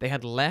they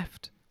had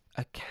left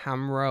a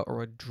camera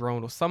or a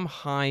drone or some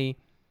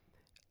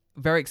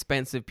very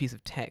expensive piece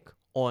of tech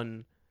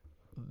on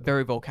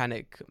very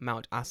volcanic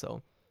Mount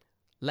Aso.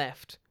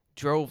 Left,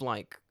 drove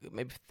like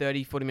maybe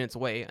 30, 40 minutes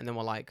away, and then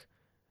were like,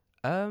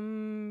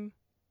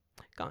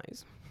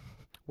 guys,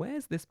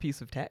 where's this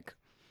piece of tech?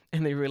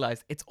 And they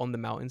realized it's on the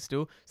mountain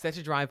still. So they had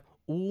to drive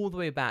all the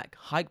way back,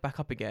 hike back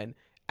up again,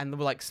 and they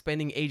were like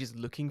spending ages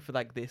looking for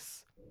like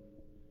this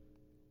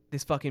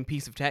fucking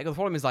piece of tech. The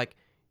problem is like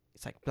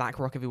it's like black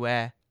rock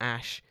everywhere,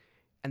 ash,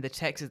 and the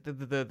text is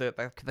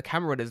the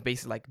camera is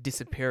basically like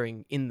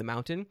disappearing in the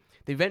mountain.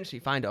 They eventually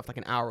find it after like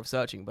an hour of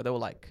searching, but they were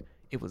like,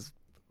 it was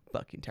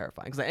fucking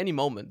terrifying because at any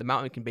moment the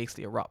mountain can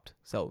basically erupt,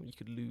 so you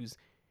could lose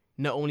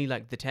not only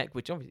like the tech,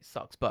 which obviously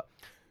sucks, but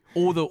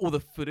all the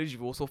footage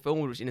you've also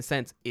filmed, which in a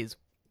sense is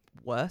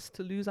worse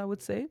to lose, I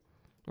would say,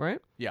 right?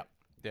 Yeah.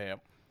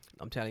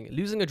 I'm telling you,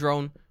 losing a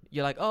drone,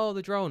 you're like, oh,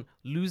 the drone.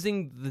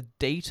 Losing the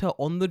data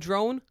on the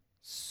drone,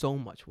 So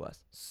much worse.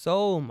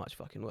 So much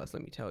fucking worse.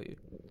 Let me tell you.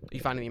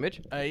 You finding the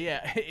image? Yeah,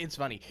 it's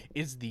funny.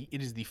 It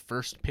is the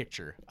first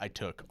picture I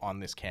took on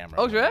this camera.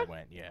 Oh, when sure? we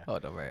went. Yeah. Oh,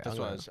 don't worry. That's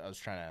why I was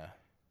trying to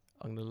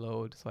I'm gonna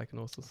load so I can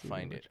also see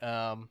find the it.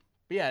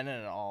 But yeah,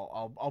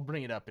 no. I'll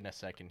bring it up in a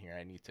second here.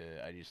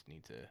 I just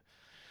need to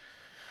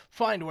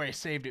find where I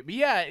saved it. But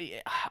yeah,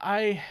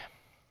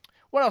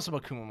 what else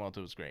about Kumamoto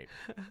was great?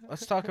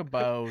 Let's talk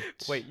about.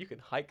 Wait, you can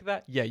hike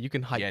that? Yeah, you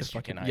can hike Yes, the you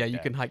fucking. can hike Yeah, you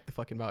that. can hike the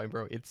fucking mountain,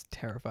 bro. It's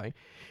terrifying.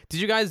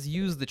 Did you guys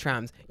use the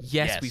trams?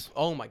 Yes, Yes.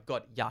 Oh my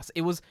god, yes.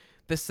 It was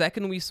the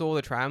second we saw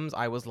the trams,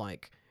 I was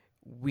like,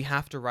 we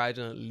have to ride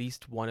on at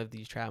least one of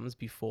these trams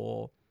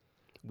before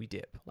we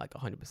dip, like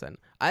 100%.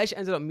 I actually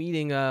ended up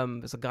meeting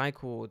there's a guy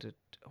called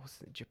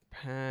what's it,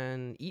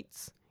 Japan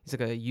Eats. He's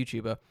like a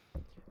YouTuber.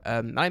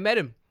 And I met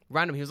him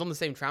random. He was on the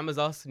same tram as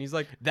us, and he's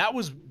like,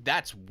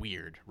 That's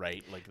weird,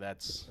 right? Like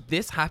that's.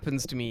 this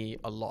happens to me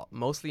a lot,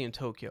 mostly in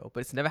Tokyo,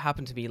 but it's never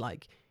happened to me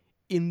like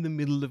in the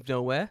middle of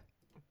nowhere.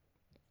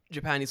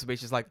 Japan is basically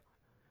just like, are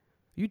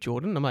you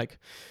Jordan? I'm like,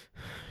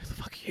 who the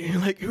fuck are you?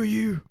 Like, who are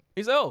you?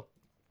 He's like, oh,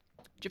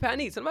 Japan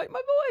Eats. I'm like,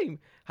 my boy.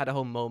 Had a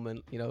whole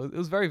moment, you know. It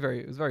was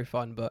it was very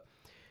fun, but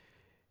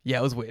yeah,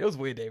 it was weird. It was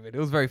weird, David. It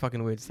was very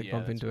fucking weird to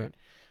bump that's into weird. it.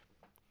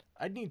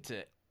 I need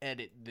to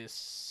edit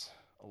this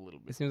a little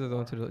bit. It seems like they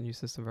more. wanted a new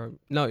system.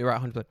 No, you're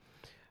right, 100%.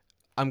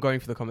 I'm going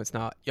for the comments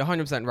now. You're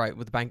 100% right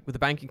with the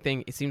banking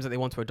thing. It seems like they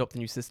want to adopt a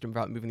new system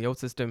without moving the old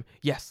system.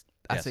 Yes,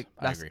 Yes, I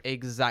that's agree.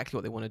 exactly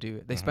what they want to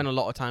do. They spend a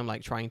lot of time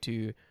like trying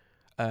to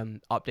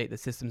update the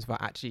systems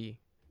without actually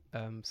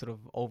sort of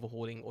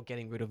overhauling or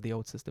getting rid of the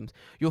old systems.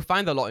 You'll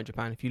find a lot in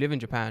Japan. If you live in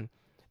Japan,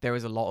 there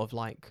is a lot of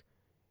like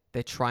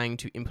they're trying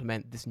to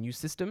implement this new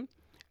system,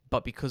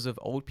 but because of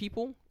old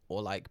people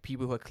or like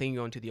people who are clinging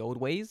on to the old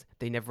ways,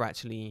 they never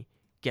actually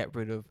get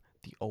rid of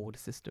the old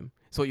system.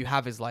 So what you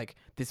have is like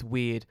this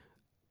weird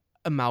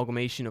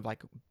amalgamation of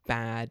like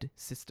bad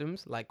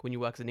systems. Like when you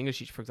work as an English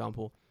teacher, for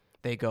example,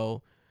 they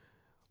go,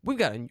 we've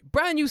got a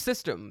brand new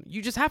system.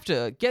 You just have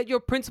to get your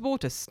principal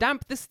to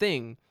stamp this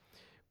thing,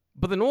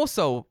 but then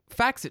also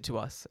fax it to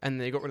us. And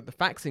they got rid of the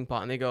faxing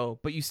part and they go,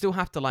 but you still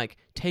have to like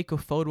take a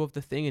photo of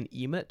the thing and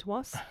email it to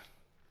us.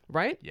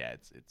 Right? Yeah,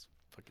 it's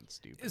fucking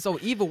stupid. So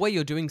either way,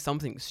 you're doing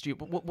something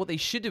stupid. What they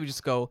should do is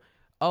just go,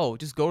 oh,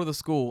 just go to the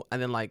school and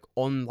then like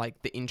on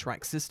like the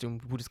Interact system,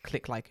 we'll just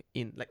click like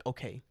in like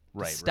okay,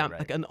 Right, stamp right.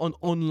 like an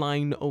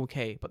online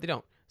okay, but they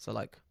don't. So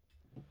like,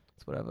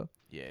 it's whatever.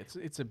 Yeah,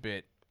 it's a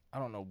bit. I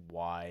don't know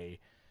why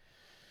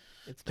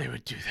It's they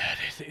would do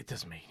that. It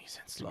doesn't make any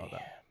sense to Love me.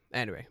 that.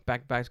 Anyway,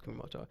 back to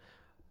Kumamoto.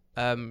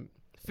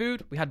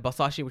 Food, we had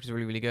basashi, which is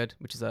really, really good,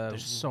 which is a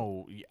There's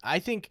so I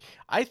think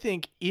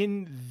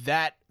in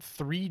that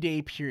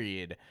 3-day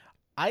period,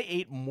 I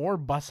ate more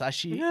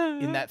basashi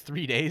in that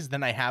 3 days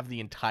than I have the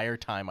entire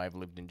time I've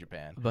lived in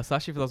Japan.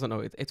 basashi. For those who don't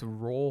know, it's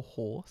raw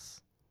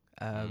horse,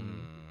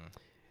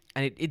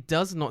 and it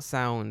does not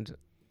sound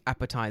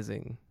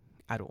appetizing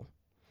at all.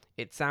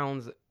 It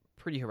sounds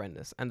pretty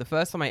horrendous. And the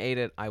first time I ate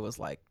it, I was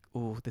like,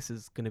 "Oh, this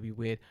is gonna be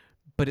weird,"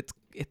 but it's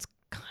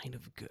kind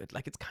of good.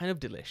 Like it's kind of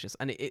delicious,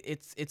 and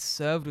it's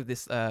served with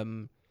this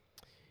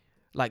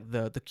like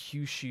the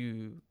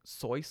Kyushu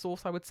soy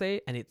sauce, I would say,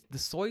 and the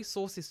soy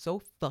sauce is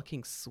so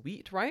fucking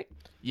sweet, right?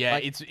 Yeah,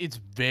 Like- it's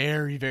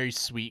very very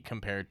sweet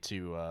compared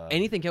to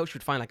Anything else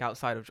you'd find like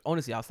outside of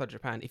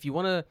Japan. If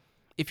you're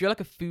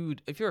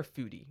a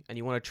foodie and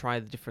you want to try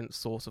the different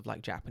source of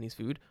like Japanese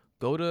food,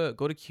 go to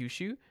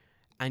Kyushu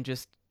and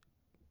just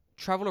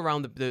travel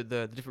around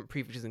the different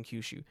prefectures in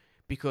Kyushu,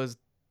 because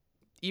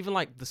even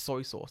like the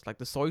soy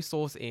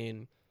sauce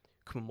in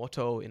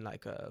Kumamoto, in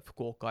like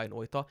Fukuoka and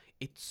Oita,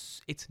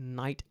 it's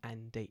night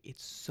and day.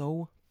 It's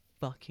so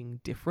fucking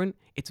different.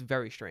 It's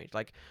very strange.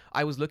 Like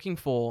I was looking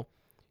for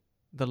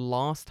the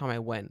last time I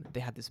went, they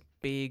had this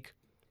big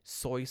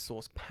soy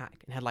sauce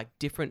pack and had like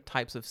different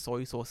types of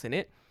soy sauce in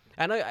it.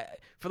 And I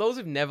for those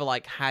who've never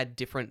like had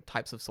different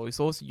types of soy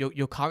sauce,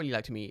 you're currently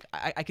like, to me,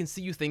 I can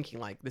see you thinking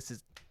like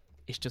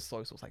it's just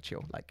soy sauce, like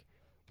chill, like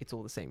it's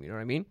all the same, you know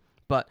what I mean?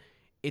 But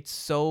it's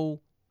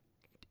so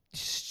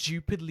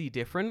stupidly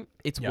different.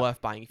 It's Yeah. worth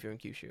buying if you're in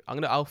Kyushu.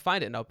 I'll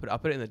find it and I'll put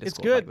it in the it's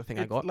Discord. good. Like the thing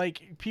I It's got.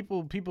 like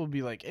people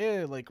be like,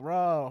 like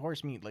raw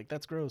horse meat, like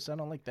that's gross. I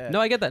don't like that.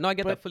 No, I get that.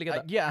 But, Fully get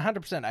that. yeah,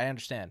 100%. I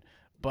understand,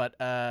 but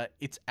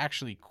it's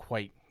actually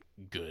quite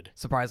good.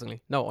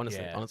 Surprisingly, no,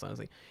 honestly, Yeah.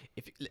 honestly,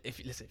 if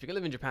you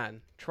live in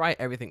Japan, try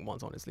everything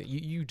once. Honestly,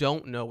 you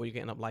don't know what you're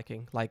getting up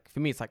liking. Like for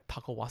me, it's like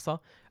takawasa,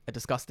 a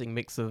disgusting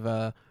mix of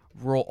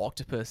raw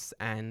octopus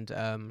and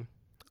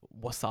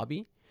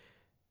wasabi,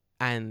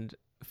 and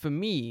for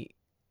me,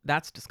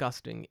 that's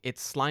disgusting.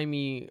 It's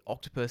slimy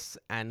octopus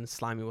and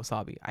slimy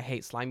wasabi. I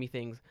hate slimy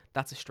things.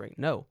 That's a straight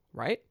no,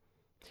 right?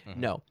 Mhm.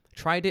 No.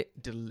 Tried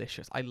it,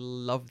 delicious. I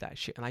love that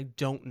shit, and I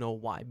don't know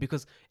why,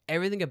 because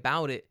everything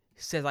about it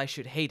says I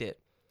should hate it,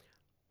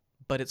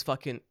 but it's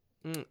fucking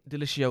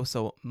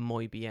delicioso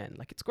muy bien.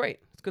 Like it's great.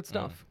 It's good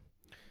stuff.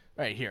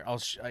 All right, here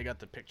I got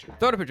the picture.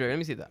 Throw it a picture. Let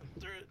me see that.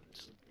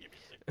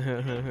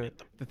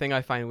 The thing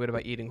I find weird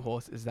about eating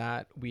horse is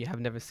that we have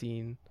never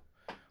seen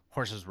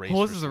Horses raised.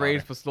 Horses are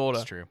raised for That's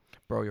slaughter. true.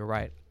 Bro, you're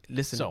right.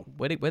 Listen, So-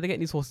 where they getting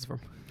these horses from?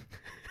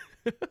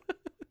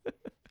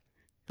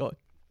 Go on.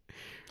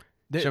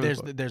 Show me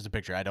the There's a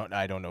picture. I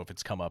don't know if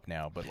it's come up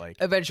now, but like,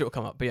 Eventually it'll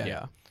come up, but Yeah.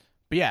 yeah.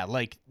 but yeah,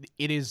 like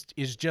it is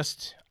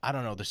just I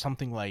don't know. There's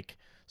something like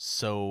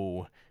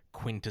so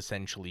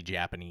quintessentially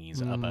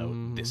Japanese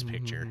about this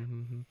picture.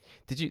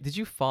 Did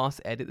you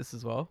fast edit this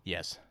as well?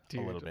 Yes,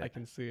 Dude, a little bit. I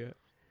can see it.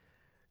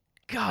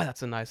 God,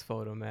 that's a nice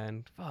photo,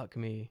 man. Fuck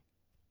me.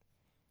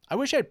 I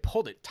wish I'd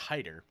pulled it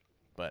tighter,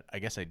 but I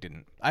guess I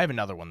didn't. I have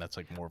another one that's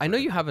like more. I know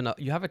you vertical.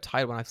 have a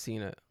tight one. I've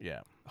seen it.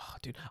 Yeah. Oh,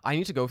 dude, I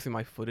need to go through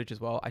my footage as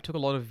well. I took a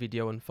lot of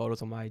video and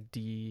photos on my what do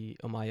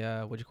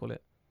you call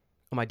it?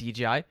 On my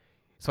DJI.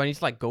 So I need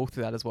to like go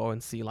through that as well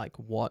and see like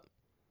what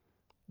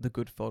the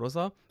good photos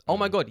are. Oh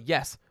my god,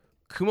 yes.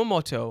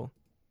 Kumamoto,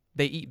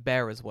 they eat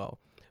bear as well.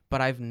 But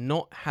I've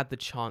not had the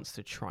chance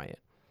to try it.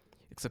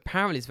 Because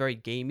apparently it's very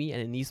gamey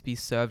and it needs to be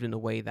served in a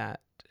way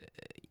that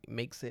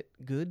makes it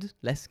good,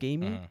 less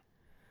gamey. Mhm.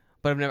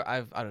 But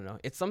I don't know.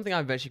 It's something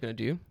I'm eventually going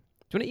to do. Do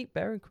you want to eat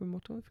bear in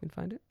Kumamoto if you can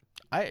find it?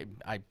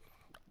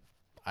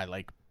 I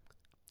like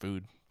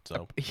food,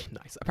 so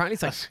Nice. Apparently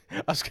it's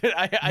like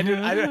I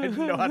didn't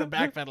know how to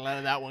backpedal out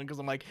of that one because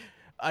I'm like,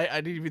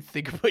 I didn't even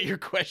think about your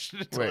question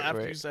until Wait, after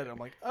wait. you said it. I'm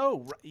like,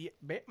 oh,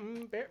 right,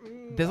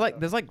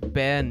 there's like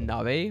bear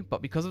nabe,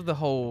 but because of the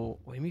whole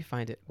let me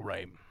find it.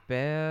 right.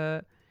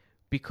 Bear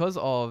because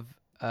of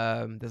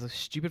there's a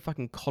stupid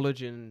fucking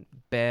collagen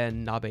bear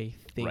nabe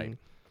thing. Right.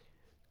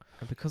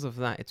 And because of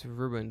that it's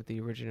ruined the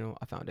original.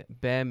 I found it.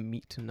 Bear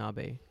meat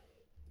nabe.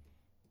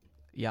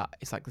 Yeah,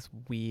 it's like this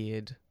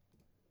weird.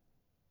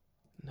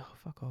 No,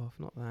 fuck off,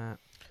 not that.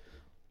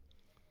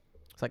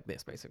 It's like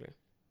this basically.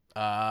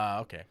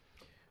 Okay.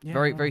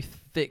 Very, very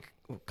thick,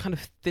 kind of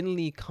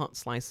thinly cut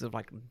slices of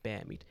like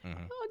bear meat. Mhm.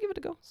 I'll give it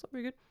a go. It's not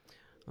very good.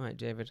 All right,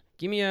 David,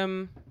 give me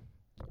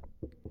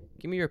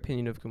your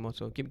opinion of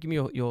Kumamoto. Give me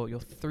your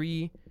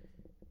three,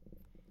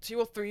 2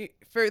 or 3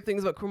 favorite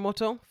things about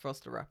Kumamoto for us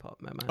to wrap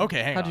up, man.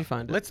 Okay, hang How'd on. you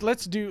find it?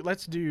 Let's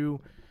do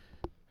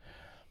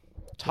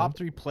top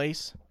 3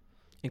 place,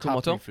 In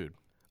top 3 Kumamoto? food.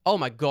 Oh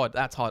my god,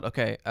 that's hard.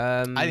 Okay.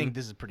 I think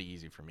this is pretty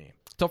easy for me.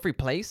 top 3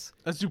 place.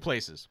 Let's do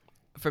places.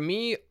 For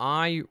me,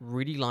 I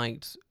really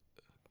liked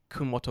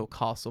Kumamoto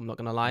Castle. I'm not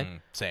gonna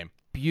lie. Same.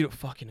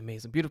 Beautiful, fucking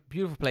amazing.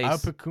 Beautiful place. I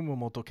would put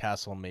Kumamoto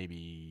Castle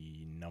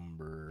maybe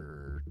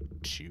number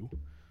 2.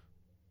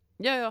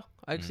 Yeah,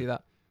 I can see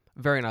that.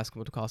 Very nice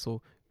Kumamoto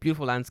Castle.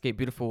 Beautiful landscape,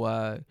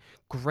 beautiful,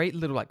 great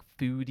little like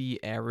foodie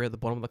area at the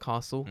bottom of the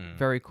castle.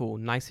 Very cool.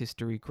 Nice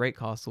history, great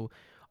castle.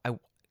 I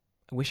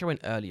wish I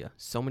went earlier.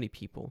 So many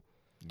people.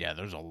 Yeah,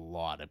 there's a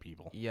lot of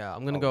people. Yeah,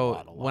 I'm gonna A go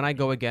lot when of I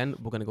go again.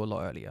 We're gonna go a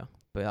lot earlier,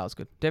 but that was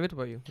good. David,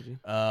 what about you? Did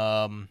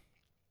you?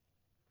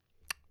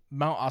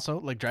 Mount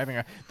Aso, like driving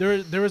around.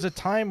 There was a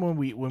time when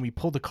we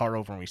pulled the car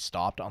over and we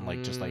stopped on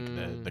like just like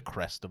the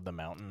crest of the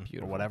mountain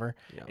Beautiful. or whatever,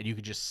 Yeah. and you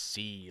could just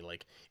see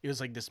like it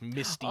was like this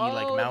misty Oh,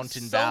 like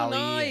mountain so valley.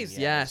 and nice.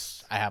 yeah,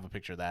 Yes. I have a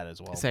picture of that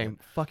as well. Same,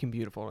 fucking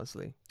beautiful,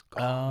 honestly. but,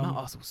 Mount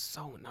Aso was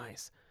so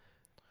nice.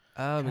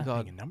 Oh my kinda god.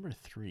 thinking, number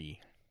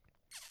 3.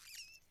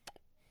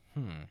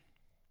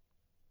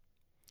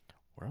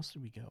 Where else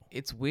did we go?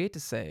 It's weird to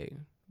say,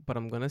 but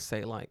I'm gonna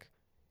say like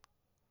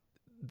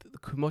the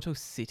Kumamoto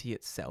city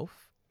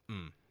itself.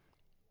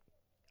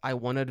 I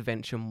want to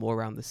adventure more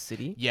around the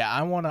city. Yeah,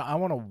 I wanna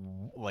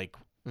like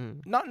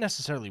Mm. not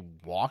necessarily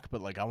walk, but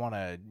like I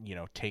wanna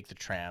take the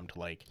tram to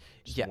like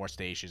just Yeah. more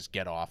stations,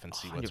 get off and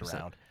see what's 100%.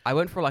 around. I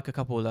went for like a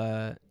couple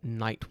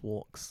night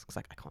walks because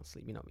like I can't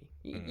sleep. You know me.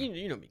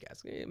 You know me,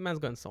 guys. Man's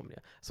got insomnia.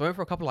 So I went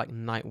for a couple like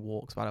night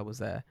walks while I was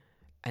there,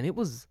 and it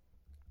was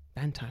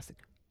fantastic.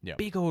 Yeah.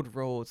 Big old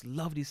roads,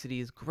 lovely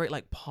cities, great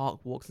like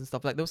park walks and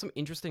stuff. Like there was some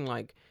interesting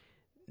like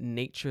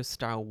nature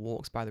style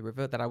walks by the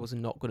river that I was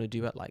not gonna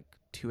do at like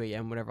 2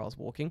 a.m. whenever I was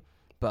walking,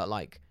 but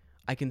like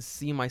I can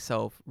see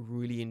myself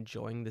really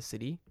enjoying the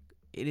city.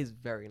 It is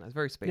very nice,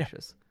 very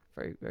spacious,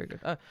 very very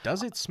good.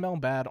 Does it smell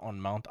bad on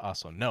Mount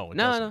Aso? No, it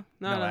No, doesn't.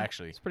 no,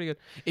 actually. it's pretty good.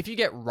 If you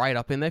get right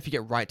up in there, if you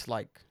get right to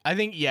like I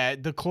think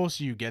the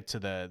closer you get to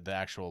the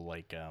actual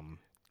like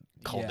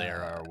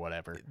caldera or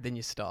whatever, then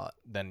you start.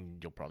 then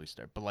you'll probably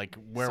start. But like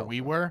where So we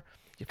fun. were,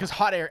 because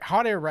hot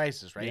air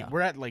rises, right? Yeah.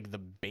 We're at like the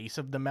base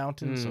of the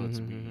mountain, so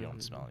we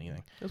don't smell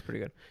anything. That was pretty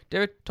good.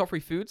 David, top 3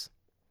 foods.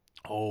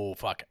 Oh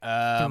fuck.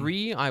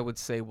 3 I would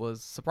say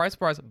was surprise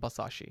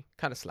basashi.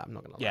 Kind of slap,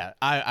 not gonna lie. Yeah,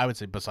 I would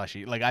say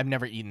basashi. Like I've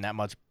never eaten that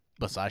much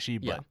basashi,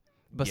 Yeah. but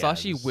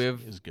Basashi it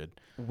was good.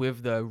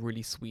 with the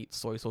really sweet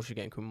soy sauce you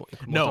get in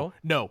Kumamoto. No.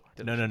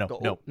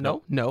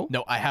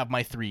 No. I have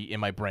my 3 in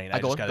my brain. I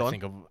go just on, gotta go on.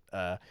 think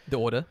of The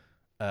order.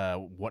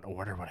 what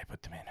order would I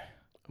put them in?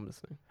 I'm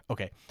listening.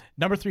 Okay,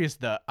 number 3 is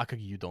the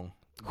akagi udon,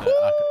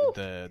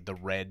 the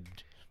red.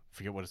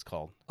 Forget what it's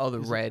called. Oh,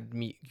 the red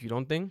meat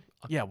gyudon thing.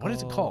 Yeah, what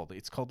is it Aka- called?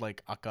 It's called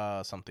like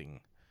aka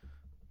something.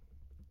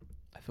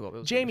 I forgot. What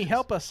it was Jamie, delicious.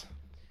 help us.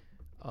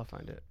 I'll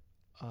find it.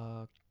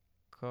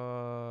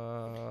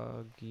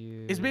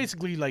 Akagi. It's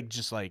basically like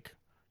just like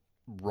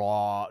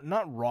raw,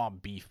 not raw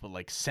beef, but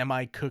like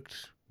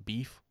semi-cooked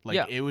beef. Like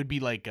Yeah. it would be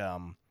like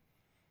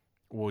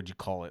what would you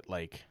call it?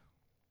 Like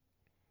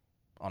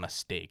on a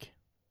steak.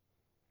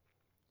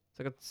 It's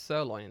like a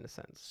sirloin in a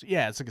sense. So,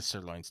 yeah, it's like a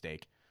sirloin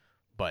steak,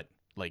 but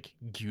like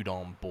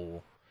gyudon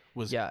bowl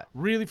was Yeah.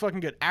 really fucking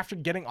good. After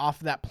getting off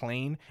that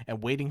plane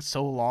and waiting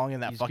so long in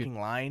that Use fucking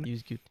line,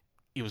 Use good.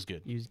 it was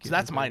good. Use So good.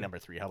 that's my number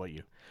 3. How about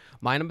you?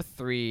 My number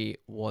 3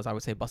 was, I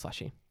would say,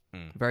 basashi.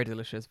 Mm. Very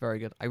delicious, very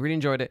good. I really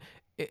enjoyed it.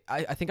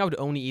 I think I would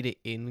only eat it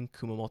in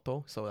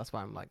Kumamoto, so that's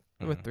why I'm like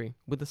number 3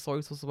 with the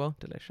soy sauce as well.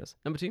 Delicious.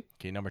 Number 2.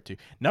 Okay, number 2.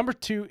 Number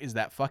 2 is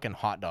that fucking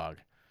hot dog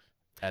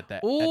at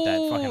that Ooh,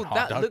 fucking hot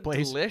that dog looked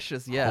place.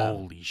 delicious. Yeah,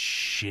 Holy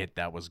shit,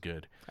 that was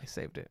good. I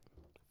saved it.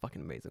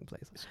 Fucking amazing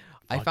place.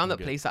 I Fucking found that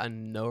good. place out of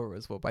nowhere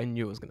as well, but I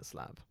knew it was gonna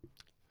slap. It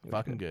was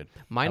Fucking good.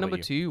 My How about number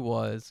you? 2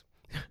 was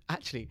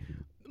actually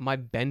my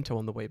bento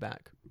on the way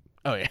back.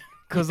 Oh yeah.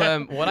 Because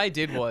what I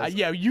did was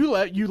Yeah, you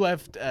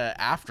left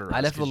after. I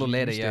us left a 'cause little you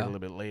later, stayed yeah. a little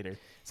bit later.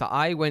 so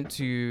I went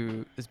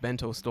to this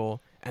bento store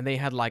and they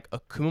had like a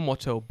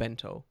Kumamoto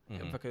bento,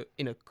 like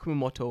in a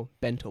Kumamoto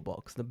bento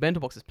box. The bento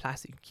box is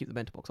plastic; you can keep the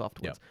bento box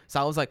afterwards.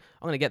 So I was like,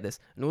 I'm gonna get this,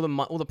 and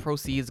all the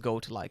proceeds go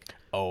to like.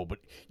 Oh, but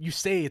you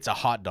say it's a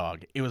hot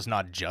dog. It was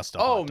not just a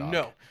hot dog.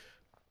 no!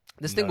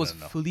 This thing No, was no,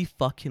 no. fully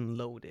fucking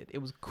loaded. It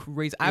was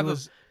crazy.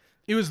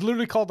 It was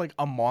literally called like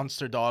a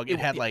monster dog. It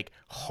had yeah. like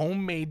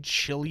homemade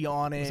chili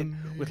on it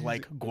with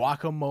like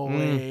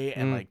guacamole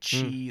and like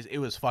cheese. It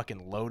was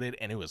fucking loaded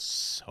and it was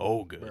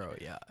so good. Bro,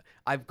 yeah.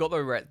 I've got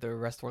the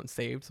restaurant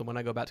saved, so when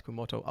I go back to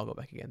Kumamoto, I'll go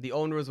back again. The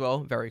owner as well,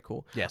 very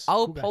cool. Yes,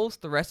 I'll cool guy.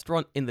 post the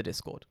restaurant in the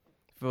Discord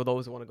for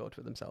those who want to go to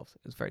it themselves.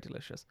 It's very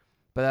delicious.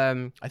 But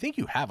I think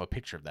you have a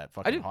picture of that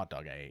fucking do. hot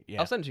dog I ate. Yeah,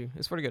 I'll send you.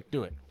 It's pretty good.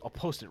 do it. I'll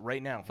post it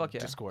right now. Fuck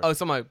yeah. Discord. Oh,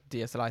 it's on my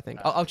DSLR, I think.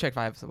 I'll check if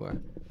I have it somewhere.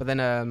 But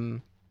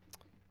then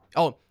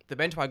oh, the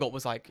bento I got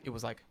was like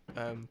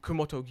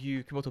Kumamoto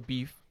gyu, Kumamoto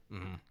beef,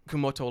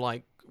 Kumamoto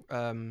like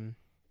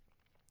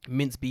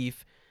minced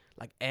beef,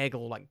 like egg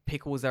or like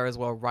pickles there as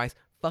well, rice.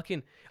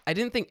 Fucking, I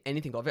didn't think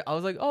anything of it. I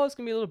was like, oh, it's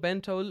gonna be a little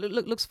bento.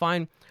 Looks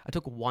fine. I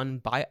took one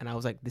bite and I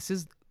was like, this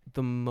is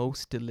the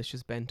most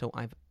delicious bento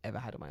I've ever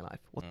had in my life.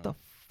 What the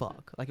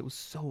fuck? Like, it was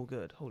so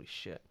good. Holy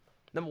shit.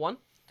 Number 1.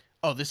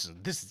 Oh, this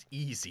is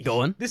easy.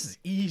 Go on. This is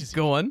easy.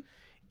 Go on.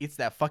 It's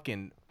that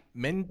fucking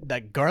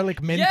that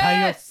garlic mentaiko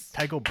Yes!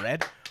 taiko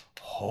bread.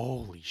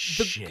 Holy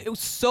shit. It was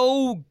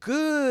so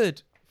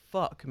good.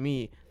 Fuck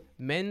me.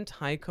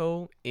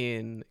 Mentaiko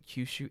in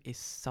Kyushu is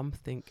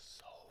something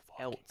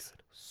else.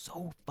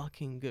 So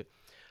fucking good.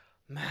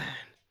 Man,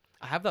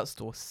 I have that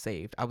store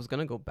saved. I was going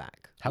to go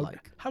back.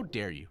 How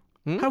dare you?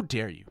 How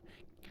dare you?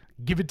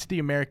 Give it to the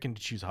American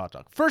to choose a hot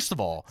dog. First of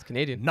all, It's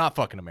Canadian. not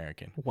fucking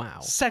American. Wow.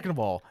 Second of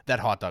all, that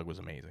hot dog was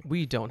amazing.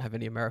 We don't have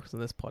any Americans on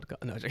this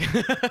podcast. No, I'm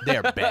joking.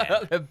 They're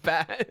bad. They're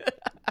bad.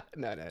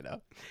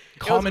 No.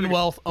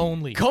 Commonwealth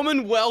only.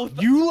 Commonwealth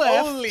You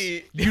left.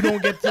 only. You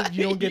don't get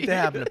to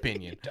have an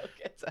opinion. You don't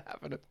get to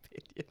have an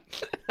opinion.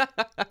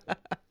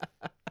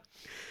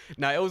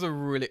 No, it was a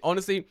really,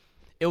 honestly,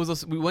 it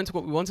was. We want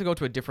to go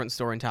to a different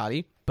store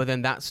entirely, but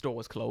then that store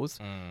was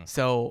closed.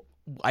 So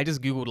I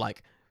just googled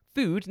like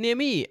food near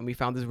me, and we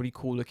found this really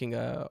cool looking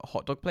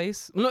hot dog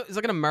place. No, it's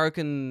like an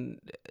American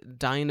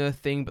diner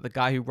thing, but the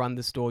guy who ran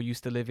the store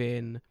used to live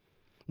in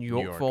New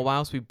York for a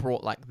while, so we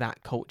brought like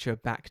that culture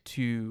back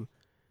to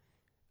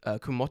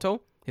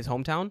Kumamoto, his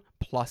hometown.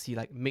 Plus, he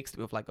like mixed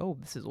it with like, oh,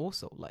 this is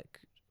also like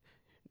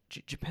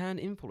Japan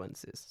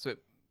influences. So it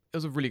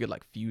was a really good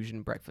like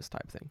fusion breakfast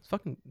type thing. It's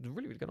fucking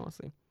really, really good,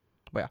 honestly.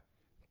 But yeah,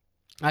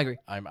 I agree.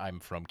 I'm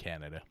from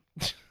Canada.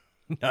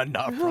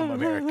 not from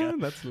America.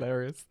 That's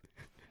hilarious.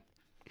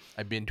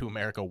 I've been to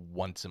America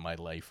once in my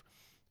life.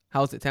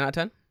 How's it? 10 out of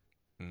 10?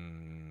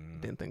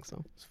 Mm, Didn't think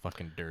so. it's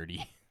fucking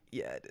dirty.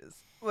 Yeah, it is.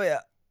 Well, yeah.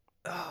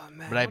 Oh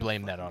man. But I what a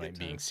blame that fucking on good it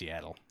being time.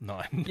 Seattle,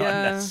 not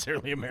Yeah.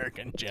 necessarily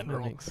America in That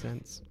general. makes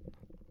sense.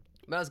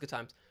 But that was good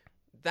times.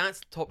 That's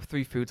top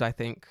 3 foods, I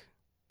think.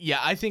 Yeah,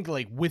 I think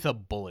like with a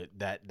bullet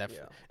that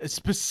Yeah.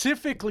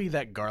 specifically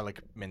that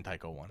garlic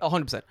mentaiko one.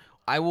 100%.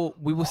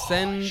 We will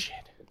send shit.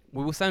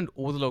 we will send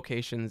all the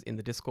locations in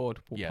the Discord.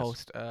 We'll Yes.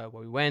 post where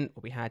we went,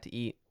 what we had to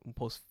eat. We'll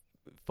post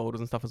photos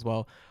and stuff as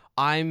well.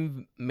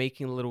 I'm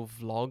making a little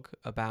vlog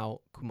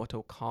about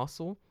Kumamoto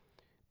Castle,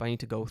 but I need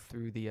to go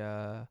through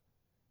the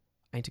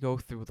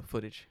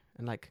footage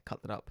and like cut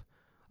it up.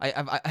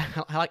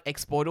 I like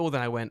exported all,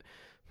 then I went,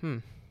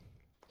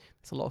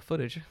 that's a lot of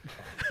footage.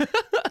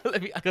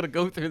 I gotta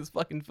go through this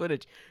fucking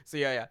footage. So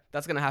yeah,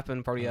 that's gonna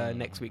happen probably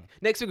next week.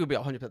 Next week will be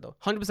up 100% though.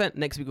 100%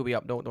 next week will be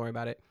up. Don't worry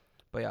about it.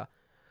 But yeah,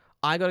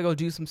 I gotta go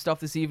do some stuff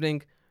this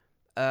evening.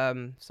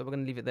 So we're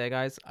gonna leave it there,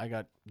 guys. I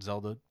got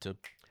Zelda to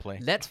play.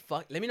 Let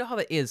me know how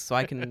that is so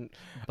I can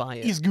buy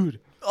it. He's good.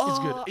 Oh, It's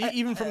good.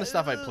 Even from the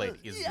stuff I played,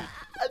 is good.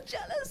 I'm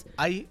jealous.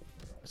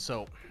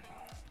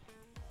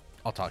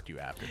 I'll talk to you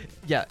after.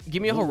 Yeah,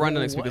 give me a whole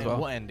rundown next week as well.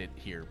 We'll end it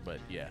here, but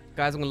yeah.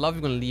 Guys, I'm gonna love you.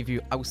 I'm gonna leave you.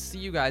 I will see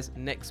you guys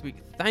next week.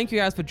 Thank you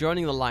guys for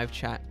joining the live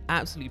chat.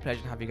 Absolutely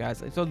pleasure to have you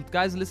guys. So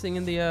guys listening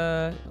in the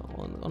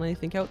on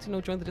anything else,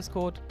 join the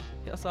Discord,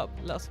 hit us up,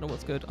 let us know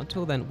what's good.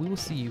 Until then, we will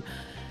see you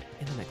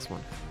in the next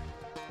one.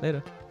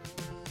 Later.